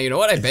amazing. And you know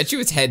what? I bet you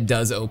its head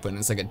does open.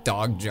 It's like a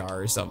dog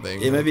jar or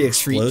something. It might be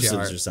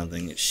explosives or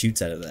something. It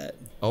shoots out of that.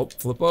 Oh,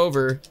 flip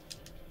over.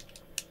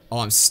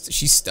 Oh,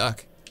 she's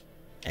stuck.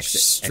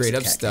 Straight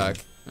up stuck.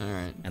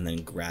 Alright. And then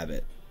grab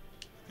it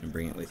and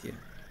bring it with you.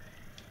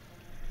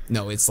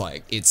 No, it's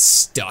like, it's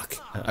stuck.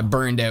 I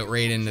burned out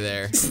right into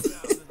there.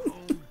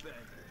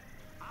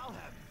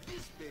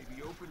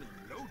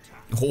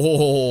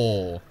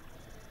 Oh,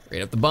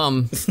 right up the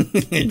bum.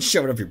 And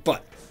shove it up your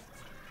butt.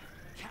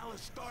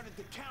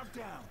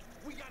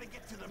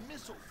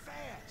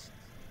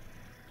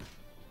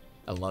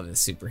 I love this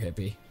super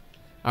hippie.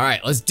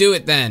 Alright, let's do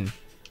it then.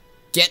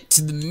 Get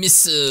to the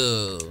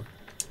missile.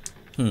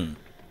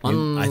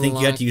 I think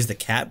you have to use the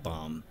cat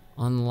bomb.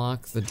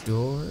 Unlock the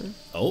door.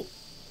 Oh.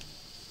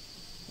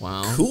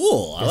 Wow.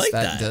 Cool. I like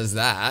that. That does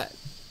that.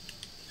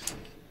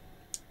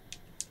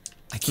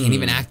 I can't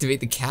even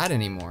activate the cat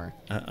anymore.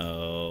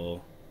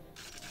 Uh-oh.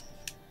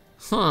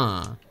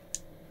 Huh.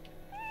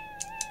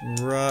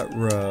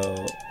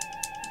 Ruh-roh.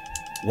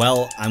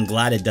 Well, I'm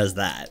glad it does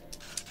that.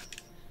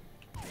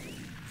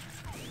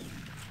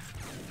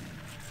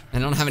 I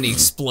don't have any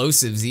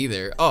explosives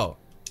either. Oh.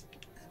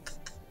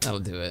 That'll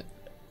do it.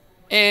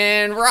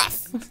 And we're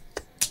off.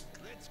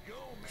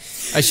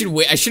 I should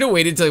have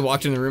waited till he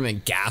walked in the room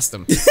and gassed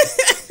him.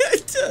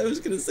 I was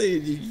gonna say,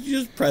 did you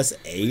just press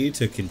A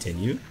to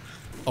continue?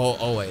 Oh,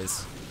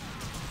 always.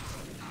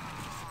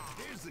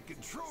 There's the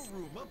control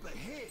room up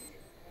ahead.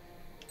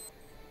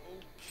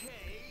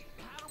 Okay,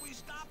 how do we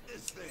stop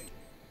this thing?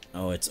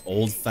 Oh, it's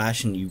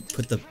old-fashioned. You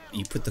put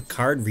the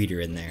card reader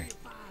in there.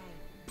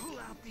 Pull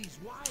out these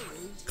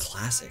wires.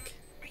 Classic.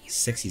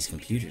 60s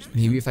computers. Man.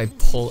 Maybe if I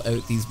pull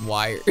out these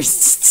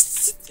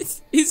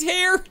wires. His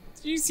hair.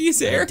 Did you see his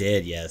hair? I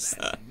did, yes.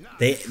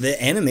 The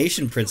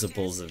animation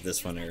principles of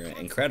this one are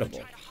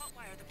incredible.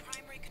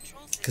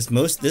 Because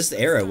this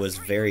era was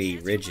very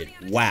rigid.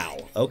 Wow.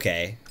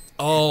 Okay.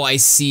 Oh, I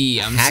see.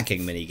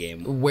 Hacking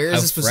minigame. Where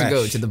is this supposed to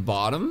go? To the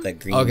bottom? That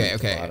green. Okay,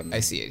 okay. Bottom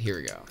I see it. Here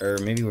we go. Or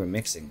maybe we're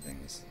mixing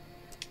things.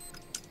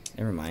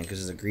 Never mind, because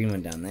there's a green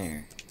one down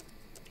there.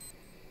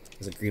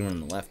 There's a green one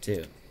on the left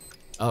too.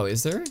 Oh,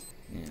 is there?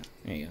 Yeah.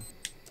 There you go.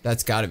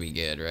 That's got to be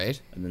good, right?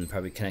 And then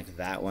probably connect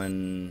that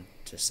one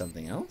to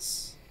something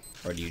else,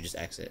 or do you just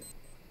exit?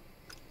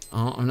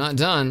 Oh, I'm not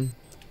done.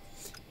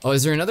 Oh,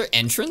 is there another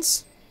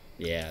entrance?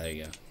 Yeah, there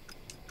you go.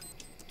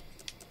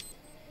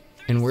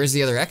 And where's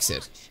the other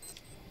exit?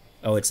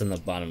 Oh, it's on the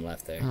bottom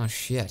left there. Oh,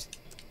 shit.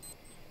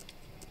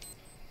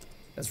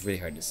 That's really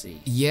hard to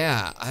see.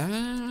 Yeah, I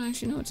don't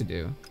actually know what to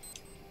do.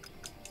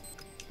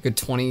 Good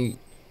 20...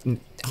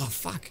 Oh,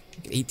 fuck.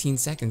 18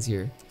 seconds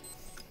here.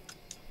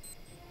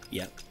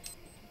 Yep.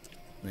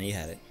 Now you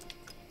had it.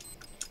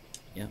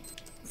 Yep.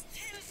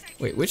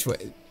 Wait, which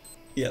way?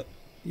 Yep.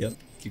 Yep.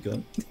 Keep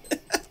going.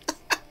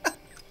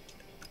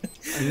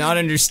 I'm not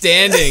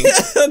understanding.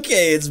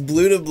 Okay, it's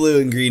blue to blue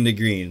and green to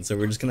green, so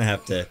we're just gonna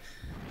have to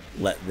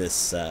let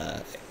this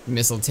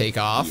missile take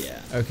off?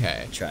 Yeah.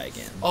 Okay. Try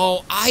again.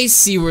 Oh, I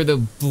see where the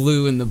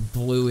blue and the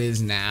blue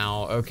is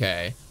now.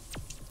 Okay.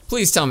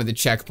 Please tell me the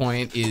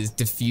checkpoint is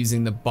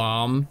defusing the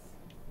bomb.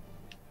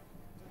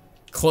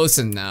 Close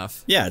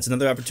enough. Yeah, it's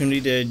another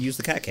opportunity to use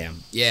the cat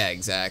cam. Yeah,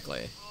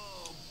 exactly.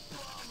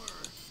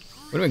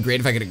 Would have been great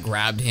if I could have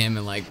grabbed him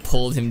and like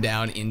pulled him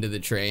down into the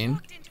train.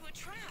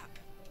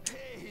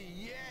 Hey,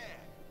 yeah,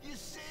 you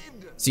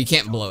saved us. So you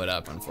can't blow it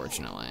up,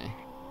 unfortunately.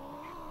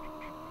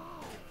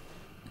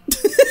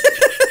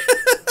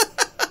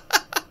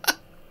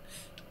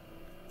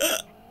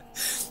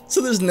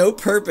 So there's no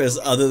purpose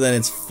other than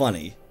it's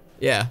funny.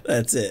 Yeah.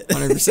 That's it.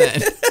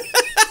 100%.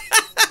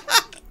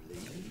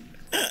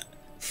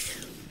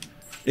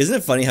 Isn't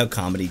it funny how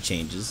comedy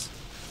changes?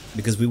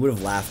 Because we would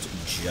have laughed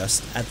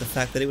just at the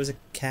fact that it was a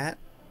cat,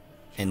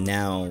 and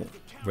now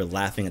we're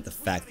laughing at the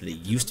fact that it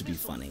used to be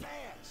funny.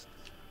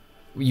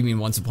 You mean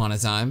Once Upon a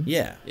Time?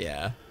 Yeah.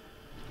 Yeah.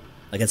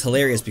 Like, it's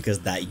hilarious because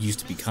that used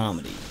to be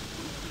comedy.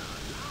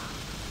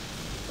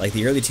 Like,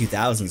 the early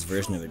 2000s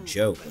version of a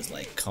joke was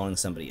like calling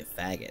somebody a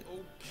faggot.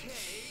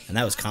 And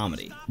that was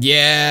comedy.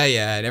 Yeah,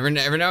 yeah. Every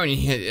now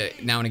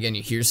and again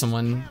you hear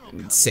someone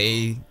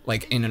say,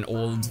 like in an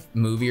old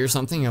movie or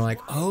something, you're like,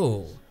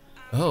 oh,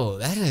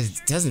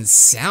 that doesn't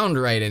sound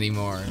right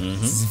anymore.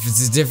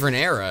 It's a different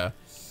era.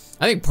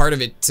 I think part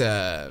of it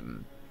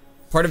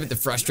that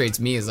frustrates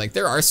me is like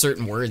there are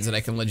certain words that I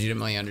can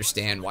legitimately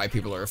understand why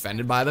people are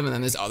offended by them, and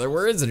then there's other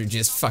words that are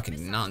just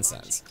fucking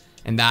nonsense.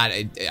 And that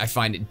I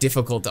find it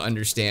difficult to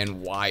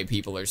understand why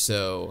people are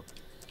so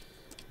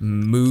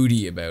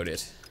moody about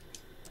it.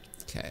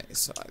 Okay,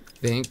 so I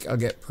think I'll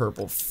get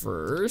purple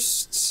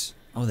first.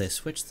 Oh, they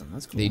switched them.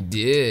 That's cool. They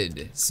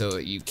did, so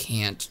you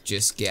can't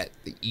just get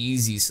the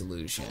easy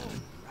solution.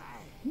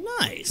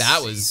 Nice.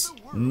 That was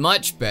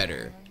much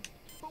better.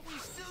 But we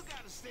still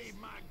gotta save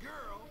my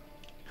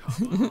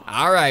girl.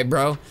 All right,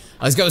 bro.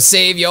 Let's go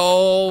save your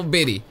old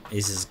biddy.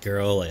 Is this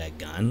girl like a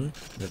gun?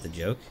 Is that the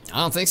joke?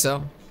 I don't think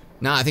so.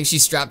 No, I think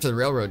she's strapped to the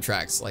railroad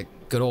tracks, like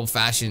good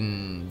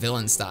old-fashioned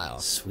villain style.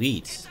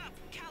 Sweet.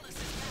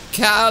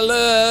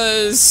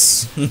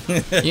 Callus!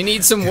 You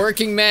need some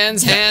working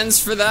man's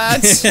hands for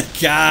that?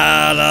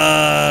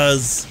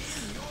 Callus!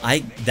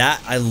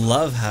 I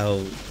love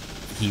how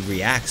he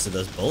reacts to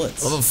those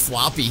bullets. I love how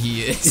floppy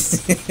he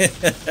is.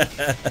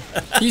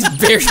 He's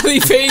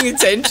barely paying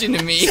attention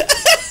to me.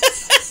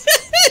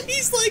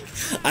 He's like,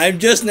 I'm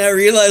just now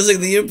realizing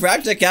the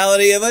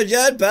impracticality of a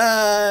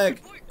jetpack.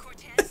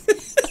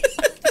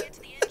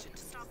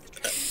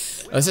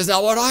 This is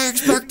not what I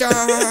expected.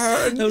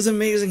 That was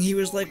amazing. He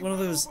was like one of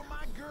those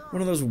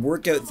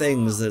workout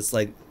things that's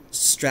like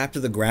strapped to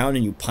the ground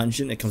and you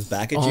punch it and it comes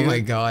back at you. Oh my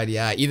god,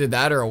 yeah. Either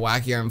that or a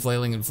wacky arm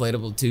flailing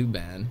inflatable tube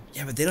man.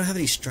 Yeah, but they don't have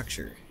any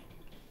structure.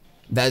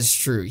 That's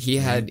true. He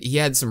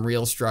had some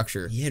real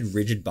structure. He had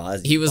rigid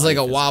body. He was like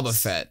a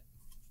physics.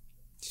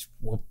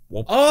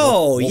 Wobbuffet.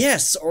 Oh,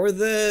 yes, or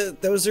there's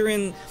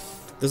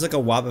like a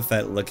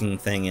Wobbuffet looking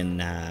thing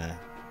in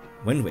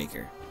Wind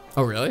Waker.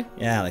 Oh really?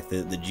 Yeah, like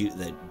the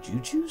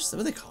Juju's?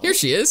 What are they called? Here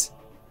she is.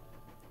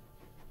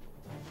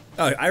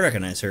 Oh, I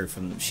recognize her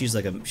from. She's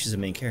a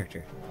main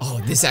character. Oh,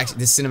 this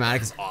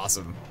cinematic is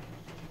awesome.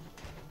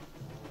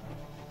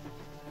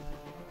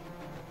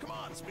 Come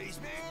on,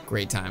 spaceman.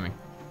 Great timing.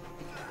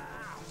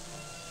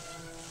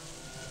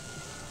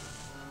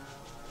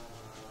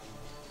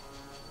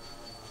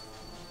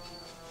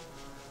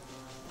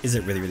 Is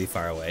it really, really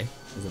far away?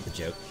 Is that the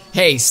joke?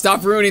 Hey,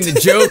 stop ruining the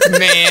joke,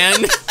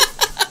 man.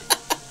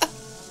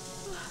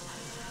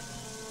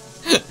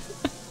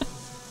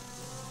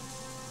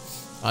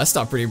 Oh, that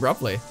stopped pretty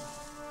abruptly.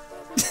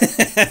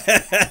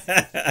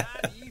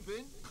 Not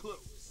even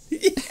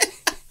close.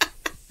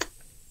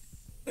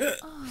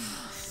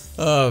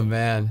 Oh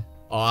man,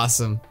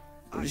 awesome.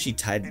 What is she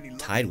tied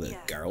with?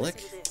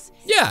 Garlic?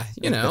 Yeah,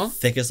 you know, The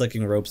thickest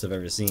looking ropes I've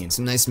ever seen.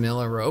 some nice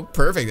Miller rope,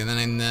 perfect. And then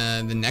in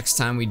the next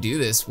time we do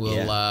this,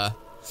 we'll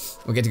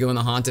get to go in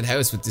the haunted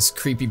house with this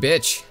creepy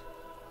bitch.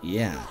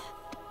 Yeah.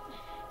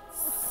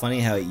 Funny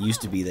how it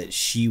used to be that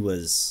she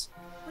was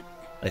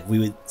like we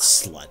would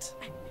slut.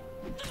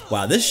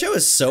 Wow, this show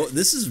is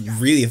this is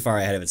really far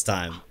ahead of its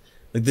time.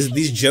 Like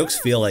these jokes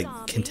feel like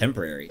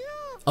contemporary.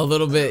 A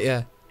little bit,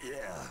 yeah.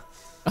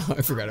 Oh,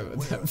 I forgot about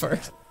that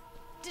part.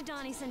 Did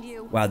Donnie send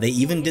you? Wow, they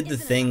even did the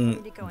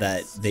thing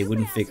that they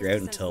wouldn't figure out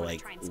until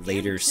like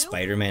later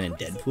Spider-Man and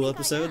Deadpool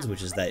episodes,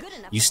 which is that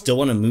you still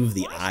want to move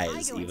the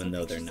eyes even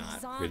though they're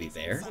not really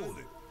there.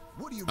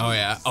 Oh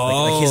yeah.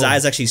 Like his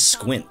eyes actually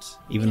squint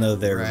even though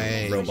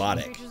they're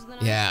robotic.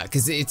 Yeah,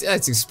 because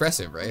it's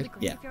expressive, right?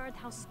 Yeah.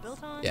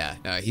 Yeah,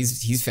 no,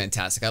 he's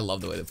fantastic. I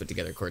love the way they put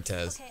together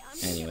Cortez.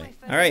 Anyway,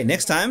 all right,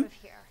 next time,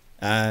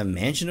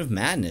 Mansion of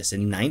Madness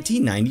in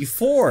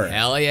 1994.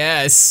 Hell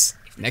yes.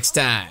 Next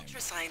time.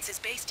 Science is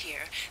based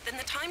here, then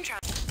the time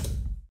travel.